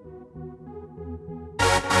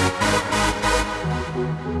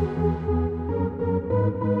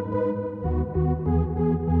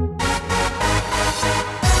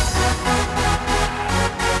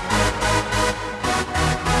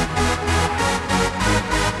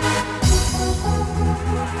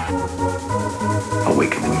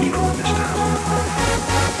 Awaken the evil in this town.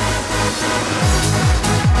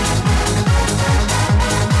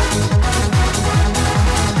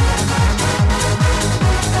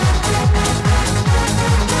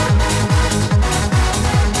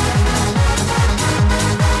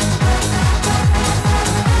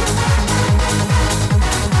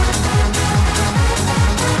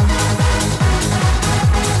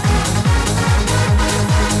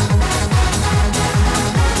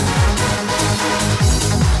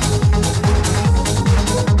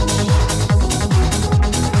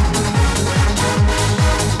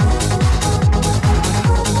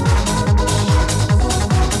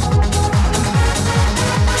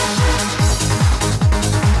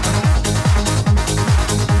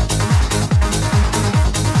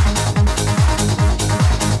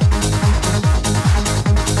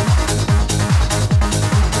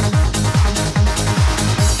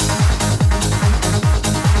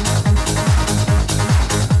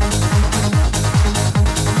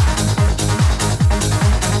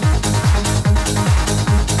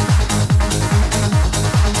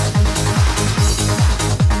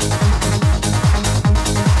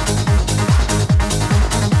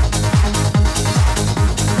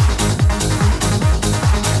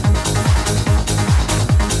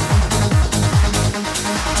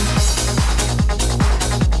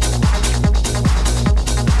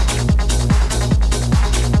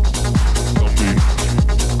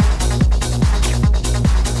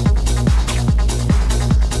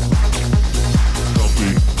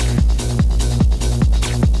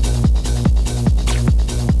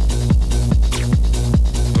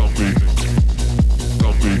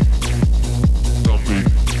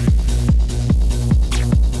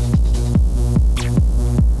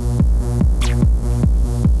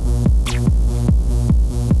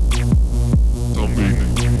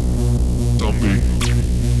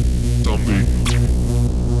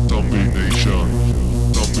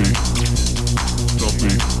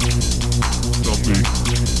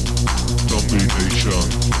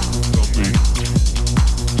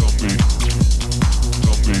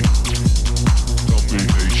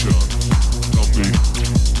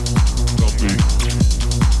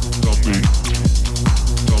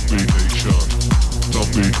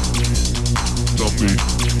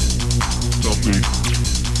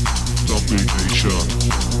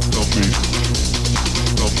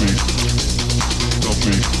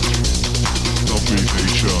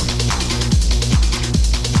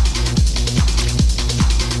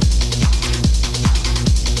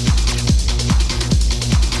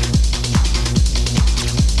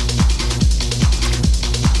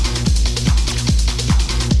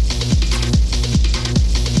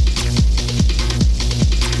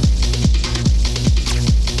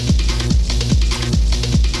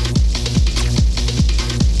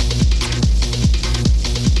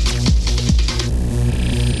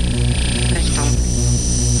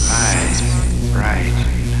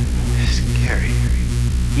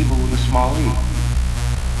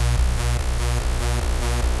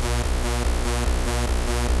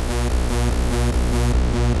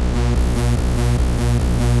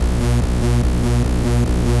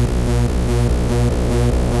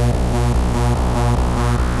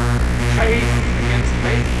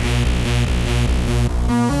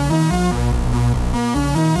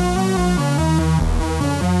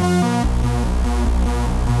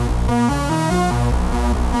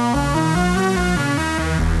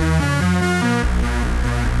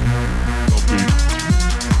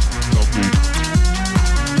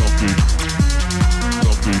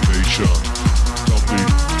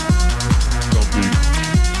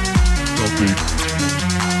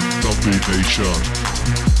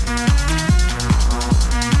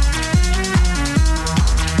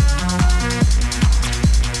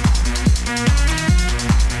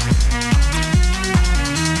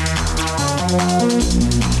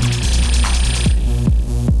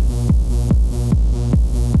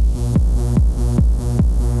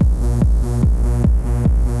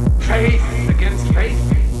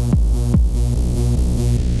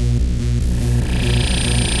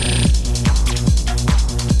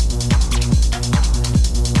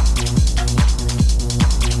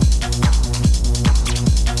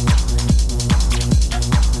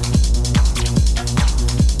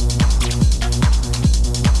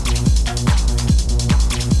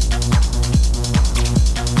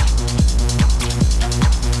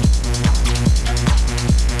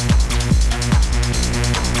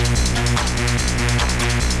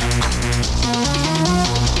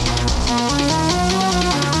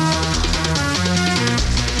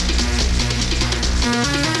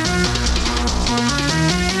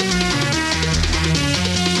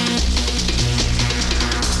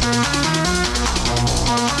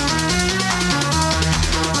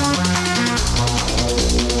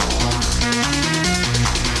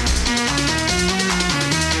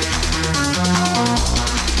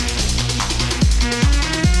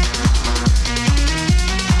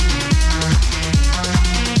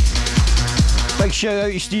 shout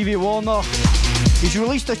out to Stevie Warner. He's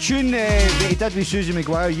released a tune that he did with Susie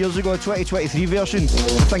McGuire years ago, a 2023 version.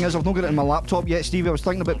 The thing is, I've not got it in my laptop yet, Stevie. I was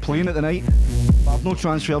thinking about playing it tonight, but I've not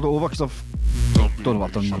transferred it over because don't know what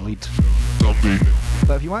I've done with my lead.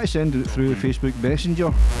 But if you want to send it through Facebook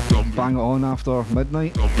Messenger, bang it on after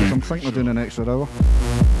midnight, because I'm thinking of doing an extra hour.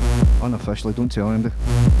 Unofficially, don't tell anybody.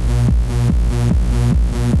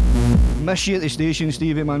 Miss you at the station,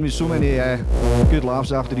 Stevie, man, with so many good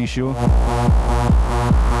laughs after his show.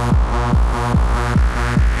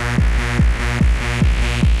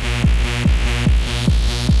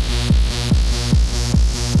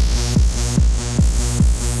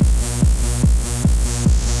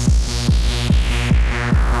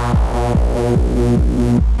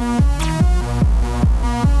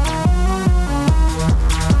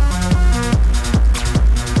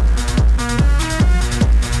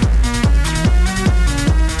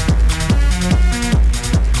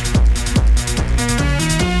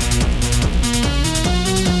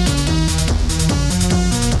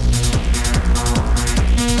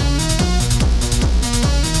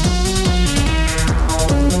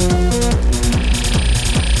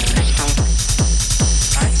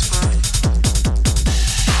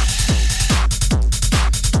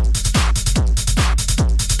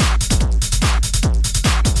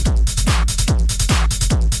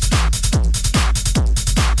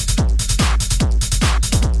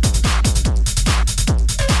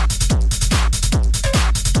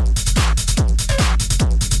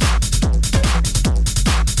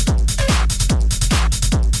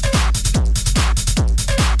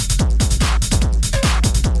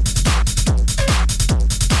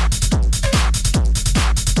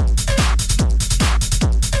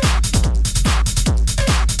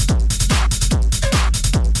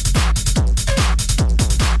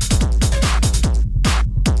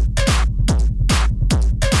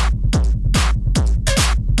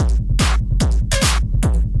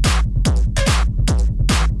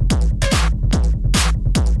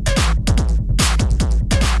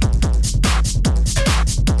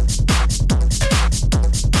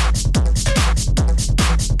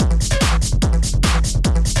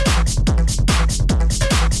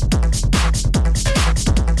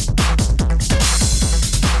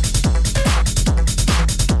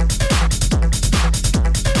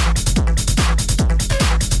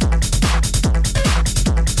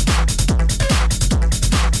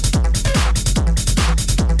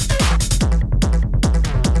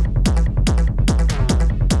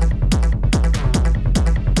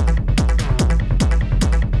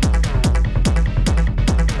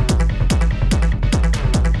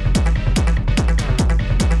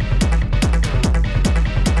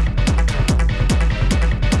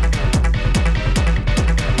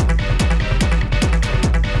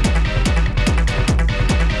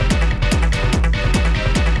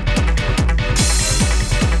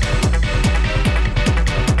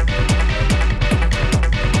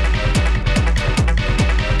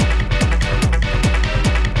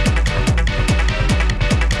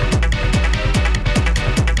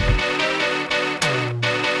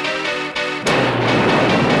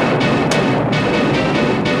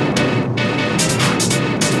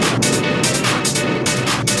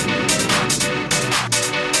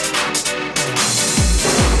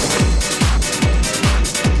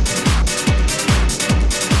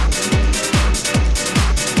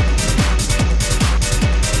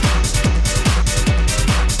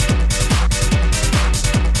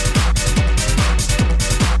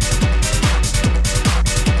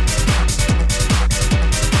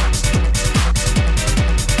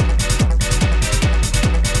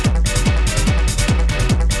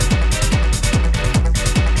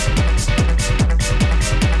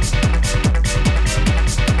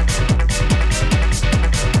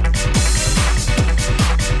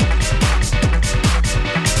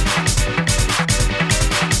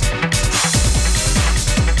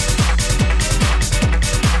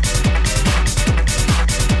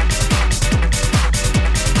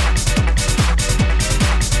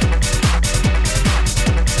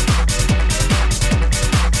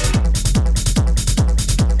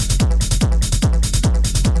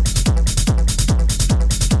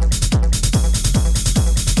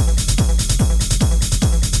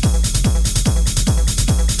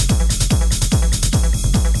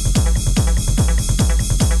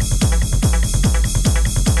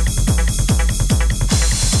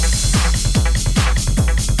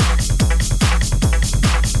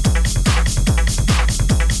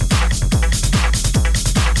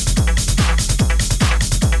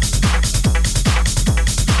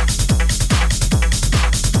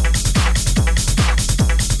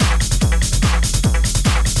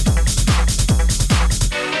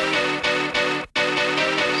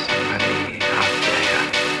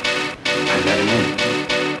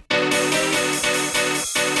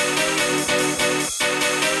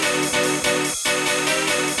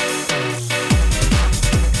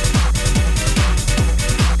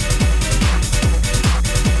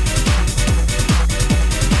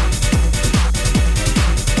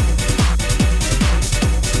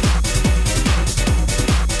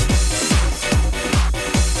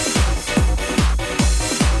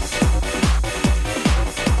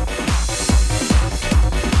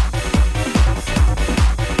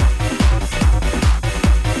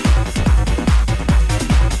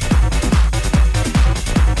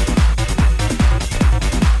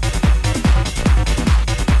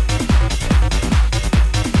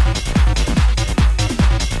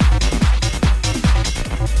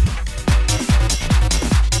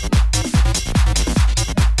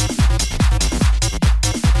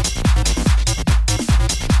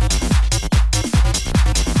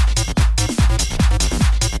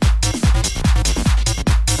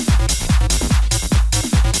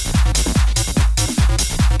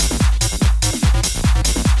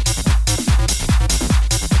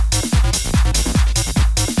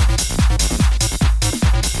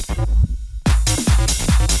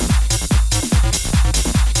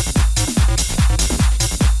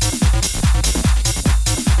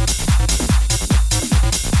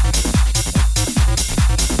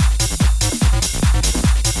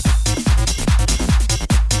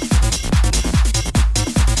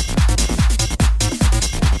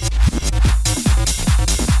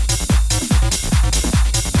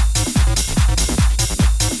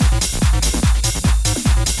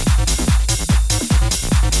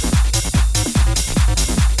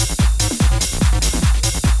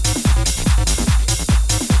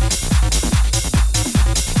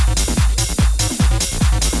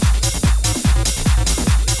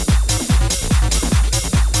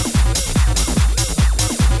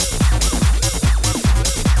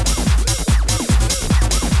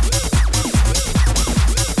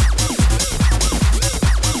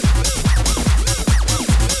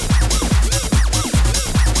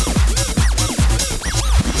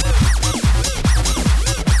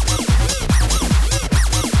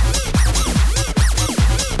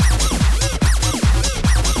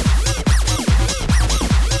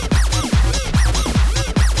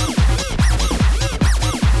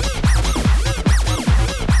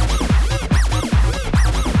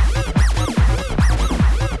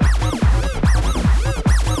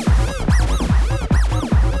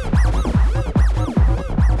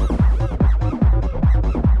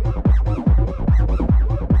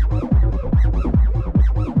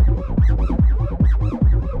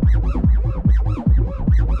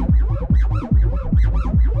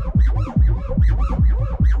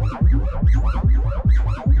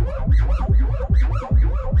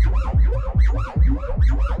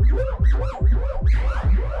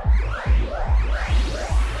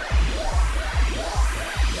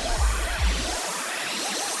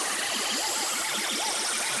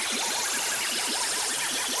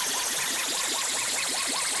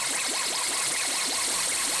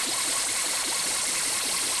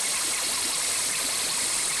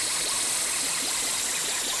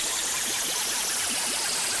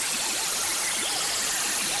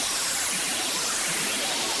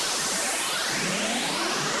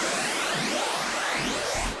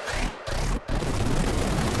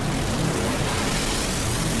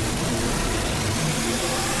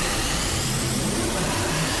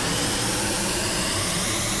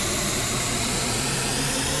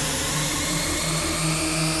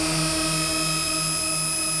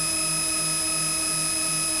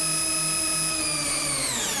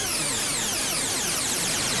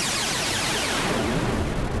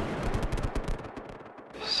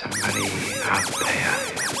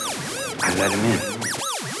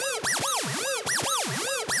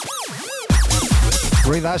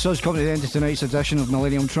 Right, that's us coming to the end of tonight's edition of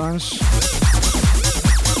Millennium Trance.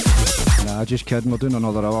 Nah, just kidding, we're doing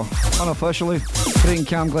another hour. Unofficially, breaking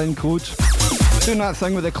Cam Glen code. Doing that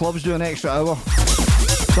thing with the clubs, doing an extra hour.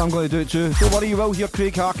 So I'm going to do it too. Don't worry, you will hear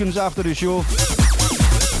Craig Harkins after the show.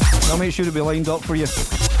 I'll make sure to be lined up for you.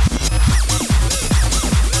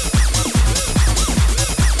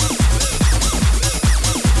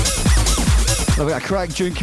 I've got a crack tune